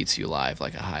 that really eats you alive,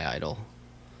 like a high idle.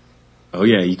 Oh,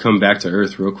 yeah, you come back to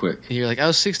earth real quick. And you're like, I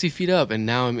was 60 feet up, and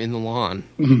now I'm in the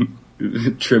lawn.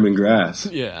 Trimming grass.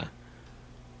 Yeah.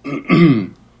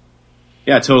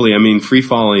 Yeah, totally. I mean, free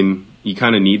falling, you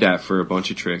kind of need that for a bunch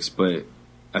of tricks, but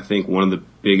I think one of the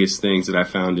biggest things that I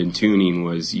found in tuning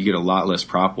was you get a lot less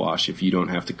prop wash if you don't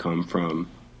have to come from,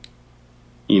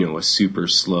 a super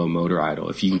slow motor idle.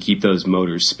 If you can keep those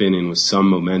motors spinning with some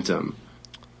momentum,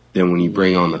 then when you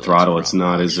bring on the throttle, it's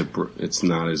not as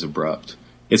abrupt.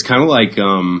 It's kind of like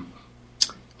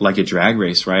a drag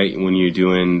race, right? When you're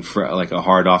doing like a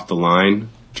hard off the line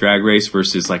drag race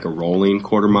versus like a rolling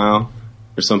quarter mile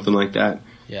or something like that.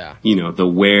 Yeah. The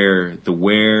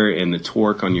wear and the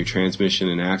torque on your transmission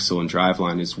and axle and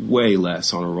driveline is way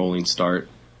less on a rolling start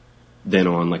than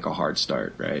on like a hard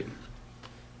start, right?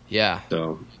 Yeah.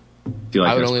 So I feel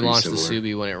like I would only launch similar.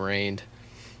 the Subi when it rained.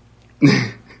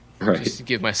 Right. Just to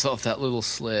give myself that little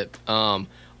slip. On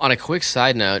a quick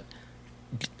side note,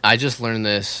 I just learned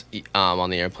this on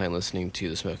the airplane listening to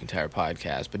the Smoking Tire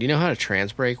podcast, but do you know how a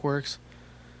trans brake works?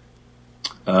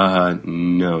 No,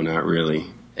 not really.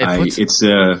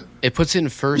 It puts in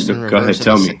first and reverse. Go ahead,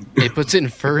 tell me. It puts in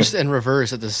first and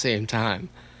reverse at the same time.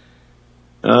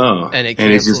 Oh, and it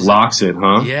just locks it,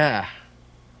 huh? Yeah.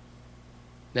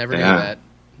 Never knew that.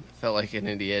 Felt like an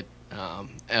idiot.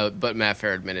 But Matt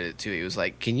Fair admitted it too. He was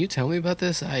like, "Can you tell me about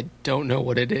this? I don't know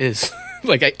what it is.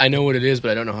 Like I know what it is,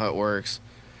 but I don't know how it works."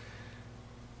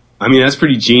 I mean, that's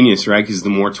pretty genius, right? Because the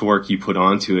more torque you put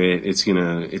onto it, it's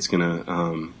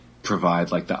gonna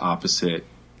provide like the opposite.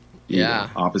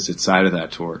 Opposite side of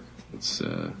that torque. It's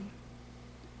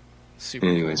super.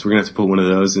 Anyways, we're gonna have to put one of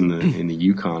those in the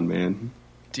Yukon, man.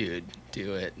 Dude,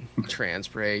 do it. Trans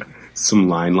brake. Some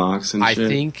line locks and shit. I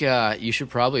think you should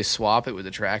probably swap it with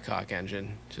a Trackhawk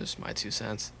engine. Just my 2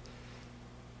 cents.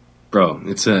 Bro,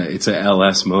 it's a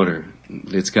LS motor.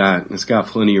 It's got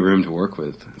plenty of room to work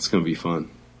with. It's gonna be fun.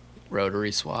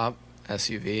 Rotary swap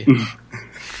SUV.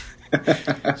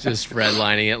 Just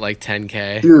redlining it like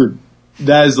 10K. Dude.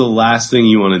 That is the last thing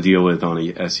you want to deal with on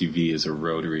a SUV is a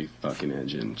rotary fucking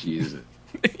engine. Jesus.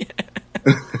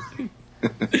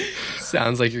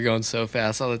 Sounds like you're going so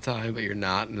fast all the time, but you're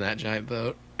not in that giant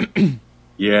boat.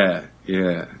 Yeah.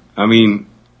 I mean,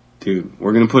 dude,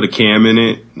 we're going to put a cam in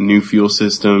it, new fuel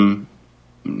system,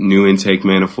 new intake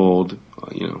manifold,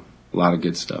 a lot of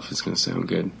good stuff. It's going to sound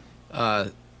good.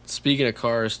 Speaking of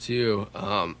cars, too,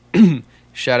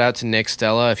 shout out to Nick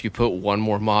Stella. If you put one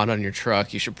more mod on your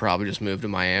truck, you should probably just move to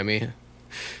Miami.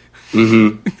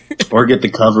 Or get the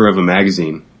cover of a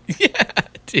magazine. Yeah,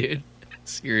 Dude,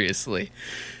 seriously.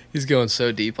 He's going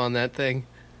so deep on that thing.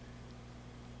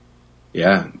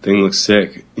 Yeah, thing looks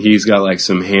sick. He's got like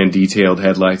some hand detailed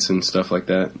headlights and stuff like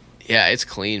that. Yeah, it's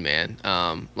clean, man.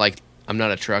 Like, I'm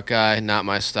not a truck guy, not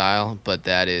my style, but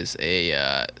that is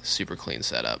a super clean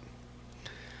setup.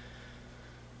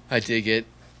 I dig it.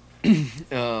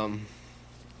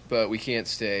 But we can't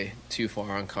stay too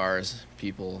far on cars.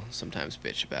 People sometimes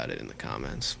bitch about it in the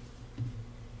comments.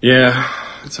 Yeah,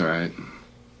 it's all right.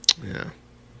 Yeah,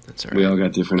 that's all right. We all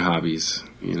got different hobbies,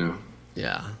 you know.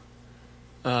 Yeah.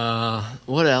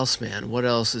 What else, man? What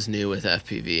else is new with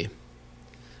FPV?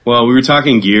 Well, we were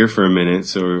talking gear for a minute,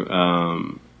 so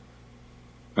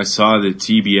I saw that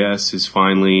TBS is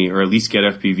finally, or at least Get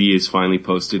FPV has finally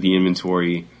posted the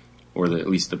inventory, or at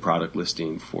least the product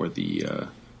listing for the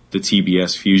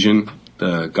TBS Fusion,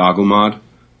 the goggle mod.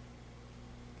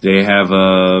 They have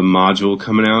a module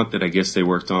coming out that I guess they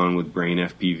worked on with Brain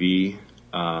FPV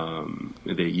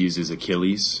that uses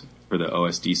Achilles for the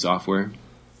OSD software.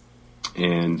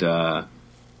 And,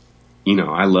 you know,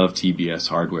 I love TBS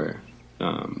hardware.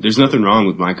 There's nothing wrong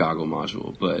with my goggle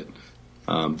module, but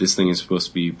this thing is supposed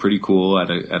to be pretty cool at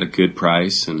a good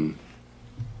price and,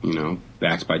 you know,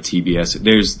 backed by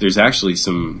TBS. There's actually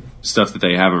some stuff that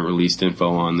they haven't released info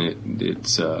on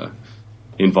that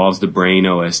involves the Brain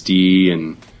OSD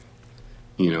and,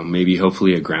 you know, maybe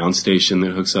hopefully a ground station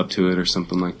that hooks up to it or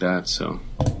something like that. So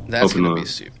that's going to be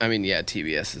super. I mean, yeah,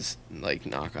 TBS is, like,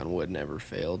 knock on wood, never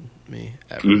failed me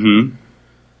ever. Mm-hmm.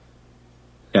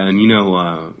 And, you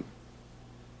know,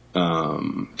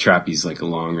 Trappy's like a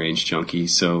long-range junkie,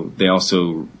 so they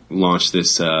also launched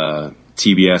this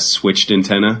TBS switched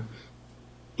antenna,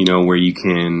 you know, where you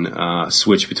can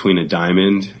switch between a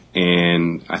diamond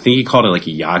and I think he called it like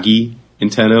a Yagi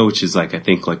antenna, which is like I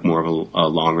think like more of a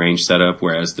long-range setup,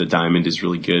 whereas the diamond is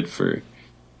really good for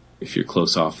if you're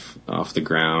close off the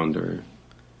ground or,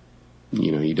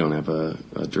 you know, you don't have a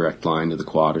direct line to the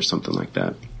quad or something like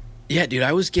that. Yeah, dude,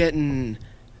 I was getting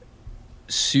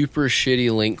super shitty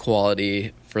link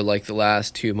quality for like the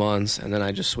last 2 months, and then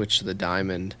I just switched to the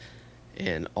diamond,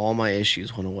 and all my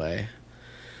issues went away.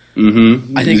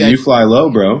 Mm-hmm. I think you fly low,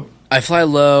 bro. I fly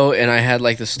low, and I had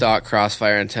like the stock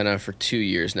Crossfire antenna for 2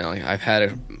 years now. Like, I've had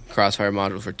a Crossfire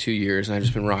module for 2 years, and I've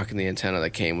just been rocking the antenna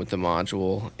that came with the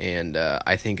module, and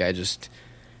I think it just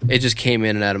came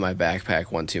in and out of my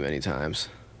backpack one too many times.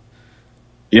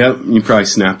 Yep, you probably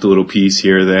snapped a little piece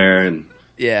here or there, and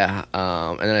yeah,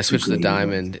 and then I switched to the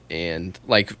diamond, and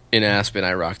like in Aspen,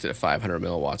 I rocked it at 500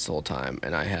 milliwatts the whole time,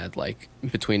 and I had like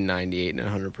between 98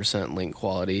 and 100% link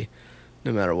quality,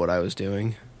 no matter what I was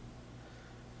doing.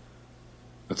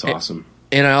 That's awesome.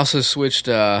 And I also switched,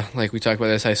 like we talked about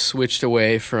this, I switched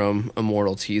away from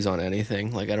Immortal T's on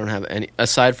anything. Like I don't have any,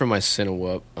 aside from my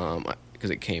Cinewhoop,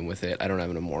 because it came with it, I don't have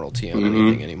an Immortal T on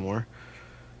anything anymore.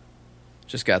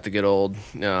 Just got the good old,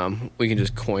 we can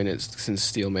just coin it since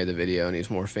Steele made the video and he's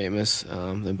more famous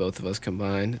than both of us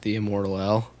combined, the Immortal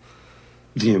L.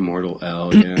 The Immortal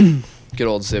L, yeah. Good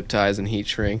old zip ties and heat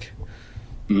shrink.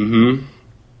 Mm-hmm.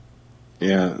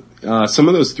 Yeah. Some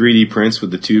of those 3D prints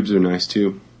with the tubes are nice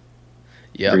too.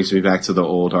 Yeah. Brings me back to the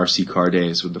old RC car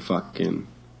days with the fucking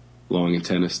long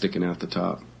antenna sticking out the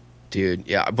top. Dude,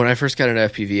 yeah, when I first got into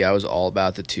FPV, I was all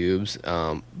about the tubes,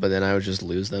 but then I would just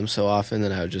lose them so often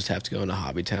that I would just have to go into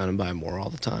Hobbytown and buy more all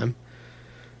the time.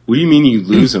 What do you mean you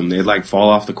lose them? They'd like fall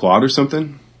off the quad or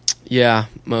something? Yeah,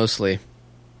 mostly.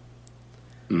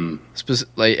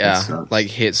 Like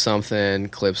hit something,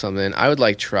 clip something. I would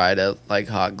like try to like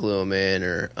hot glue them in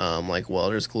or like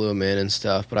welders glue them in and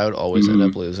stuff, but I would always end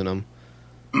up losing them.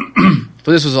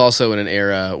 But this was also in an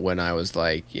era when I was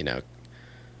like, you know,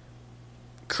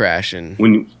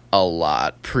 crashing a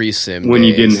lot pre-sim when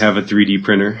days. You didn't have a 3D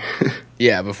printer.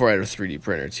 Yeah, before I had a 3D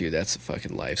printer too. That's a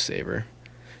fucking lifesaver.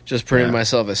 Just printed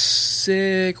myself a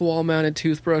sick wall-mounted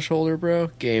toothbrush holder, bro.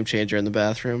 Game changer in the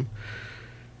bathroom.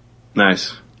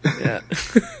 Nice. Yeah.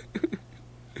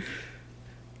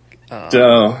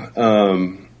 So,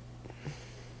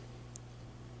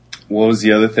 what was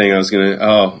the other thing I was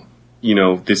gonna? You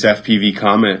know, this FPV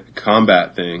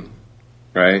combat thing,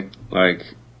 right?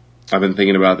 Like, I've been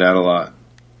thinking about that a lot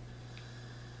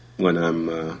when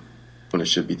I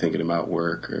should be thinking about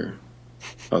work or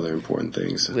other important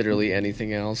things. Literally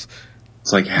anything else.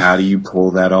 It's like, how do you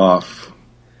pull that off?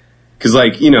 Because,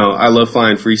 like, you know, I love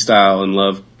flying freestyle and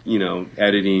love, you know,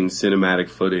 editing cinematic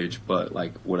footage, but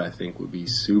like what I think would be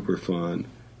super fun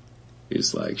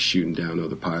is like shooting down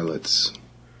other pilots.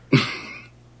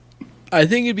 I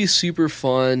think it'd be super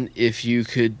fun if you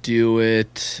could do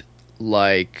it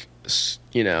like,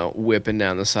 you know, whipping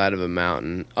down the side of a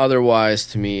mountain. Otherwise,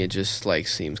 to me, it just like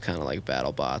seems kind of like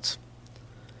battle bots.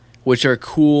 which are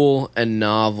cool and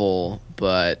novel,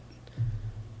 but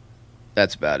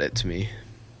that's about it to me.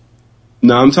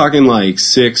 No, I'm talking like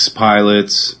 6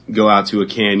 pilots go out to a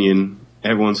canyon.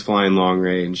 Everyone's flying long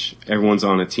range. Everyone's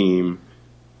on a team.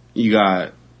 You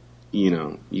got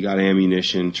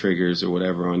ammunition, triggers, or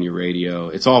whatever on your radio.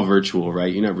 It's all virtual,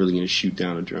 right? You're not really going to shoot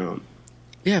down a drone.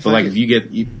 Yeah, but like if you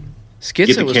get the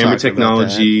camera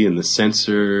technology and the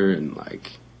sensor and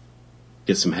like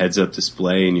get some heads-up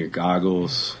display in your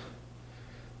goggles.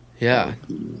 Yeah,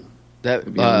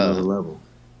 that'd be on another level.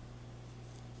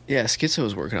 Yeah, Schizo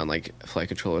was working on like flight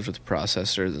controllers with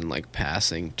processors and like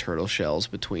passing turtle shells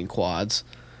between quads,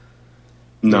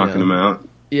 knocking them out.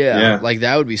 Yeah, like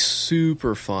that would be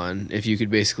super fun if you could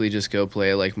basically just go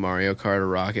play like Mario Kart or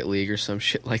Rocket League or some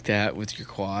shit like that with your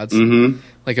quads,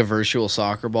 like a virtual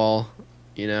soccer ball,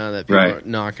 that people are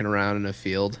knocking around in a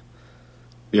field.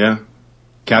 Yeah,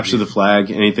 capture the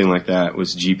flag, anything like that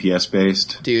was GPS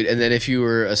based, dude. And then if you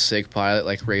were a sick pilot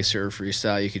like racer or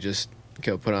freestyle, you could just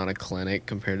go put on a clinic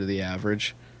compared to the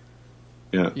average.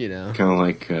 Yeah, kind of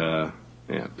like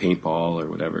paintball or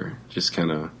whatever, just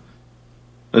kind of.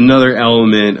 Another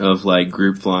element of like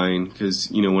group flying,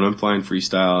 because when I'm flying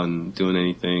freestyle and doing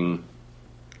anything,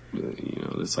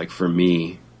 it's like for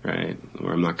me, right,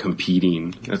 where I'm not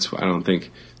competing. That's why I don't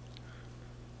think.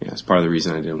 Yeah, it's part of the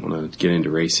reason I didn't want to get into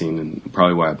racing, and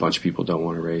probably why a bunch of people don't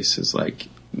want to race is like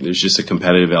there's just a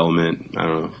competitive element. I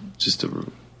don't know, just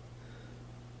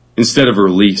instead of a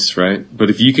release, right? But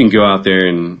if you can go out there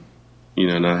and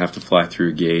not have to fly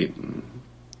through a gate and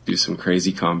do some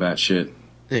crazy combat shit.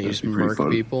 Yeah, you just murk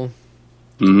people.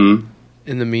 Mm-hmm.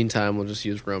 In the meantime, we'll just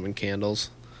use Roman candles.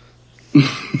 Yeah.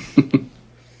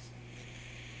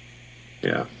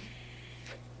 I'm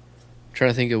trying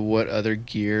to think of what other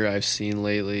gear I've seen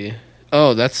lately.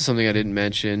 Oh, that's something I didn't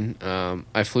mention.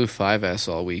 I flew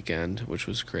 5S all weekend, which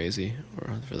was crazy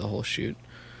for the whole shoot.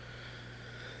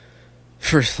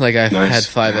 I've had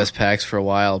 5S packs for a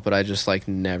while, but I just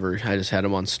never. I just had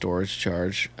them on storage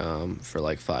charge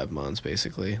for 5 months,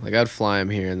 basically. I'd fly them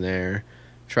here and there,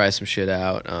 try some shit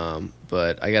out.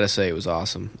 But I gotta say, it was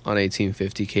awesome on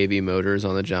 1850 kV motors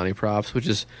on the Johnny Props, which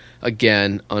is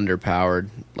again underpowered.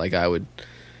 I would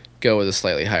go with a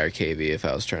slightly higher kV if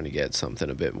I was trying to get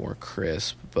something a bit more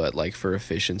crisp. But for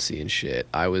efficiency and shit,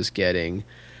 I was getting.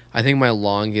 I think my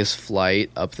longest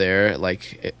flight up there, I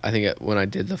think when I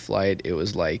did the flight, it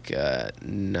was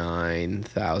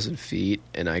 9,000 feet,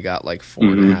 and I got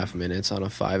 4.5 minutes on a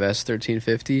 5S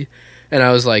 1350, and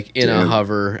I was in a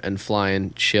hover and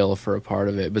flying chill for a part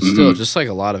of it, but still just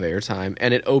a lot of airtime,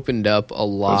 and it opened up a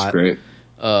lot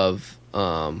of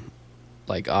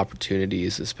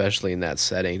opportunities, especially in that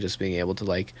setting, just being able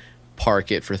to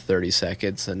park it for 30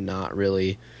 seconds and not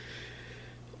really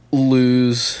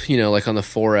lose, on the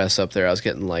 4S up there, I was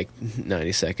getting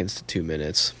 90 seconds to 2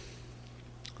 minutes.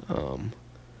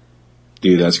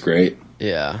 Dude, that's great.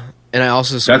 Yeah. And I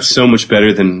also that's so much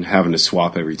better than having to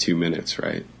swap every 2 minutes,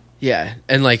 right? Yeah.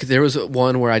 And there was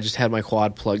one where I just had my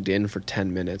quad plugged in for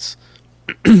 10 minutes.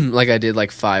 I did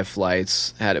 5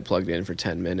 flights, had it plugged in for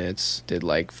 10 minutes, did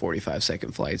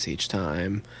 45-second flights each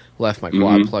time, left my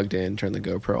quad plugged in, turned the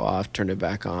GoPro off, turned it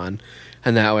back on.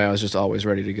 And that way I was just always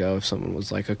ready to go if someone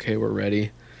was okay, we're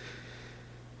ready.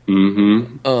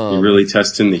 Mm-hmm. You're really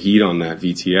testing the heat on that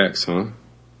VTX, huh?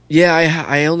 Yeah,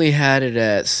 I only had it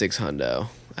at 600.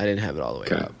 I didn't have it all the way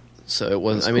up. So it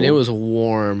was, cool. It was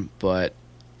warm, but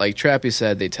like Trappy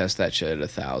said, they test that shit at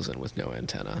 1,000 with no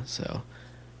antenna. So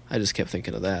I just kept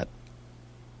thinking of that.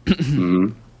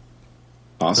 Mm-hmm.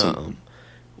 Awesome.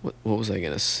 What was I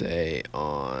going to say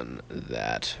on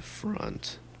that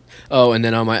front? Oh, and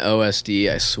then on my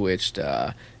OSD, I switched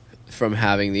from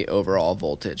having the overall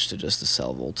voltage to just the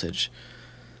cell voltage.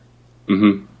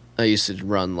 Mm-hmm. I used to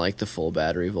run the full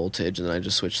battery voltage, and then I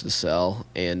just switched to the cell.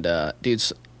 And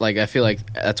dudes, I feel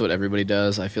like that's what everybody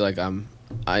does. I feel like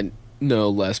I know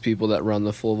less people that run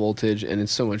the full voltage, and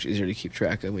it's so much easier to keep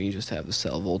track of when you just have the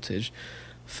cell voltage.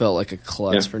 Felt like a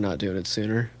klutz for not doing it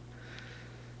sooner.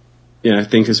 Yeah, I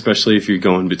think especially if you're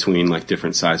going between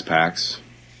different size packs.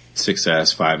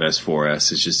 6S, 5S,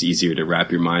 4S. It's just easier to wrap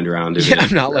your mind around it. Yeah,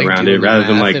 I'm not around it rather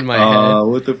than what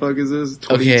the fuck is this?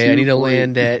 Okay, I need to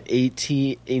land at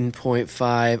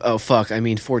 18.5. Oh fuck, I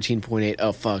mean 14.8.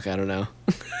 Oh fuck, I don't know.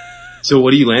 So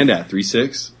what do you land at?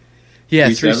 3.6? Yeah,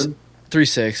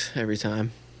 3.6 every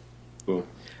time. Cool.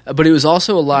 But it was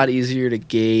also a lot easier to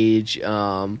gauge.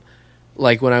 When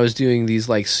I was doing these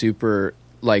super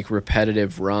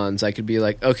repetitive runs, I could be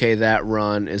okay, that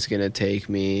run is going to take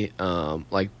me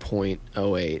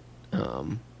 0.08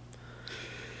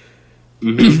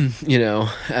 you know,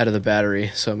 out of the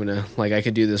battery. So I'm gonna I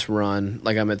could do this run.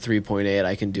 Like I'm at 3.8.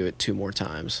 I can do it 2 more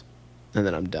times, and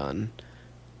then I'm done.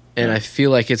 And I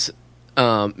feel like it's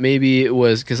maybe it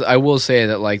was because I will say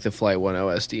that like the Flight 1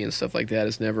 OSD and stuff like that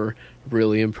has never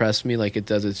really impressed me. Like it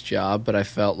does its job, but I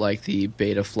felt like the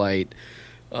Beta Flight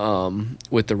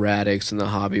with the Radix and the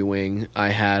Hobby Wing, I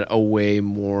had a way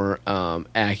more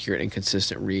accurate and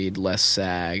consistent read, less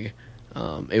sag.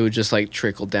 It would just like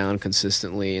trickle down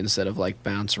consistently instead of like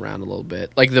bounce around a little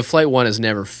bit. Like the Flight 1 has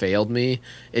never failed me.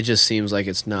 It just seems like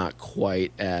it's not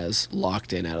quite as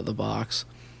locked in out of the box.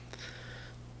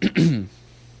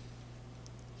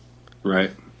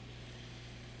 Right.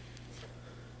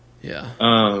 Yeah.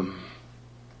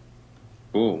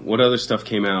 Cool. What other stuff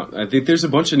came out? I think there's a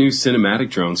bunch of new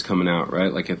cinematic drones coming out,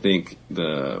 right? Like I think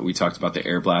we talked about the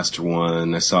Air Blaster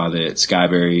one. I saw that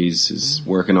Skyberries is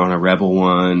working on a Rebel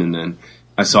one, and then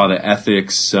I saw the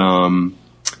Ethics little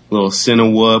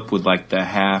Cinewhoop with like the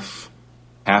half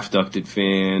ducted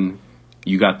fan.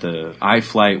 You got the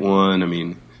iFlight one. I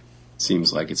mean, it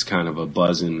seems like it's kind of a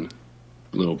buzzing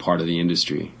little part of the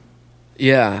industry.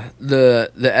 Yeah,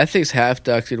 the Ethics half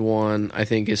ducted one I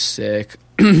think is sick.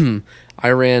 I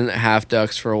ran half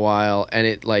ducks for a while, and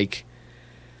it's like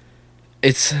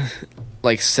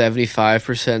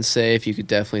 75% safe. You could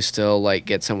definitely still like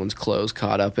get someone's clothes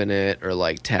caught up in it, or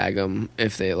like tag them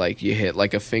if they like you hit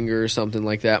like a finger or something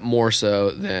like that. More so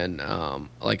than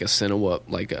like a Cinewhoop,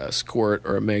 like a Squirt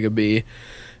or a Mega B.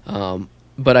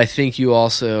 But I think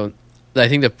I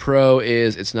think the pro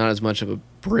is it's not as much of a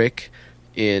brick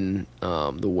in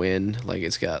the wind. Like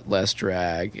it's got less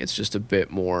drag. It's just a bit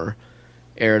more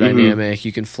aerodynamic.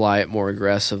 You can fly it more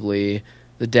aggressively.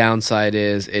 The downside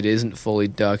is it isn't fully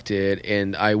ducted,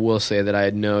 and I will say that I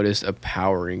had noticed a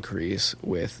power increase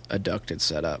with a ducted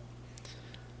setup.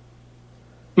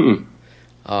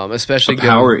 Especially a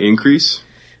power increase?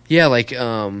 Yeah, like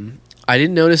I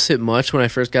didn't notice it much when I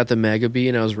first got the Mega B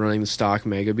and I was running the stock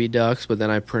Mega B ducks, but then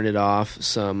I printed off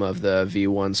some of the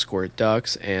V1 Squirt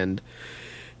ducks, and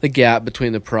the gap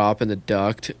between the prop and the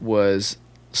duct was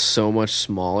so much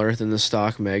smaller than the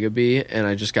stock Mega B, and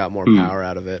I just got more power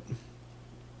out of it.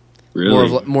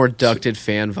 Really? More ducted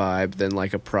fan vibe than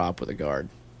like a prop with a guard.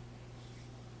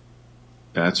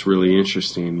 That's really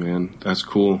interesting, man. That's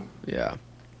cool. Yeah.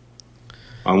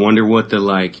 I wonder what the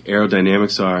like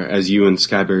aerodynamics are, as you and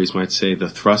Skyberries might say, the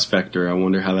thrust vector. I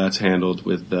wonder how that's handled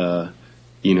with the,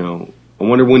 I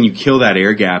wonder when you kill that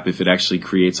air gap if it actually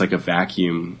creates like a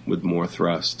vacuum with more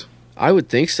thrust. I would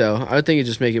think so. I would think it'd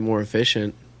just make it more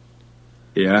efficient.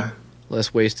 Yeah.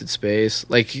 Less wasted space.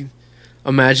 Like,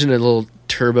 imagine a little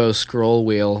turbo scroll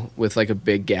wheel with like a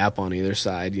big gap on either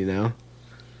side, Mm-hmm.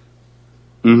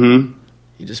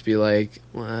 You'd just be like,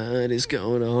 what is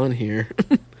going on here?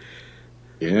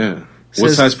 Yeah.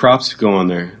 What size props go on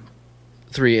there?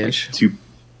 3-inch. Like 2.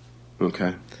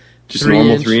 Okay. Just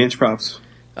normal 3-inch props?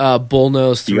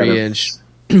 Bullnose 3-inch,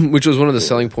 which was one of the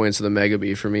selling points of the Mega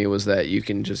B for me, was that you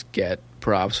can just get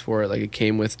props for it. Like it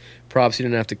came with props you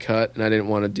didn't have to cut, and I didn't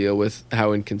want to deal with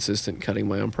how inconsistent cutting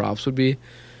my own props would be.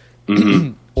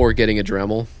 Or getting a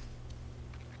Dremel.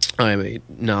 I'm a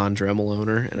non-Dremel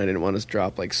owner, and I didn't want to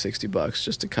drop like $60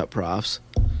 just to cut props.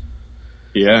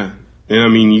 Yeah. And I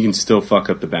mean, you can still fuck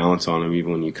up the balance on them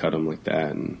even when you cut them like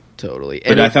that. Totally.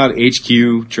 But I thought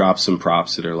HQ dropped some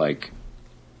props that are like...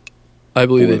 I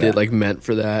believe they did, like, meant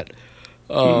for that.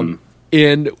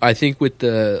 And I think with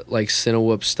the, like,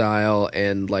 Cinewhoop style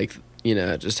and, like,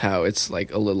 just how it's,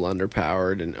 like, a little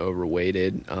underpowered and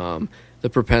overweighted, the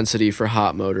propensity for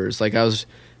hot motors, like,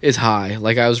 is high.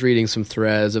 Like, I was reading some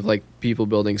threads of, like, people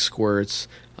building squirts,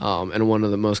 and one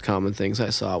of the most common things I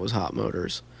saw was hot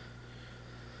motors.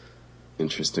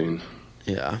 Interesting.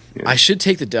 Yeah. I should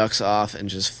take the ducks off and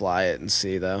just fly it and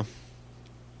see, though.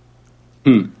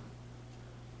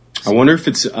 I wonder if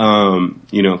it's,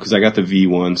 because I got the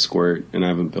V1 Squirt and I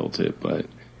haven't built it, but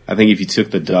I think if you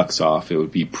took the ducks off, it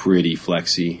would be pretty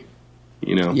flexy,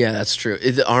 Yeah, that's true.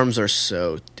 The arms are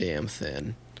so damn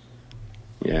thin.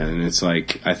 Yeah, and it's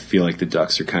like, I feel like the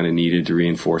ducks are kind of needed to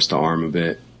reinforce the arm a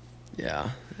bit.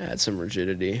 Yeah, add some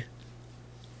rigidity.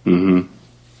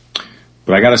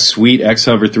 But I got a sweet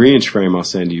X-Hover 3-inch frame I'll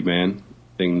send you, man.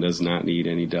 Thing does not need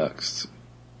any ducks.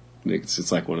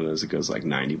 It's like one of those that goes like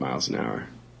 90 miles an hour.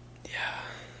 Yeah.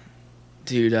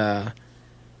 Dude, I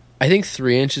think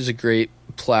 3-inch is a great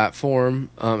platform,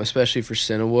 especially for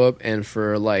Cinewhoop and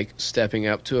for like stepping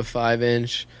up to a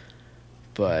 5-inch.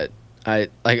 But I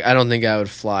don't think I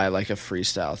would fly like a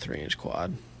freestyle 3-inch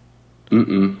quad.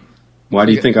 Why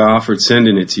do you think I offered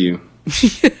sending it to you?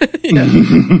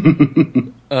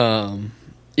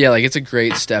 Yeah, like it's a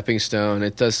great stepping stone.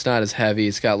 It's not as heavy.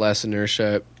 It's got less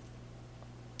inertia.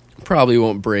 Probably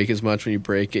won't break as much when you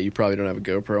break it. You probably don't have a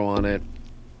GoPro on it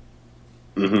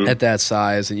at that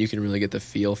size, and you can really get the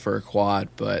feel for a quad.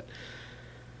 But,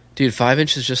 dude,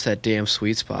 5-inch is just that damn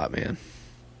sweet spot, man.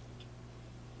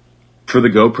 For the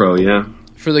GoPro, yeah.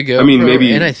 For the GoPro, I mean,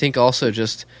 maybe, and I think also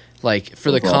just, like,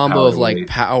 for the combo of, like,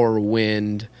 power,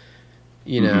 wind,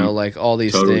 you know, like, all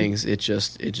these things, it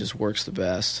just works the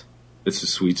best. It's a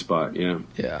sweet spot, yeah.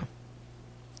 Yeah.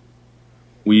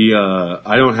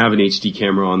 I don't have an HD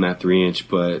camera on that 3-inch,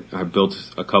 but I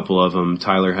built a couple of them.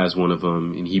 Tyler has one of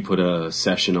them, and he put a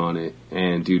session on it.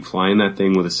 And, dude, flying that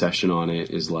thing with a session on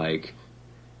it is like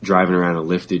driving around a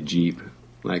lifted Jeep,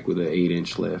 like with an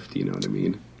 8-inch lift, you know what I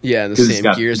mean? Yeah, and the same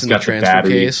gears in the transfer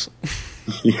case.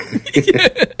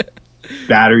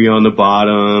 Battery on the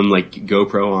bottom, like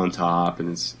GoPro on top, and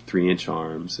it's 3-inch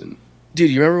arms. And dude,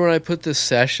 you remember when I put the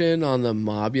session on the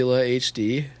Mobula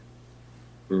HD?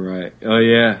 Right. Oh,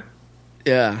 yeah.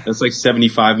 Yeah. That's like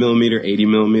 75 millimeter, 80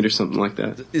 millimeter, something like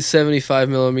that. It's 75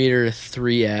 millimeter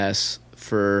 3S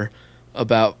for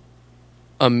about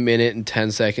a minute and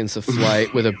 10 seconds of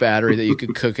flight with a battery that you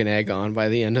could cook an egg on by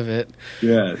the end of it.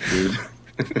 Yeah, dude.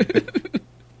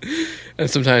 And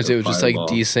sometimes it would just like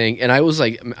desync. And I was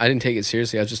like, I didn't take it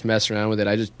seriously. I was just messing around with it.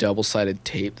 I just double-sided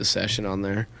taped the session on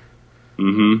there.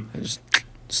 I just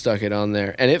stuck it on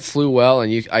there, and it flew well,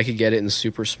 and I could get it in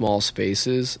super small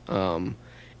spaces. And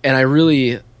I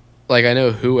really, like, I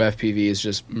know Who FPV is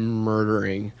just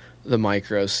murdering the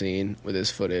micro scene with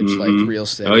his footage, like Real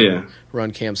Steady,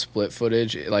 Run Cam Split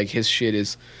footage. Like, his shit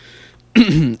is,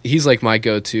 he's like my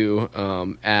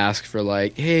go-to ask for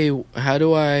like, hey, what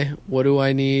do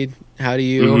I need? How do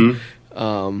you?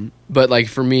 But like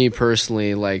for me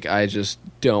personally, like I just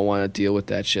don't want to deal with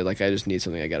that shit. Like I just need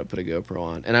something I got to put a GoPro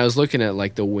on. And I was looking at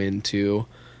like the Win 2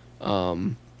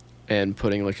 and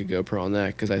putting like a GoPro on that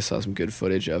because I saw some good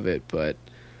footage of it. But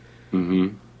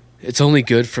it's only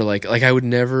good for like I would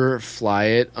never fly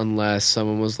it unless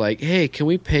someone was like, hey, can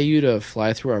we pay you to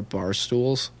fly through our bar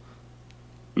stools?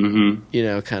 You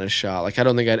know, kind of shot. Like I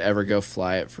don't think I'd ever go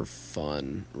fly it for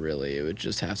fun, really. It would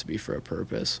just have to be for a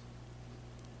purpose.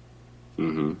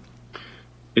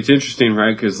 It's interesting,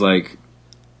 right? Because like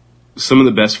some of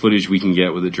the best footage we can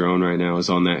get with a drone right now is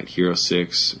on that Hero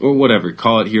 6 or whatever.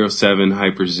 Call it Hero 7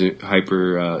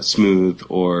 hyper smooth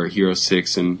or Hero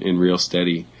 6 in Real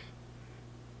Steady.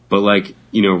 But like,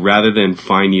 you know, rather than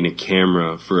finding a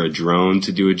camera for a drone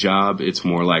to do a job, it's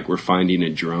more like we're finding a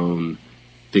drone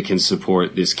that can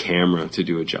support this camera to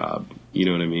do a job. You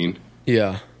know what I mean?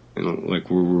 Yeah. And like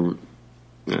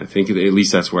I think at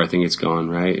least that's where I think it's gone,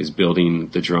 right? Is building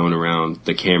the drone around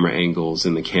the camera angles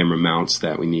and the camera mounts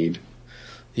that we need.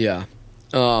 Yeah.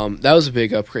 That was a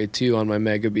big upgrade too on my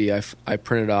Mega B. I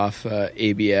printed off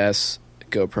ABS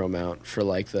GoPro mount for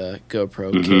like the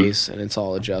GoPro case, and it's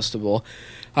all adjustable.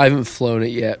 I haven't flown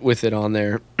it yet with it on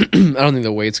there. I don't think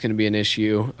the weight's going to be an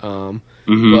issue.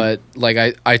 But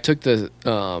like I took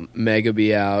the Mega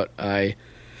B out.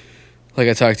 Like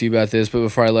I talked to you about this, but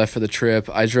before I left for the trip,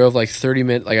 I drove like 30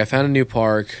 minutes. Like I found a new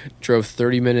park, drove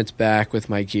 30 minutes back with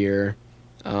my gear,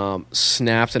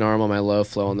 snapped an arm on my low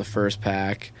flow on the first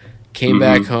pack, came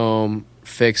back home,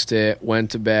 fixed it,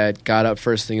 went to bed, got up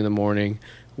first thing in the morning,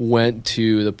 went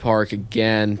to the park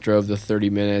again, drove the 30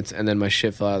 minutes, and then my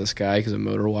shit fell out of the sky because a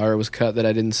motor wire was cut that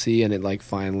I didn't see, and it like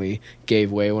finally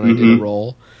gave way when I did a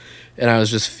roll. And I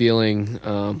was just feeling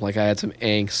like I had some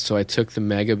angst, so I took the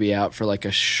Mega B out for like a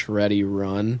shreddy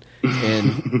run,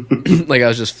 and like I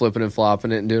was just flipping and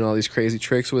flopping it and doing all these crazy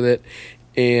tricks with it.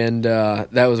 And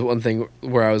that was one thing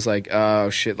where I was like, oh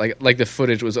shit, like the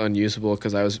footage was unusable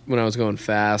because when I was going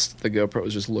fast, the GoPro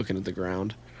was just looking at the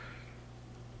ground.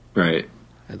 Right.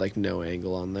 I had like no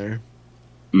angle on there.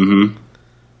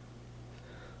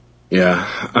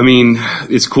 Yeah, I mean,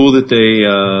 it's cool that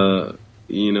they.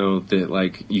 You know, that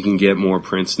like you can get more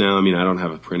prints now. I mean, I don't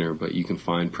have a printer, but you can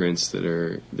find prints that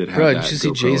have bro, that. Did you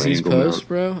see Jay-Z's post, mount.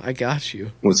 Bro? I got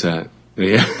you. What's that?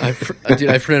 Yeah. I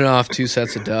printed off 2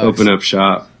 sets of doves. Open up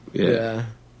shop. Yeah.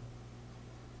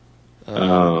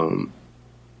 But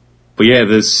yeah,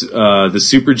 this the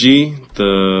Super G,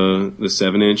 the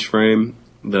 7-inch frame,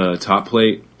 the top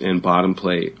plate and bottom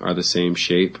plate are the same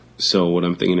shape. So what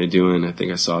I'm thinking of doing, I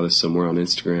think I saw this somewhere on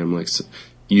Instagram, like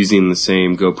using the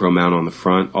same GoPro mount on the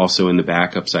front, also in the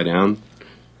back upside down,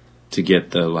 to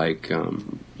get the like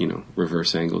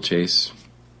reverse angle chase.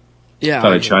 Yeah,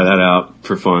 thought I'd try that out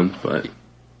for fun. But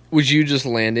would you just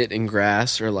land it in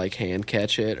grass or like hand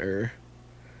catch it or?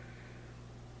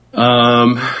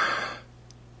 Yeah,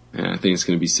 I think it's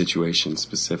going to be situation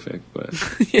specific, but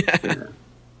yeah.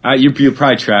 You'll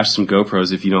probably trash some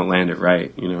GoPros if you don't land it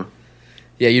right, you know?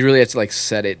 Yeah, you really have to like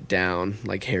set it down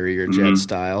like Harrier jet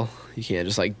style. You can't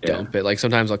just like dump it. Like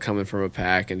sometimes I'll come in from a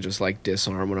pack and just like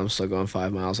disarm when I'm still going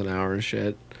 5 miles an hour and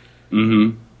shit.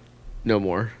 Mm-hmm. No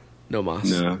more. No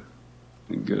mas. No.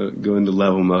 Go into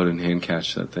level mode and hand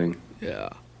catch that thing. Yeah.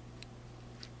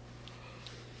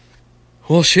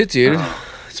 Well, shit, dude.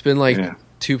 It's been like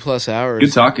 2+ hours.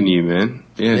 Good talking to you, man.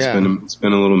 Yeah, it's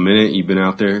been a little minute. You've been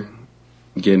out there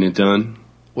getting it done.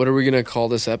 What are we gonna call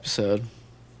this episode?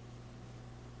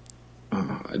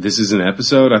 This is an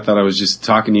episode? I thought I was just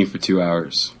talking to you for 2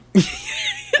 hours.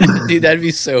 Dude, that'd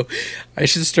be so... I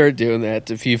should start doing that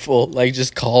to people. Like,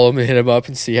 just call them and hit them up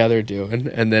and see how they're doing.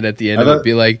 And then at the end of it,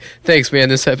 be like, thanks, man,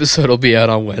 this episode will be out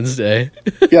on Wednesday.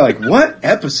 Yeah, like, what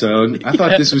episode? I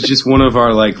thought this was just one of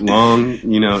our, like, long,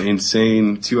 you know,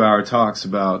 insane 2-hour talks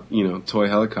about, you know, toy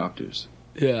helicopters.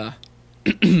 Yeah.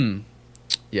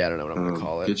 Yeah, I don't know what I'm going to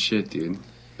call it. Good shit, dude.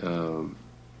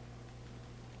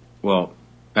 Well,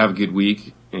 have a good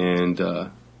week, and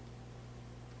get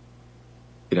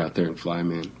out there and fly,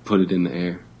 man. Put it in the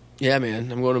air. Yeah,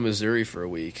 man. I'm going to Missouri for a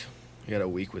week. I got a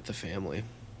week with the family.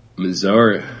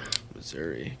 Missouri.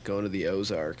 Going to the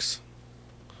Ozarks.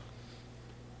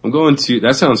 I'm going to...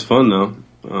 That sounds fun, though.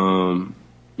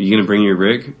 You going to bring your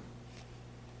rig?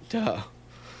 Duh,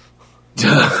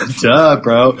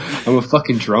 bro. I'm a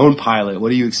fucking drone pilot. What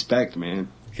do you expect, man?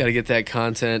 Got to get that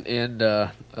content, and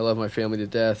I love my family to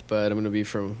death, but I'm going to be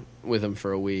with them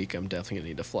for a week. I'm definitely going to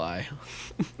need to fly.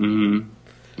 Mm-hmm.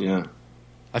 Yeah.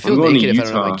 I feel naked if I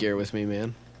don't have my gear with me,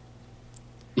 man.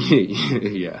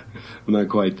 Yeah. I'm not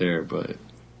quite there, but...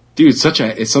 Dude,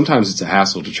 sometimes it's a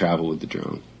hassle to travel with the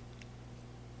drone.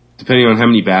 Depending on how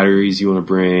many batteries you want to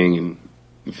bring, and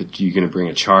if you're going to bring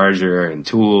a charger and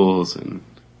tools, and...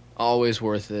 Always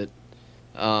worth it.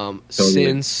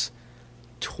 Since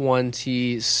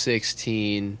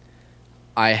 2016,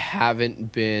 I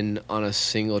haven't been on a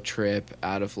single trip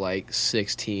out of like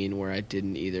 16 where I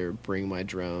didn't either bring my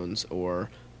drones or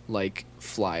like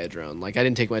fly a drone. Like I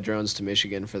didn't take my drones to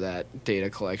Michigan for that data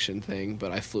collection thing,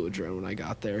 but I flew a drone when I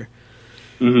got there.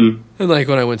 Mm-hmm. And like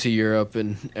when I went to Europe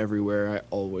and everywhere, I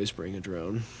always bring a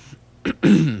drone.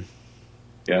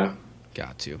 Yeah.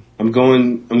 Got to. I'm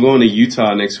going to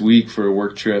Utah next week for a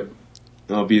work trip.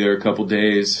 I'll be there a couple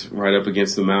days, right up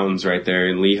against the mountains right there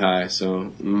in Lehigh.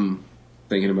 So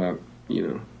thinking about, you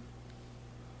know,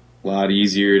 a lot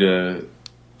easier to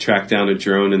track down a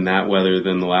drone in that weather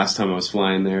than the last time I was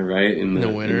flying there, right? In the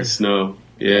winter. In the snow.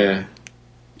 Yeah.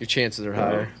 Your chances are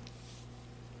higher.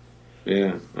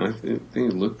 Yeah. I think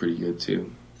it looked pretty good,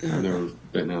 too. I've never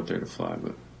been out there to fly,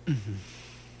 but... Mm-hmm.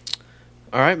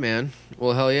 All right, man.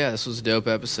 Well, hell yeah. This was a dope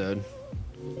episode.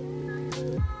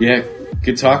 Yeah.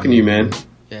 Good talking to you, man.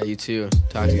 Yeah, you too.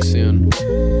 Talk to you soon.